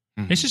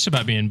 Mm-hmm. It's just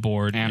about being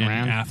bored and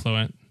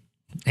affluent.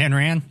 Ayn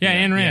Rand? Yeah,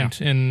 Ayn Rand.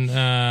 Yeah. And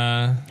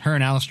her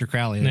and Aleister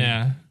Crowley.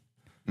 Yeah.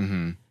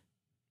 Mm-hmm.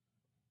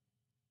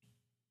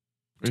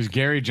 Is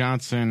Gary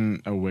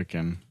Johnson a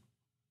Wiccan?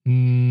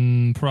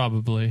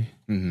 Probably.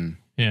 Mm-hmm.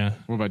 Yeah.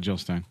 What about Jill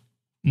Stein?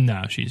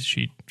 No,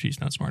 she's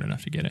not smart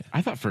enough to get it.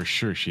 I thought for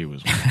sure she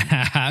was.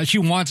 She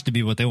wants to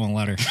be, but they won't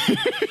let her.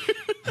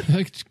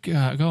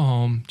 Go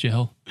home,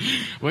 Jill.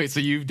 Wait, so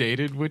you've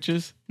dated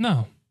witches?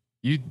 No.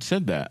 You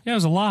said that. Yeah, it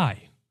was a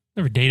lie.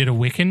 Never dated a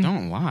Wiccan.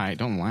 Don't lie.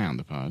 Don't lie on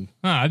the pod.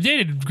 I've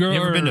dated girls.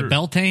 You ever been to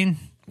Beltane?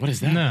 What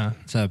is that? No.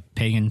 It's a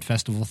pagan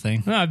festival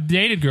thing. No, I've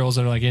dated girls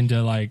that are into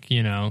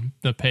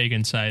the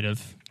pagan side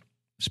of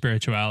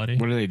spirituality.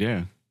 What do they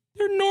do?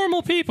 They're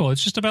normal people.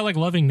 It's just about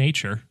loving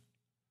nature.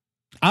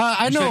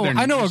 I know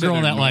a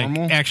girl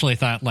that actually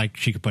thought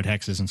she could put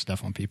hexes and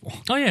stuff on people.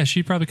 Oh yeah,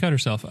 she probably cut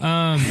herself. You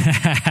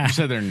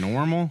said they're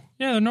normal?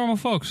 Yeah, they're normal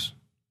folks.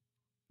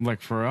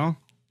 Like for real?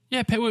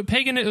 Yeah,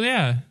 pagan.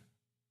 Yeah.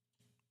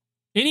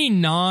 Any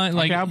non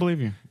like Okay, I'll believe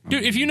you.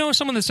 dude, if you know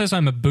someone that says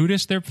I'm a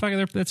Buddhist,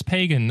 that's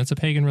pagan. That's a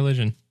pagan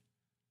religion.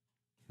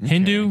 Okay.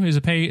 Hindu is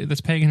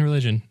that's pagan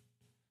religion.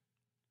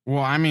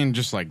 Well, I mean,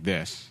 just like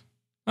this.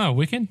 Oh,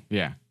 Wiccan?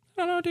 Yeah.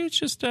 I don't know, dude. It's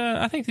just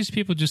I think these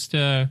people just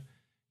they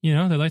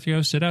like to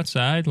go sit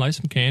outside, light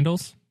some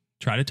candles,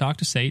 try to talk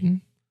to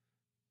Satan,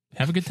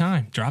 have a good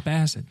time, drop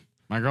acid.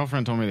 My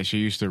girlfriend told me that she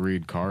used to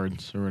read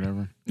cards or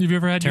whatever. Have you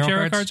ever had your Tarot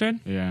tarot cards? cards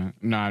read? Yeah.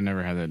 No, I've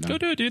never had that done. Go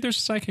do it, dude. There's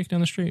a psychic down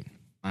the street.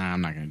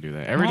 I'm not going to do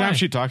that. Every Why? time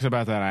she talks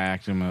about that, I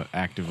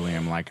actively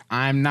am like,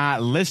 I'm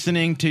not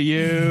listening to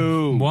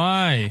you.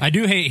 Why? I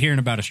do hate hearing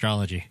about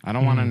astrology. I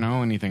don't want to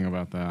know anything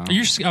about that.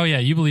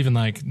 You believe in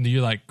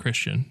you're like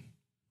Christian.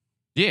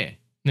 Yeah.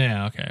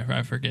 Yeah, okay.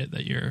 I forget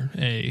that you're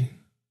a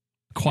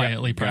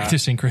quietly God-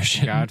 practicing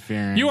Christian.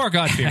 God-fearing. You are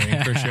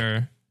God-fearing for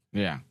sure.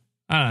 Yeah.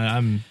 I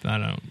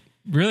don't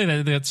really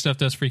that stuff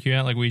does freak you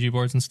out, like Ouija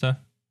boards and stuff.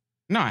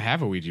 No, I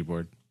have a Ouija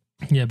board.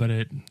 Yeah, but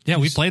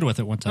We played with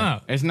it one time.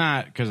 Oh, It's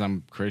not because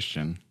I'm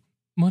Christian.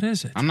 what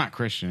is it? I'm not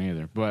Christian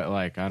either, but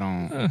like I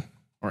don't.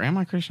 Or am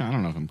I Christian? I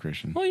don't know if I'm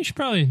Christian. Well, you should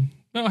probably.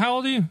 No, how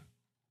old are you?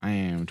 I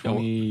am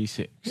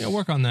 26. Yeah,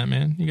 work on that,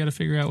 man. You got to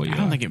figure out what you I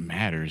don't are. think it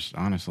matters,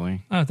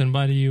 honestly. Oh, then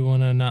why do you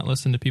want to not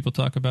listen to people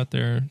talk about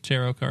their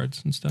tarot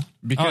cards and stuff?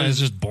 Because it's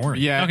just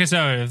boring. Yeah. Okay,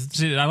 so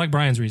see, I like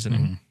Brian's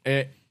reasoning.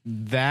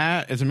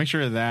 It's a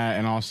mixture of that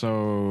and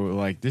also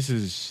like this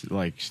is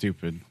like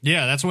stupid.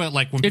 Yeah, that's what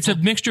like when It's a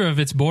people, mixture of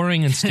it's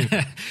boring and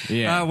stupid.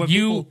 Yeah. when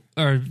You people,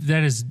 are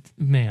that is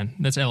man,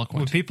 that's when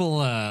eloquent. people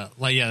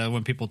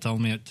when people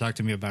talk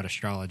to me about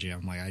astrology,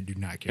 I'm like, I do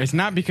not care. It's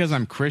not because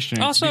I'm Christian.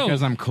 It's Also-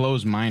 because I'm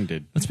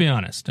closed-minded. Let's be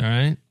honest, all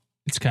right?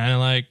 It's kind of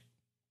like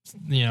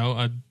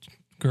a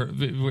girl.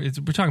 We're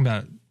talking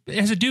about.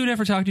 Has a dude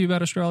ever talked to you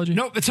about astrology?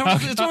 No, it's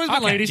always been Okay,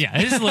 ladies. Yeah,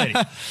 it is a lady.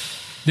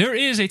 There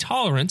is a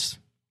tolerance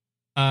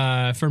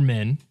for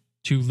men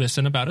to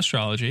listen about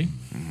astrology.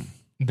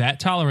 That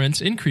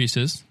tolerance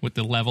increases with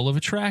the level of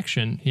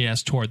attraction he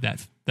has toward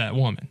that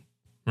woman,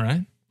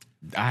 right?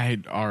 I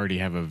already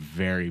have a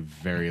very,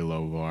 very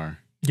low bar.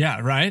 Yeah,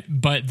 right.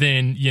 But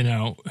then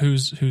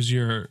who's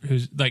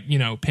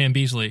like Pam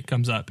Beasley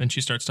comes up and she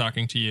starts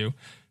talking to you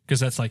because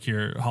that's like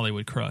your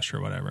Hollywood crush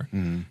or whatever.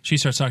 She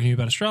starts talking to you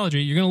about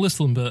astrology. You're going to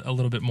listen a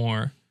little bit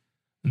more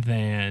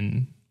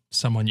than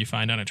someone you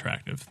find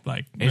unattractive.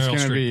 Like It's Meryl going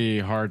to Streep. be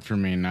hard for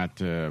me not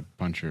to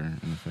punch her in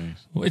the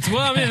face.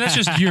 I mean, that's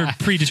just your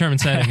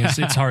predetermined setting.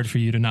 It's hard for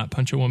you to not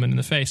punch a woman in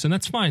the face, and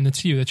that's fine.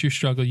 That's you. That's your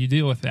struggle. You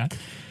deal with that.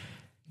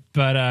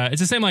 But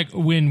it's the same like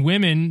when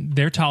women,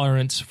 their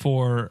tolerance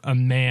for a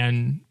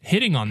man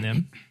hitting on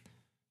them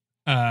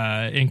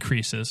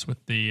increases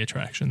with the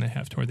attraction they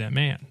have toward that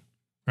man,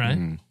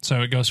 right?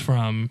 So it goes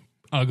from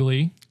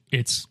ugly,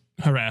 it's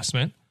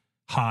harassment,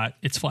 hot,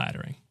 it's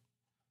flattering.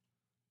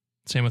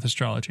 Same with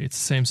astrology. It's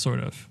the same sort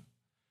of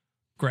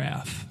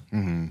graph.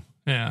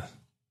 Yeah.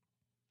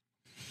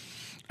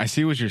 I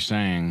see what you're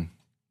saying,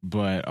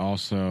 but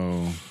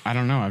also, I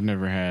don't know.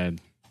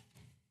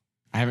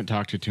 I haven't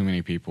talked to too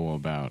many people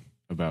about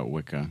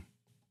Wicca.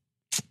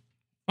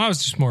 I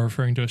was just more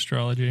referring to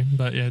astrology,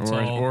 but yeah, it's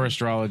all or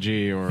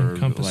astrology or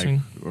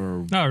encompassing.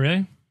 or Oh,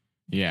 really?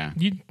 yeah.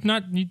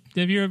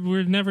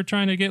 Were never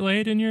trying to get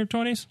laid in your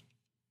 20s?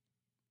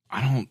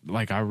 I don't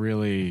like. I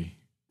really,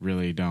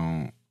 really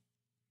don't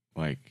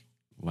like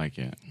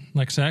it.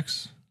 Like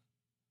sex?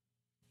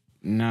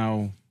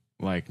 No,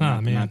 like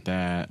man. not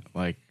that.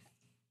 Like,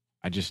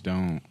 I just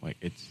don't like.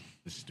 It's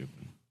stupid.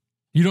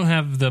 You don't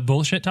have the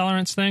bullshit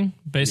tolerance thing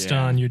based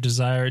Yeah. on your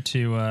desire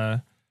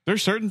to.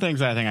 There's certain things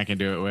that I think I can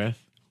do it with.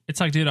 It's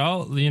like, dude,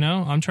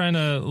 I'm trying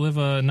to live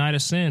a night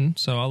of sin,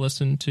 so I'll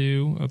listen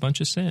to a bunch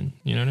of sin.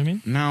 You know what I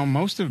mean? Now,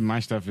 most of my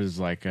stuff is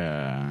like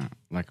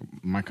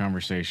my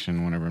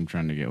conversation whenever I'm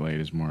trying to get laid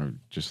is more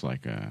just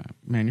like,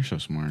 man, you're so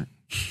smart.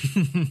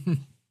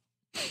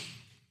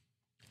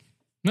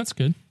 That's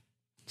good.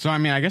 So, I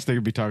mean, I guess they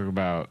could be talking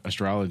about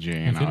astrology,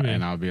 and could be.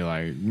 I'll be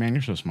like, man,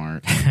 you're so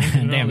smart.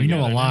 Damn, you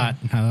know a together, lot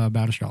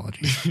about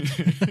astrology.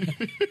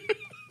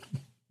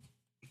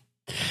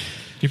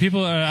 Do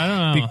people? I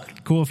don't know. Be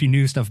cool if you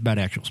knew stuff about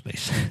actual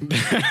space.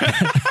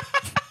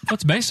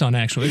 What's based on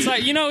actually? It's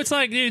like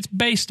it's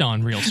based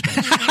on real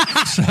space.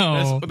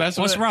 So That's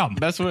what's what, wrong?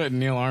 That's what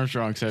Neil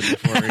Armstrong said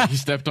before he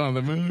stepped on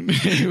the moon.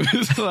 He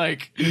was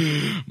like,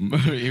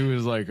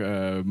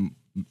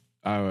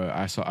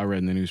 I read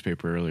in the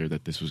newspaper earlier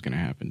that this was going to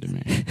happen to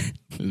me.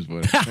 Is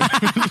what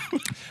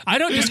I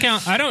don't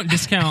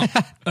discount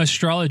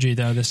astrology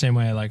though the same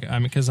way. Like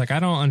because I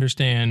don't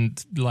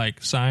understand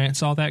like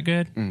science all that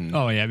good.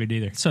 Oh yeah, me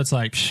neither. So it's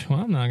like, well,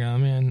 I'm not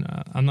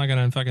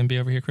gonna fucking be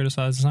over here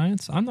criticizing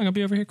science. I'm not gonna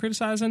be over here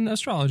criticizing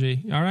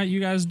astrology. All right, you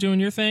guys doing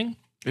your thing.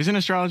 Isn't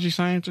astrology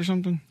science or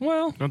something?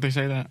 Well, Don't they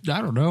say that?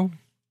 I don't know.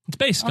 it's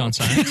based on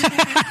science.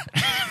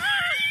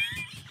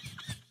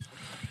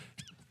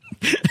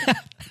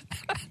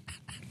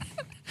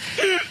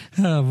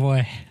 Oh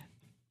boy.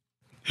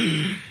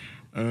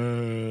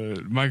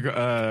 My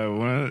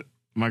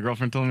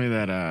girlfriend told me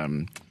that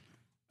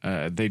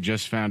they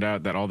just found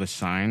out that all the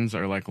signs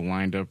are like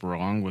lined up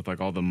wrong with like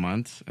all the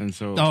months, and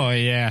so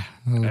yeah.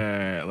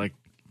 like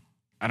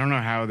I don't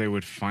know how they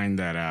would find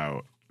that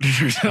out.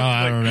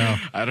 I don't know.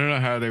 I don't know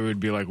how they would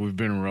be like, we've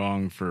been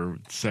wrong for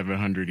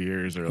 700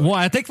 years. Or like, Well,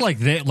 I think like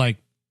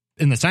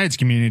in the science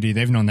community,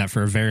 they've known that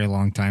for a very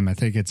long time. I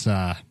think it's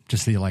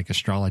just the like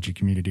astrology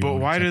community. but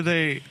why do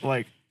they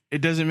like? It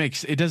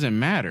doesn't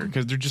matter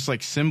because they're just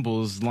like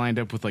symbols lined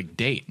up with like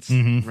dates,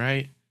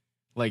 right?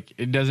 Like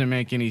it doesn't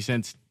make any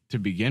sense to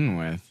begin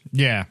with.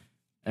 Yeah.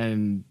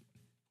 And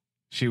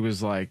she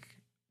was like,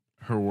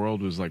 her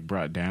world was like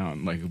brought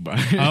down, like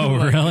by. Oh,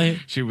 like, really?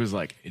 She was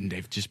like, and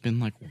they've just been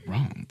like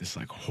wrong this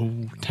like whole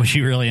time. Was she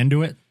really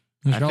into it?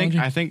 Astrology?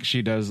 I think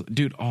she does,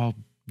 dude.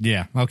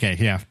 Yeah. Okay.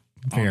 Yeah.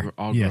 Fair.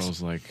 All Yes.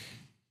 girls, like,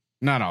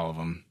 not all of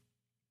them.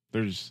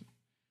 There's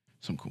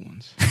some cool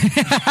ones.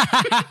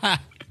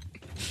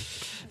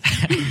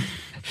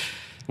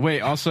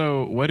 Wait,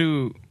 also,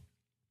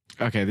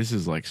 okay, this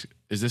is like,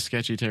 is this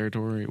sketchy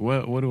territory?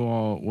 What do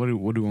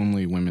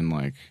only women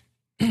like?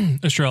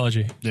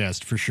 Astrology. Yes,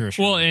 for sure.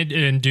 Well,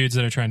 and dudes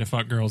that are trying to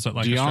fuck girls that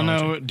like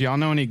astrology. Do y'all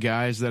know any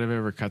guys that have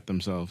ever cut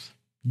themselves?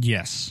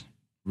 Yes.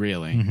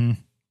 Really?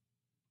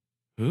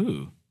 Mm-hmm.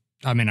 Ooh.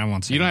 I mean, I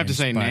won't say You don't have to names,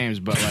 say but- names,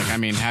 but like, I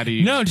mean, how do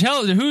you? No,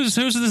 tell who's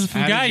this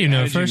guy you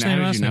know? First name,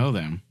 How last did you name. know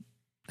them?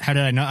 How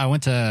did I know? I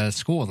went to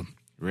school with them.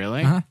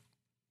 Really? Uh-huh.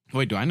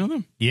 Wait, do I know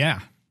them? Yeah.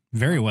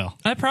 Very well.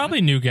 I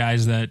probably knew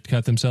guys that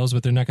cut themselves,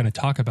 but they're not going to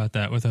talk about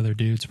that with other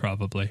dudes.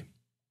 Probably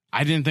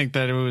I didn't think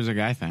that it was a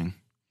guy thing.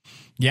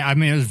 Yeah. I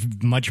mean, it was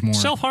much more.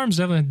 self-harm's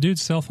definitely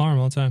dudes self-harm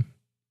all the time.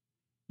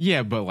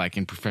 Yeah, but like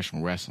in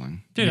professional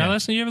wrestling. Dude, Yeah.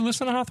 you ever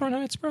listen to Hawthorne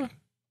Heights, bro?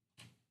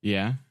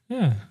 Yeah,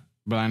 Yeah.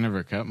 but I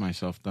never cut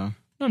myself though.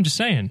 No, I'm just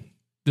saying.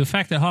 The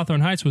fact that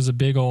Hawthorne Heights was a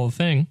big old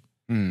thing,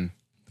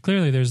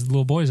 clearly there's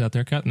little boys out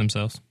there cutting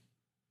themselves.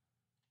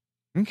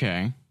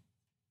 Okay.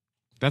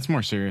 That's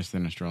more serious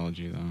than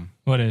astrology, though.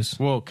 What is?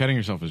 Well, cutting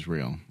yourself is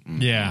real.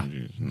 Yeah.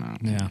 Astrology is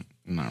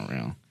not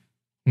real.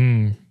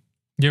 You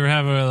ever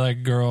have a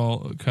like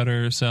girl cut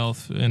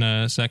herself in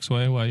a sex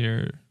way while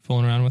you're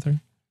fooling around with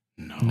her?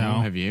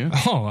 No. Have you?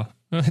 Oh,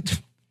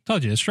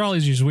 told you,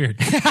 astrology is weird.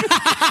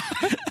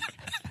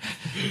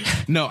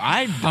 No,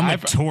 I'm a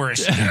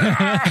tourist.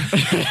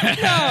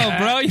 No,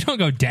 bro, you don't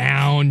go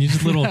down. You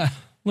just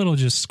little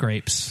just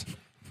scrapes.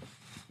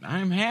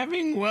 I'm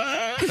having one.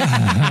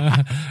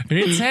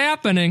 It's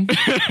happening.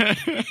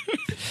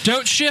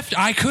 Don't shift.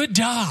 I could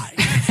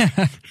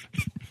die.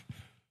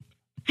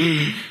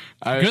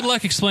 Good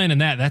luck explaining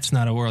that. That's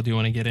not a world you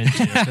want to get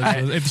into.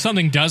 If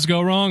something does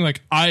go wrong,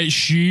 like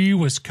she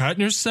was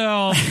cutting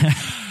herself.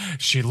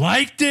 She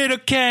liked it.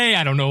 Okay.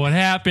 I don't know what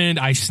happened.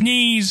 I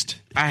sneezed.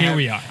 Here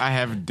we are. I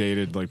have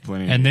dated like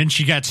plenty. And then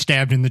she got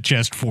stabbed in the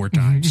chest 4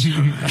 times.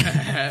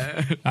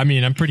 I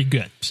mean, I'm pretty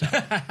good. So.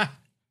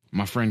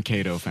 My friend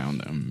Cato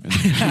found them.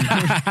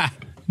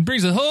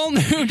 Brings a whole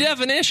new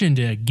definition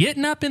to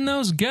getting up in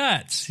those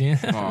guts. Yeah.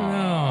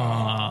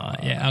 Oh,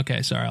 yeah.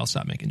 Okay. Sorry. I'll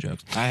stop making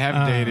jokes. I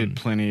have dated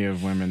plenty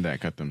of women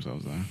that cut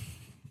themselves,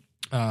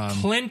 though.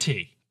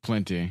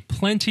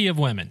 Plenty of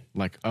women.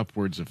 Like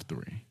upwards of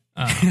 3.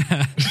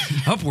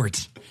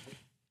 Upwards.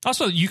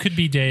 Also, you could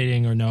be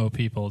dating or know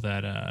people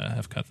that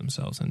have cut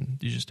themselves, and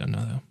you just don't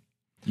know them.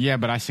 Yeah,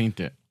 but I seen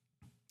it.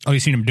 Oh, you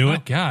seen him do it?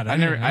 Oh, God.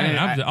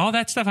 All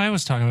that stuff I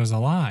was talking about was a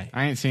lie.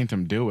 I ain't seen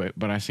them do it,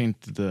 but I seen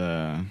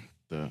the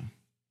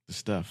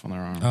stuff on their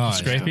arm. Oh,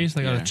 scrapies?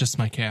 Like, yeah. oh, it's just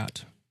my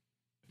cat.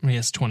 He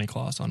has 20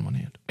 claws on one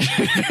hand.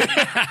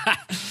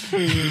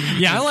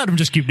 Yeah, I let him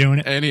just keep doing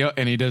it.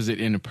 And he does it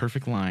in a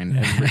perfect line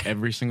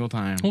every single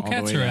time. Well, all the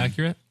cats way are down.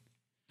 accurate.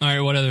 All right,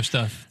 what other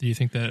stuff do you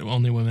think that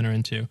only women are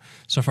into?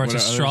 So far, it's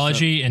What other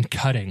astrology and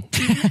cutting.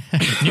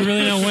 You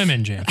really know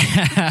women, Jim.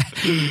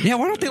 Yeah,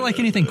 why don't they like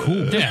anything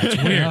cool? Yeah,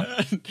 it's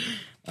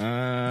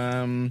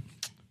weird.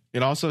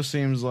 It also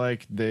seems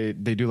like they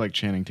do like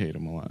Channing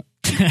Tatum a lot.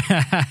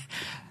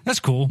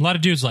 That's cool. A lot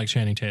of dudes like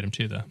Channing Tatum,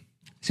 too, though.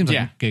 Seems like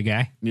Yeah. a good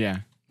guy. Yeah.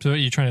 So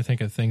you're trying to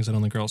think of things that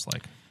only girls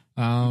like.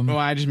 Well,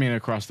 I just mean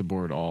across the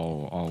board,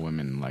 all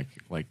women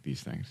like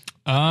these things.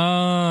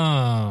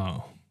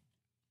 Oh.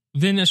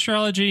 Then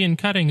astrology and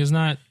cutting is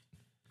not...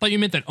 But you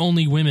meant that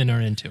only women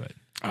are into it.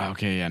 Oh,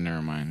 okay, yeah,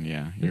 never mind.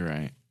 Yeah, you're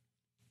right.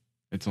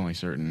 It's only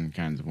certain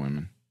kinds of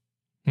women.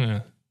 Yeah.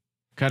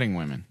 Cutting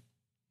women.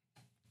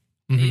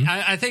 Mhm.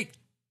 I think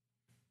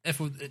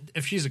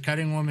if she's a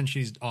cutting woman,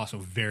 she's also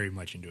very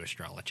much into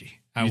astrology.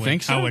 You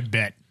think so? I would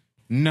bet.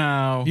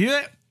 No.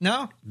 Yeah.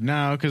 No.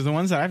 No, because the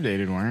ones that I've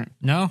dated weren't.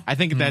 No. I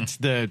think that's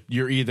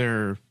you're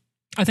either...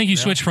 I think you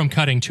switched from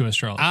cutting to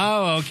astrology.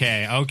 Oh,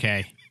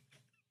 okay.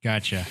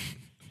 Gotcha.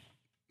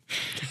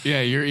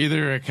 Yeah, you're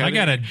either a cutting... I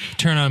got to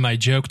turn on my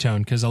joke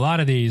tone because a lot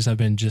of these I've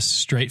been just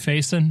straight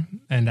facing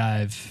and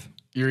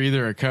You're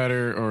either a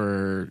cutter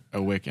or a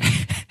Wiccan.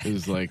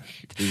 is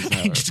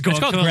how Just go It's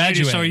up called to a lady,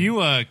 graduating. So are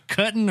you a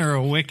cutting or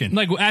a Wiccan?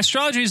 like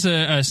astrology is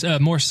a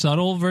more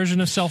subtle version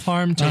of self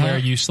harm to where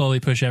you slowly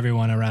push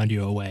everyone around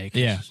you away.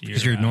 Because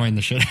you're annoying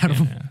the shit out of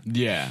them.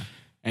 Yeah.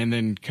 And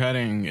then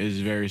cutting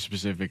is very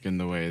specific in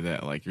the way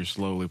that like you're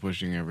slowly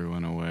pushing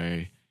everyone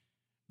away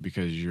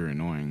because you're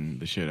annoying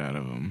the shit out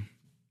of them.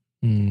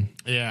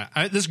 Yeah,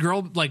 this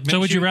girl like. So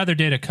would you rather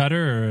date a cutter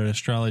or an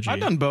astrology? I've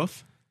done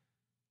both.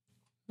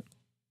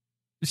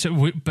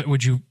 So, but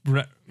would you?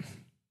 Would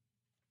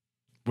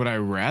I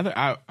rather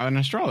an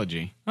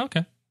astrology?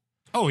 Okay.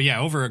 Oh yeah,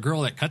 over a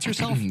girl that cuts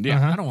herself.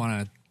 Yeah. I don't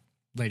want a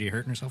lady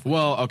hurting herself.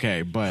 Well,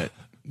 okay, but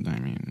I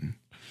mean,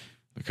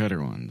 the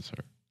cutter ones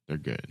they're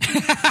good.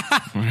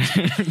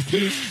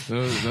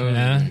 those are.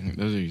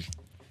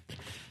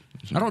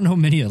 I don't know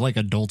many like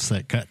adults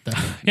that cut though.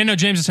 Yeah, no.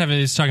 James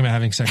is talking about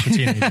having sex with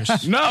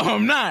teenagers. No,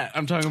 I'm not.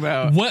 I'm talking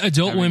about what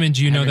adult women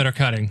do you know that are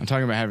cutting? I'm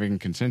talking about having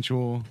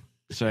consensual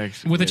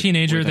sex with a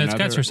teenager that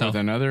cuts herself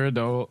with another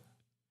adult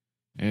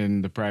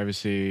in the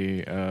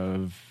privacy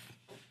of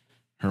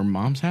her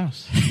mom's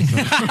house.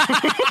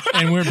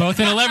 And we're both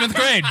in 11th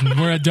grade.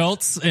 We're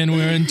adults and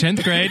we're in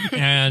 10th grade,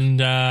 and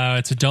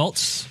it's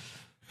adults.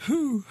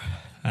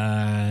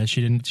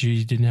 She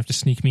didn't have to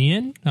sneak me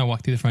in. I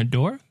walked through the front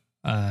door.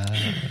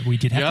 We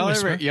did have to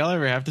whisper. Y'all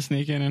ever have to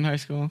sneak in high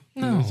school?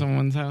 No. In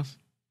someone's house?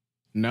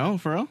 No,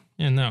 for real?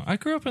 Yeah, no. I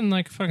grew up in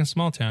like a fucking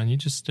small town. You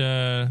just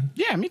yeah,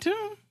 me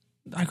too.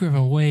 I grew up in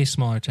a way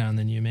smaller town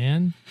than you,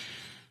 man.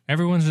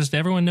 Everyone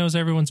knows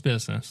everyone's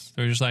business.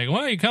 They're just like,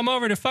 well, you come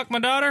over to fuck my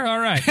daughter? All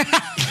right.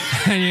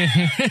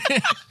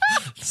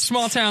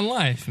 Small town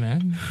life,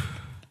 man.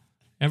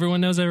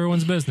 Everyone knows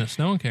everyone's business.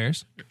 No one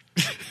cares.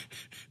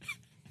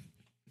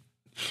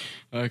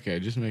 Okay,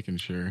 just making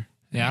sure.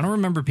 Yeah, I don't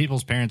remember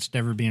people's parents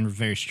ever being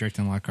very strict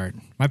in Lockhart.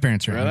 My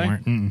parents certainly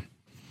weren't. Mm-mm.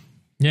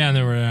 Yeah, and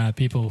there were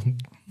people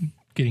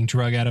getting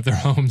drug out of their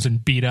homes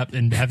and beat up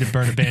and had to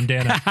burn a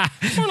bandana.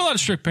 There weren't a lot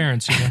of strict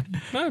parents, you know.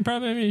 Well,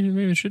 probably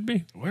maybe it should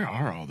be. Where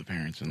are all the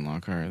parents in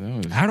Lockhart?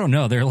 I don't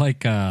know. They're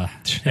like Ed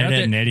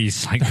and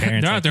Eddie's like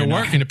parents. They're out there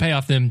working to pay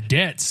off them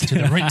debts to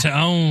the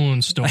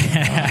rent-to-own store.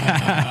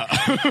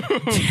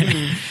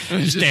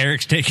 Just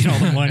Eric's taking all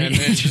the money. And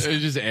it's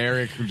just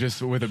Eric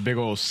just with a big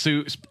old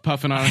suit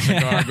puffing on a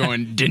cigar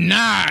going,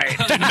 deny,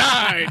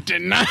 deny,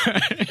 deny.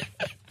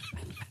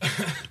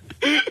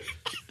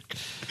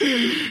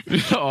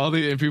 All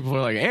the people are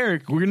like,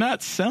 Eric, we're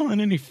not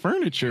selling any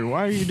furniture.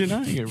 Why are you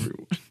denying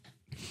everyone?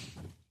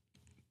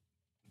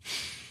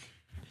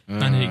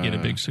 I need to get a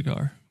big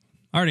cigar.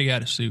 I already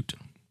got a suit.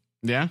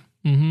 Yeah?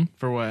 Mm-hmm.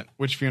 For what?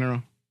 Which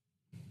funeral?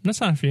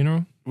 That's not a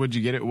funeral. What'd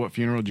you get it? What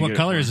funeral did you what get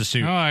color it is the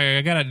suit? Oh,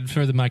 I got it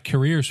for my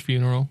career's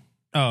funeral.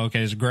 Oh,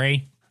 okay. It's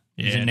gray?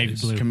 Yeah, is it navy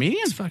blue?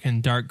 Comedian? It's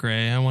fucking dark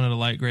gray. I wanted a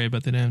light gray,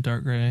 but they didn't have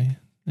dark gray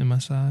in my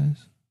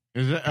size.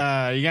 Is it,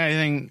 you got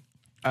anything?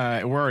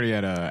 We're already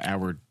at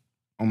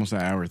almost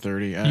an hour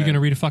 30. You going to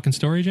read a fucking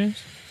story, James?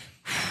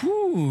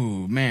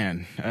 Whew,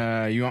 man.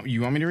 You want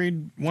me to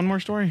read one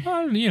more story?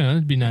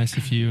 It'd be nice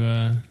if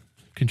you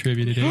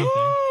contributed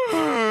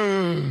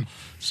anything.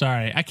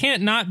 Sorry, I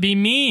can't not be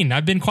mean.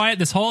 I've been quiet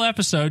this whole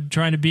episode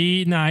trying to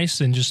be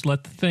nice and just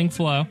let the thing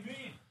flow.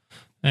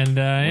 And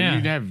yeah.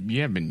 You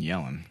have been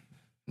yelling.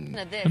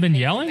 I've been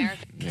yelling?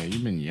 Yeah,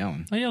 you've been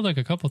yelling. I yelled like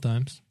a couple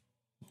times.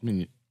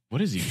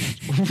 What is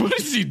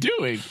he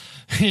doing?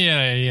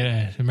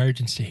 Yeah,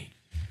 emergency.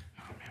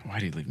 Oh man, why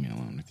did he leave me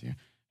alone with you?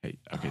 Hey,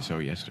 okay, so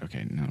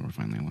yesterday, now we're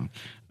finally alone.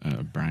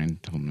 Brian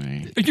told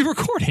me. Are you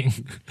recording?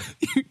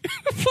 You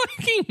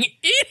fucking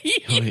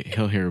idiot.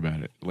 He'll hear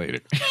about it later.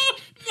 Oh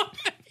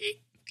my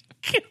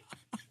God.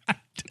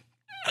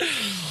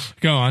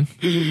 Go on.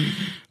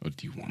 Oh,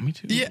 do you want me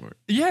to? Yeah.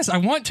 Yes, I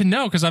want to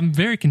know because I'm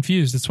very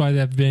confused. That's why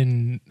I've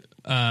been.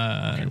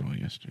 Okay, well,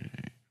 yesterday.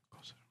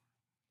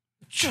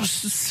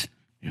 Just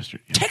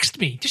yesterday. Text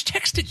me. Just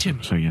text it to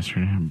me. So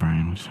yesterday,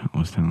 Brian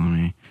was telling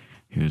me,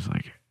 he was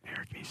like,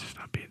 Eric needs to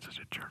stop being such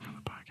a jerk on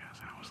the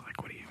podcast. And I was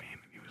like, what do you mean? And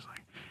he was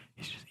like,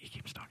 he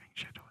keeps talking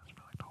shit to us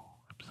for like the whole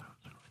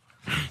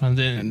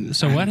episode.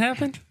 So what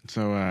happened?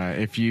 So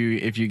if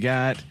you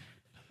got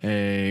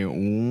a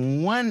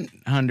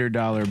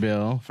 $100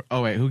 bill.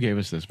 Oh wait, who gave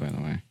us this, by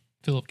the way?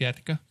 Philip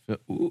Gatica.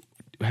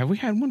 Have we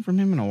had one from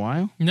him in a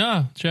while?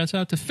 No. Shouts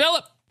out to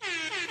Philip.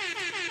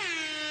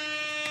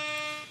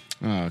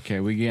 Okay,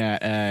 we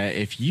got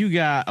if you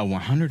got a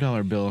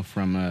 $100 bill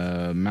from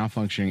a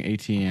malfunctioning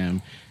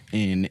ATM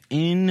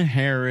in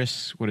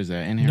Harris, what is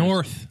that? In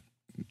Harris?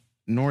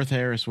 North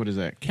Harris, what is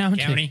that?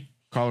 County.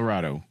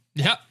 Colorado.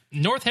 Yep,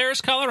 North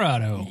Harris,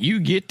 Colorado. You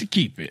get to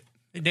keep it.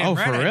 Damn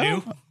right, for I real?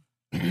 do.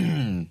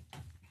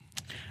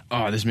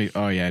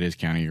 Oh yeah, it is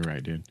county. You're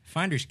right, dude.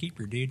 Finders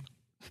keeper, dude.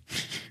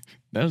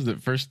 That was the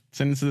first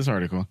sentence of this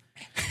article.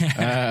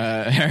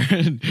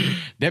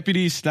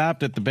 Deputies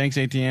stopped at the bank's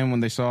ATM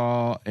when they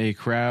saw a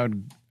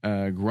crowd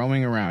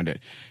growing around it.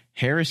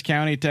 Harris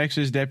County,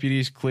 Texas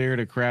deputies cleared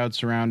a crowd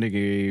surrounding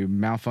a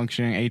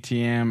malfunctioning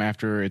ATM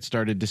after it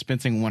started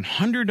dispensing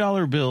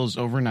 $100 bills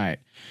overnight.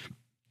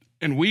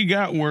 And we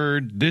got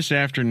word this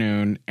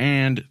afternoon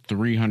and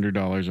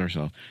 $300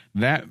 ourselves.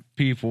 That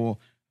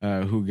people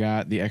who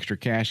got the extra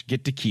cash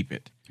get to keep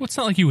it. Well, it's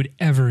not like you would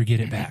ever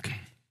get it back.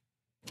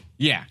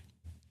 Yeah.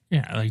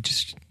 Yeah, like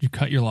just you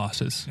cut your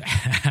losses.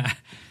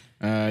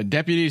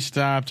 Deputies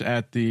stopped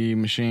at the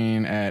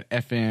machine at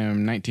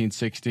FM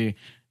 1960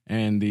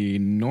 and the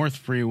North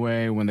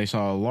Freeway when they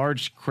saw a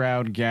large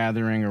crowd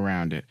gathering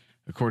around it,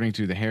 according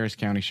to the Harris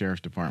County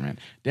Sheriff's Department.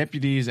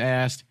 Deputies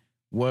asked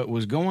what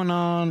was going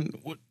on.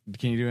 What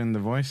can you do in the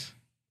voice?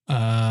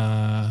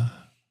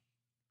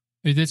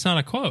 It's not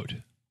a quote.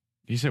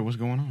 He said, "What's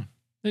going on?"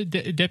 The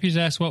deputies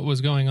asked what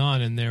was going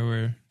on, and they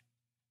were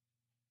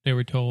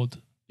told.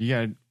 You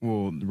got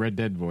Red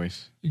Dead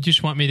voice. You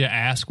just want me to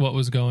ask what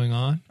was going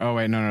on? Oh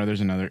wait, no,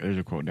 there's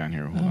a quote down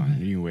here. Hold on,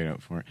 you can wait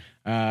up for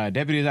it.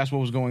 Deputies asked what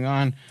was going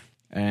on,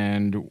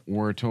 and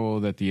were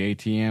told that the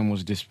ATM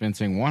was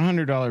dispensing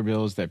 $100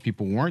 bills that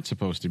people weren't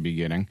supposed to be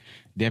getting.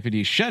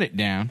 Deputies shut it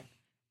down,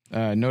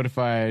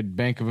 notified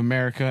Bank of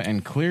America,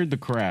 and cleared the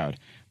crowd.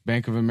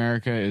 Bank of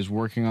America is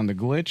working on the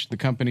glitch. The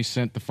company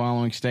sent the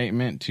following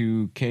statement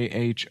to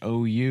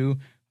KHOU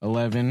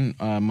 11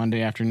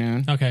 Monday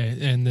afternoon. Okay,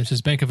 and this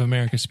is Bank of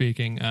America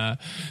speaking.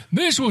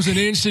 This was an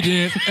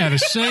incident at a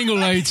single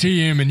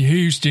ATM in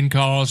Houston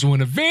caused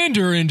when a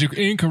vendor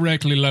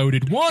incorrectly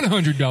loaded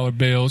 $100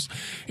 bills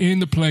in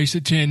the place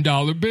of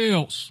 $10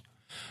 bills.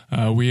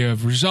 We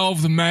have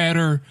resolved the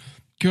matter.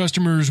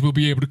 Customers will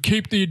be able to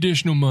keep the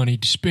additional money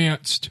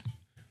dispensed.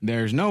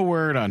 There's no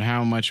word on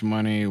how much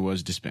money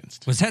was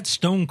dispensed. Was that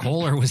Stone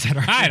Cold or was that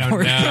our I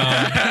don't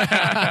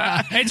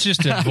know. It's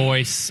just a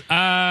voice.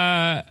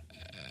 Yeah,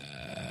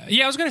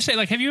 I was going to say,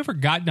 like, have you ever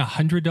gotten a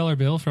 $100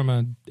 bill from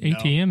an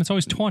ATM? It's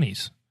always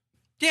 20s.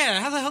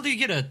 Yeah, how the hell do you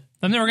get a...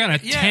 I've never gotten a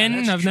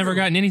 10. I've never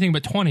gotten anything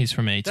but 20s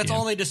from ATM. That's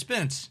all they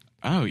dispense.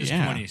 Oh, is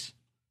yeah. 20s.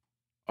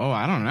 Oh,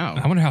 I don't know.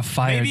 I wonder how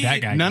fired Maybe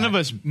that guy None got. of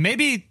us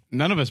Maybe...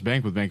 None of us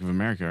bank with Bank of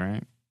America,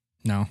 right?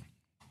 No.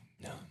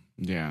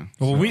 Yeah.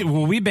 Well,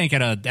 we bank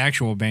at an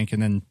actual bank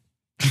and then...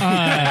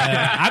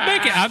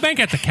 I bank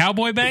at the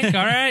Cowboy Bank,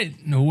 all right?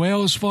 No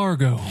Wells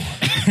Fargo.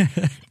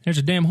 There's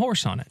a damn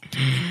horse on it.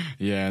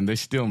 Yeah, and they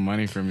steal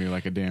money from you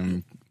like a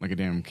damn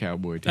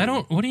cowboy. Too.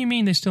 What do you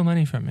mean they steal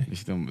money from me? They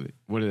steal.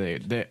 What are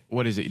they?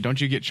 What is it?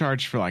 Don't you get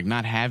charged for like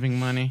not having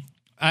money?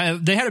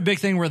 They had a big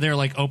thing where they're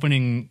like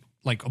opening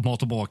like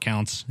multiple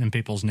accounts in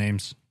people's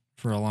names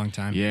for a long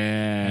time.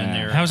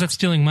 Yeah. How is that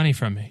stealing money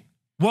from me?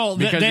 Well,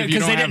 because they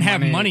didn't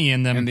have money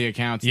in them. In the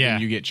accounts, then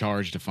you get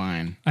charged a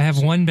fine. I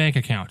have one bank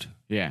account.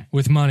 Yeah.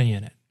 With money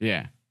in it.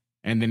 Yeah.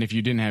 And then if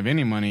you didn't have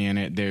any money in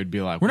it, they would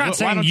be like, "We're not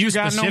saying why don't you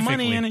got no specifically.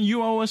 money in it?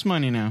 You owe us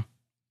money now."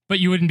 But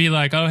you wouldn't be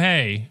like, "Oh,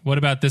 hey, what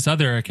about this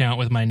other account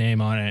with my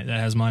name on it that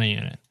has money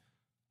in it?"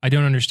 I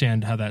don't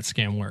understand how that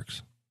scam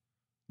works.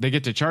 They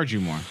get to charge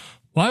you more.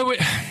 Why would...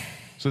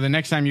 So the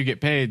next time you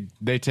get paid,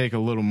 they take a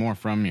little more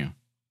from you.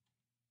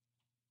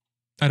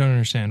 I don't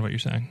understand what you're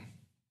saying.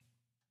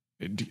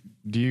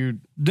 Do you...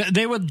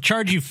 They would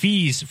charge you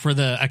fees for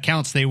the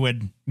accounts they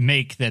would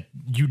make that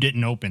you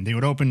didn't open. They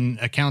would open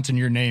accounts in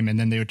your name, and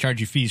then they would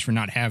charge you fees for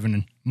not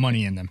having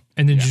money in them.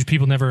 And then just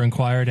people never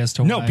inquired as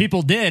to why? No,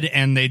 people did,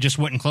 and they just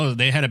wouldn't close it.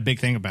 They had a big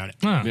thing about it.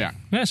 Oh, Yeah.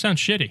 That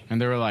sounds shitty.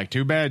 And they were like,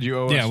 too bad you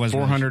owe us Yeah, it was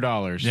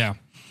 $400. Yeah.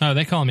 Oh,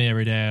 they call me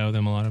every day. I owe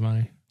them a lot of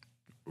money.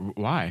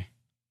 Why?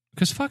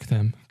 Because fuck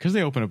them. Because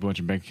they open up a bunch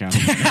of bank accounts.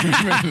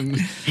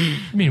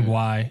 I mean,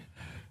 why?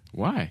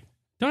 Why?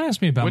 Don't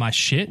ask me about my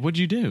shit. What'd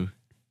you do?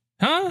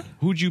 Huh?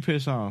 Who'd you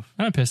piss off?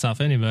 I don't piss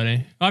off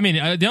anybody. I mean,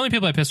 the only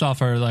people I piss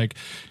off are like,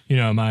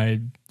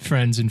 my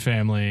friends and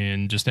family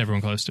and just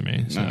everyone close to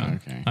me. So,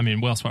 okay. I mean,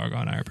 Wells Fargo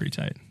and I are pretty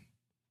tight.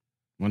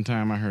 One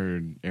time I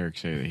heard Eric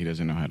say that he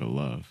doesn't know how to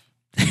love.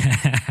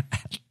 I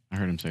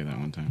heard him say that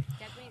one time.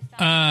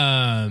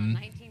 How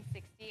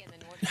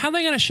are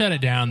they going to shut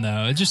it down,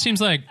 though? It just seems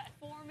like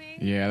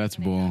Yeah, that's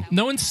bull.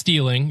 no one's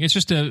stealing. It's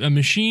just a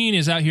machine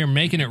is out here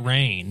making it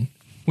rain,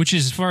 which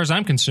is, as far as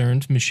I'm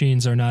concerned,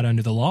 machines are not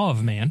under the law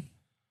of man.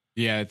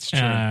 Yeah, it's true.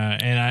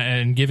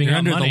 And giving You're out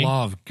under money. the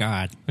law of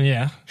God.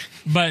 Yeah.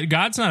 But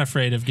God's not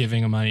afraid of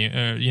giving money.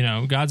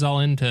 God's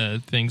all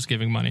into things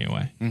giving money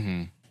away.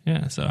 Mm-hmm.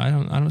 Yeah, so I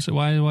don't see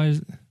why is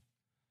it?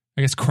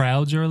 I guess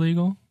crowds are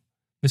illegal.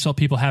 They saw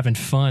people having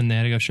fun. They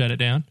had to go shut it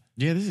down.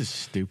 Yeah, this is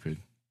stupid.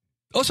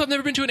 Also, I've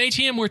never been to an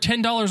ATM where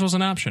 $10 was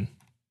an option.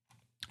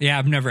 Yeah,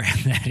 I've never had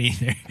that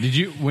either. Did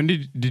you? When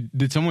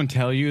did someone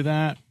tell you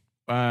that?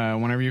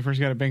 Whenever you first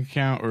got a bank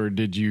account, or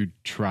did you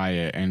try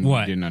it and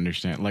you didn't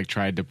understand? Like,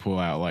 tried to pull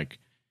out like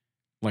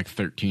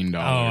 $13. Oh,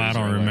 I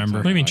don't remember.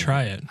 What do you mean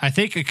try it? I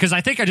think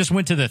I just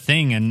went to the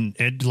thing and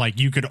it like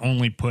you could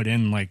only put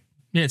in like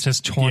Yeah, it says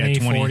 20,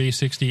 40,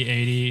 60,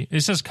 80.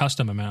 It says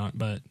custom amount,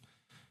 but...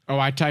 Oh,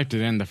 I typed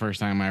it in the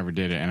first time I ever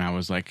did it, and I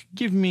was like,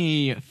 "Give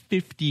me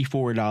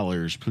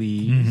 $54,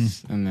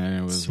 please." And then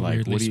it was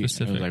like, "What are you?" I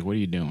was like, "What are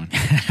you doing?"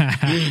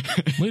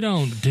 We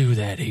don't do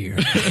that here.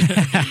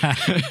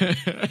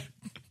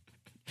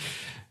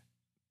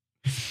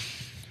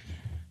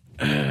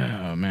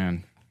 Oh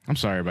man, I'm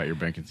sorry about your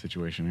banking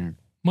situation here.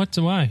 What's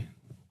why?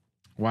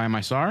 Why am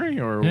I sorry,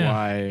 or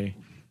why?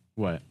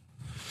 What?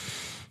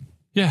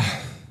 Yeah,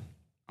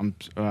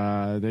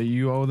 that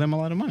you owe them a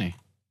lot of money.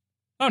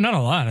 Oh, not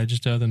a lot. I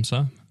just owe them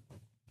some.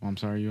 Well, I'm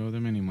sorry you owe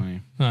them any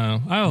money. Oh,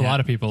 I owe a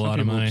lot of people a lot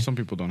of money. Some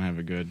people don't have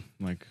it good.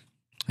 Like,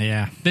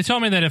 Yeah. They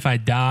told me that if I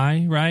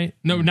die, right?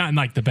 No, not in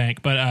like the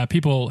bank, but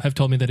people have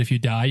told me that if you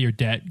die, your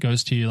debt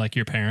goes to like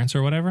your parents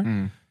or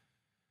whatever.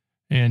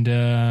 And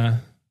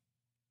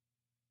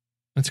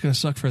that's going to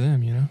suck for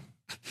them, you know?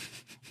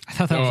 I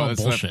thought that was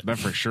all bullshit. That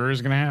for sure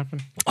is going to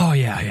happen. Oh,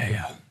 yeah.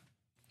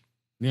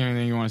 You have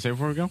anything you want to say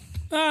before we go?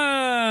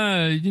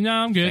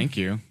 I'm good. Thank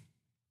you.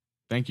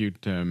 Thank you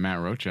to Matt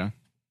Rocha.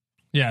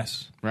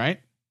 Yes. Right?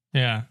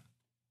 Yeah.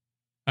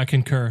 I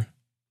concur.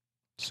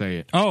 Say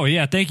it. Oh,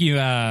 yeah. Thank you,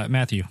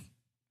 Matthew.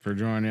 For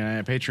joining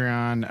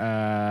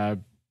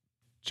Patreon.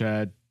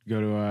 Go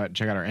to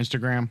check out our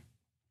Instagram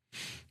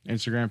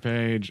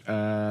page.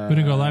 We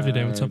didn't go live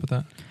today. What's up with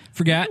that?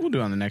 Forgot. We'll do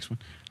it on the next one.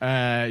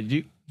 Don't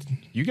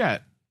you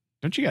got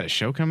a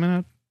show coming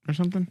up or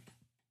something?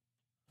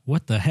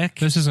 What the heck?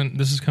 This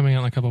is coming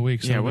out in a couple of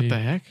weeks. Yeah, what the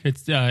heck?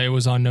 It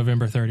was on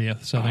November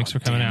 30th, so thanks for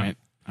coming out.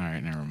 All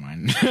right, never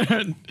mind.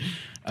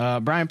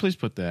 Brian, please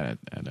put that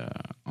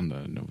on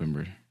the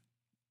November,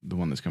 the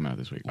one that's coming out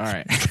this week. All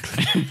right.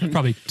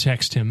 Probably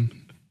text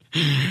him.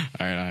 All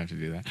right, I'll have to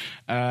do that.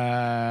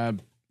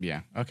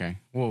 Yeah, okay.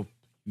 Well,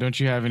 don't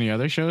you have any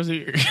other shows that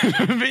you're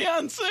going to be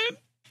on soon?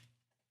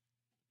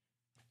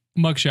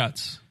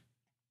 Mugshots.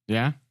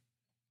 Yeah?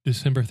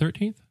 December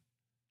 13th?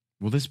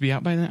 Will this be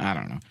out by then? I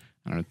don't know.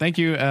 Thank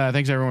you.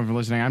 Thanks, everyone, for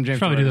listening. I'm James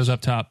Probably Torres. do those up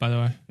top, by the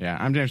way. Yeah,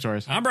 I'm James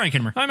Torres. I'm Brian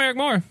Kinmer. I'm Eric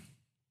Moore.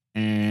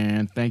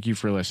 And thank you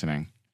for listening.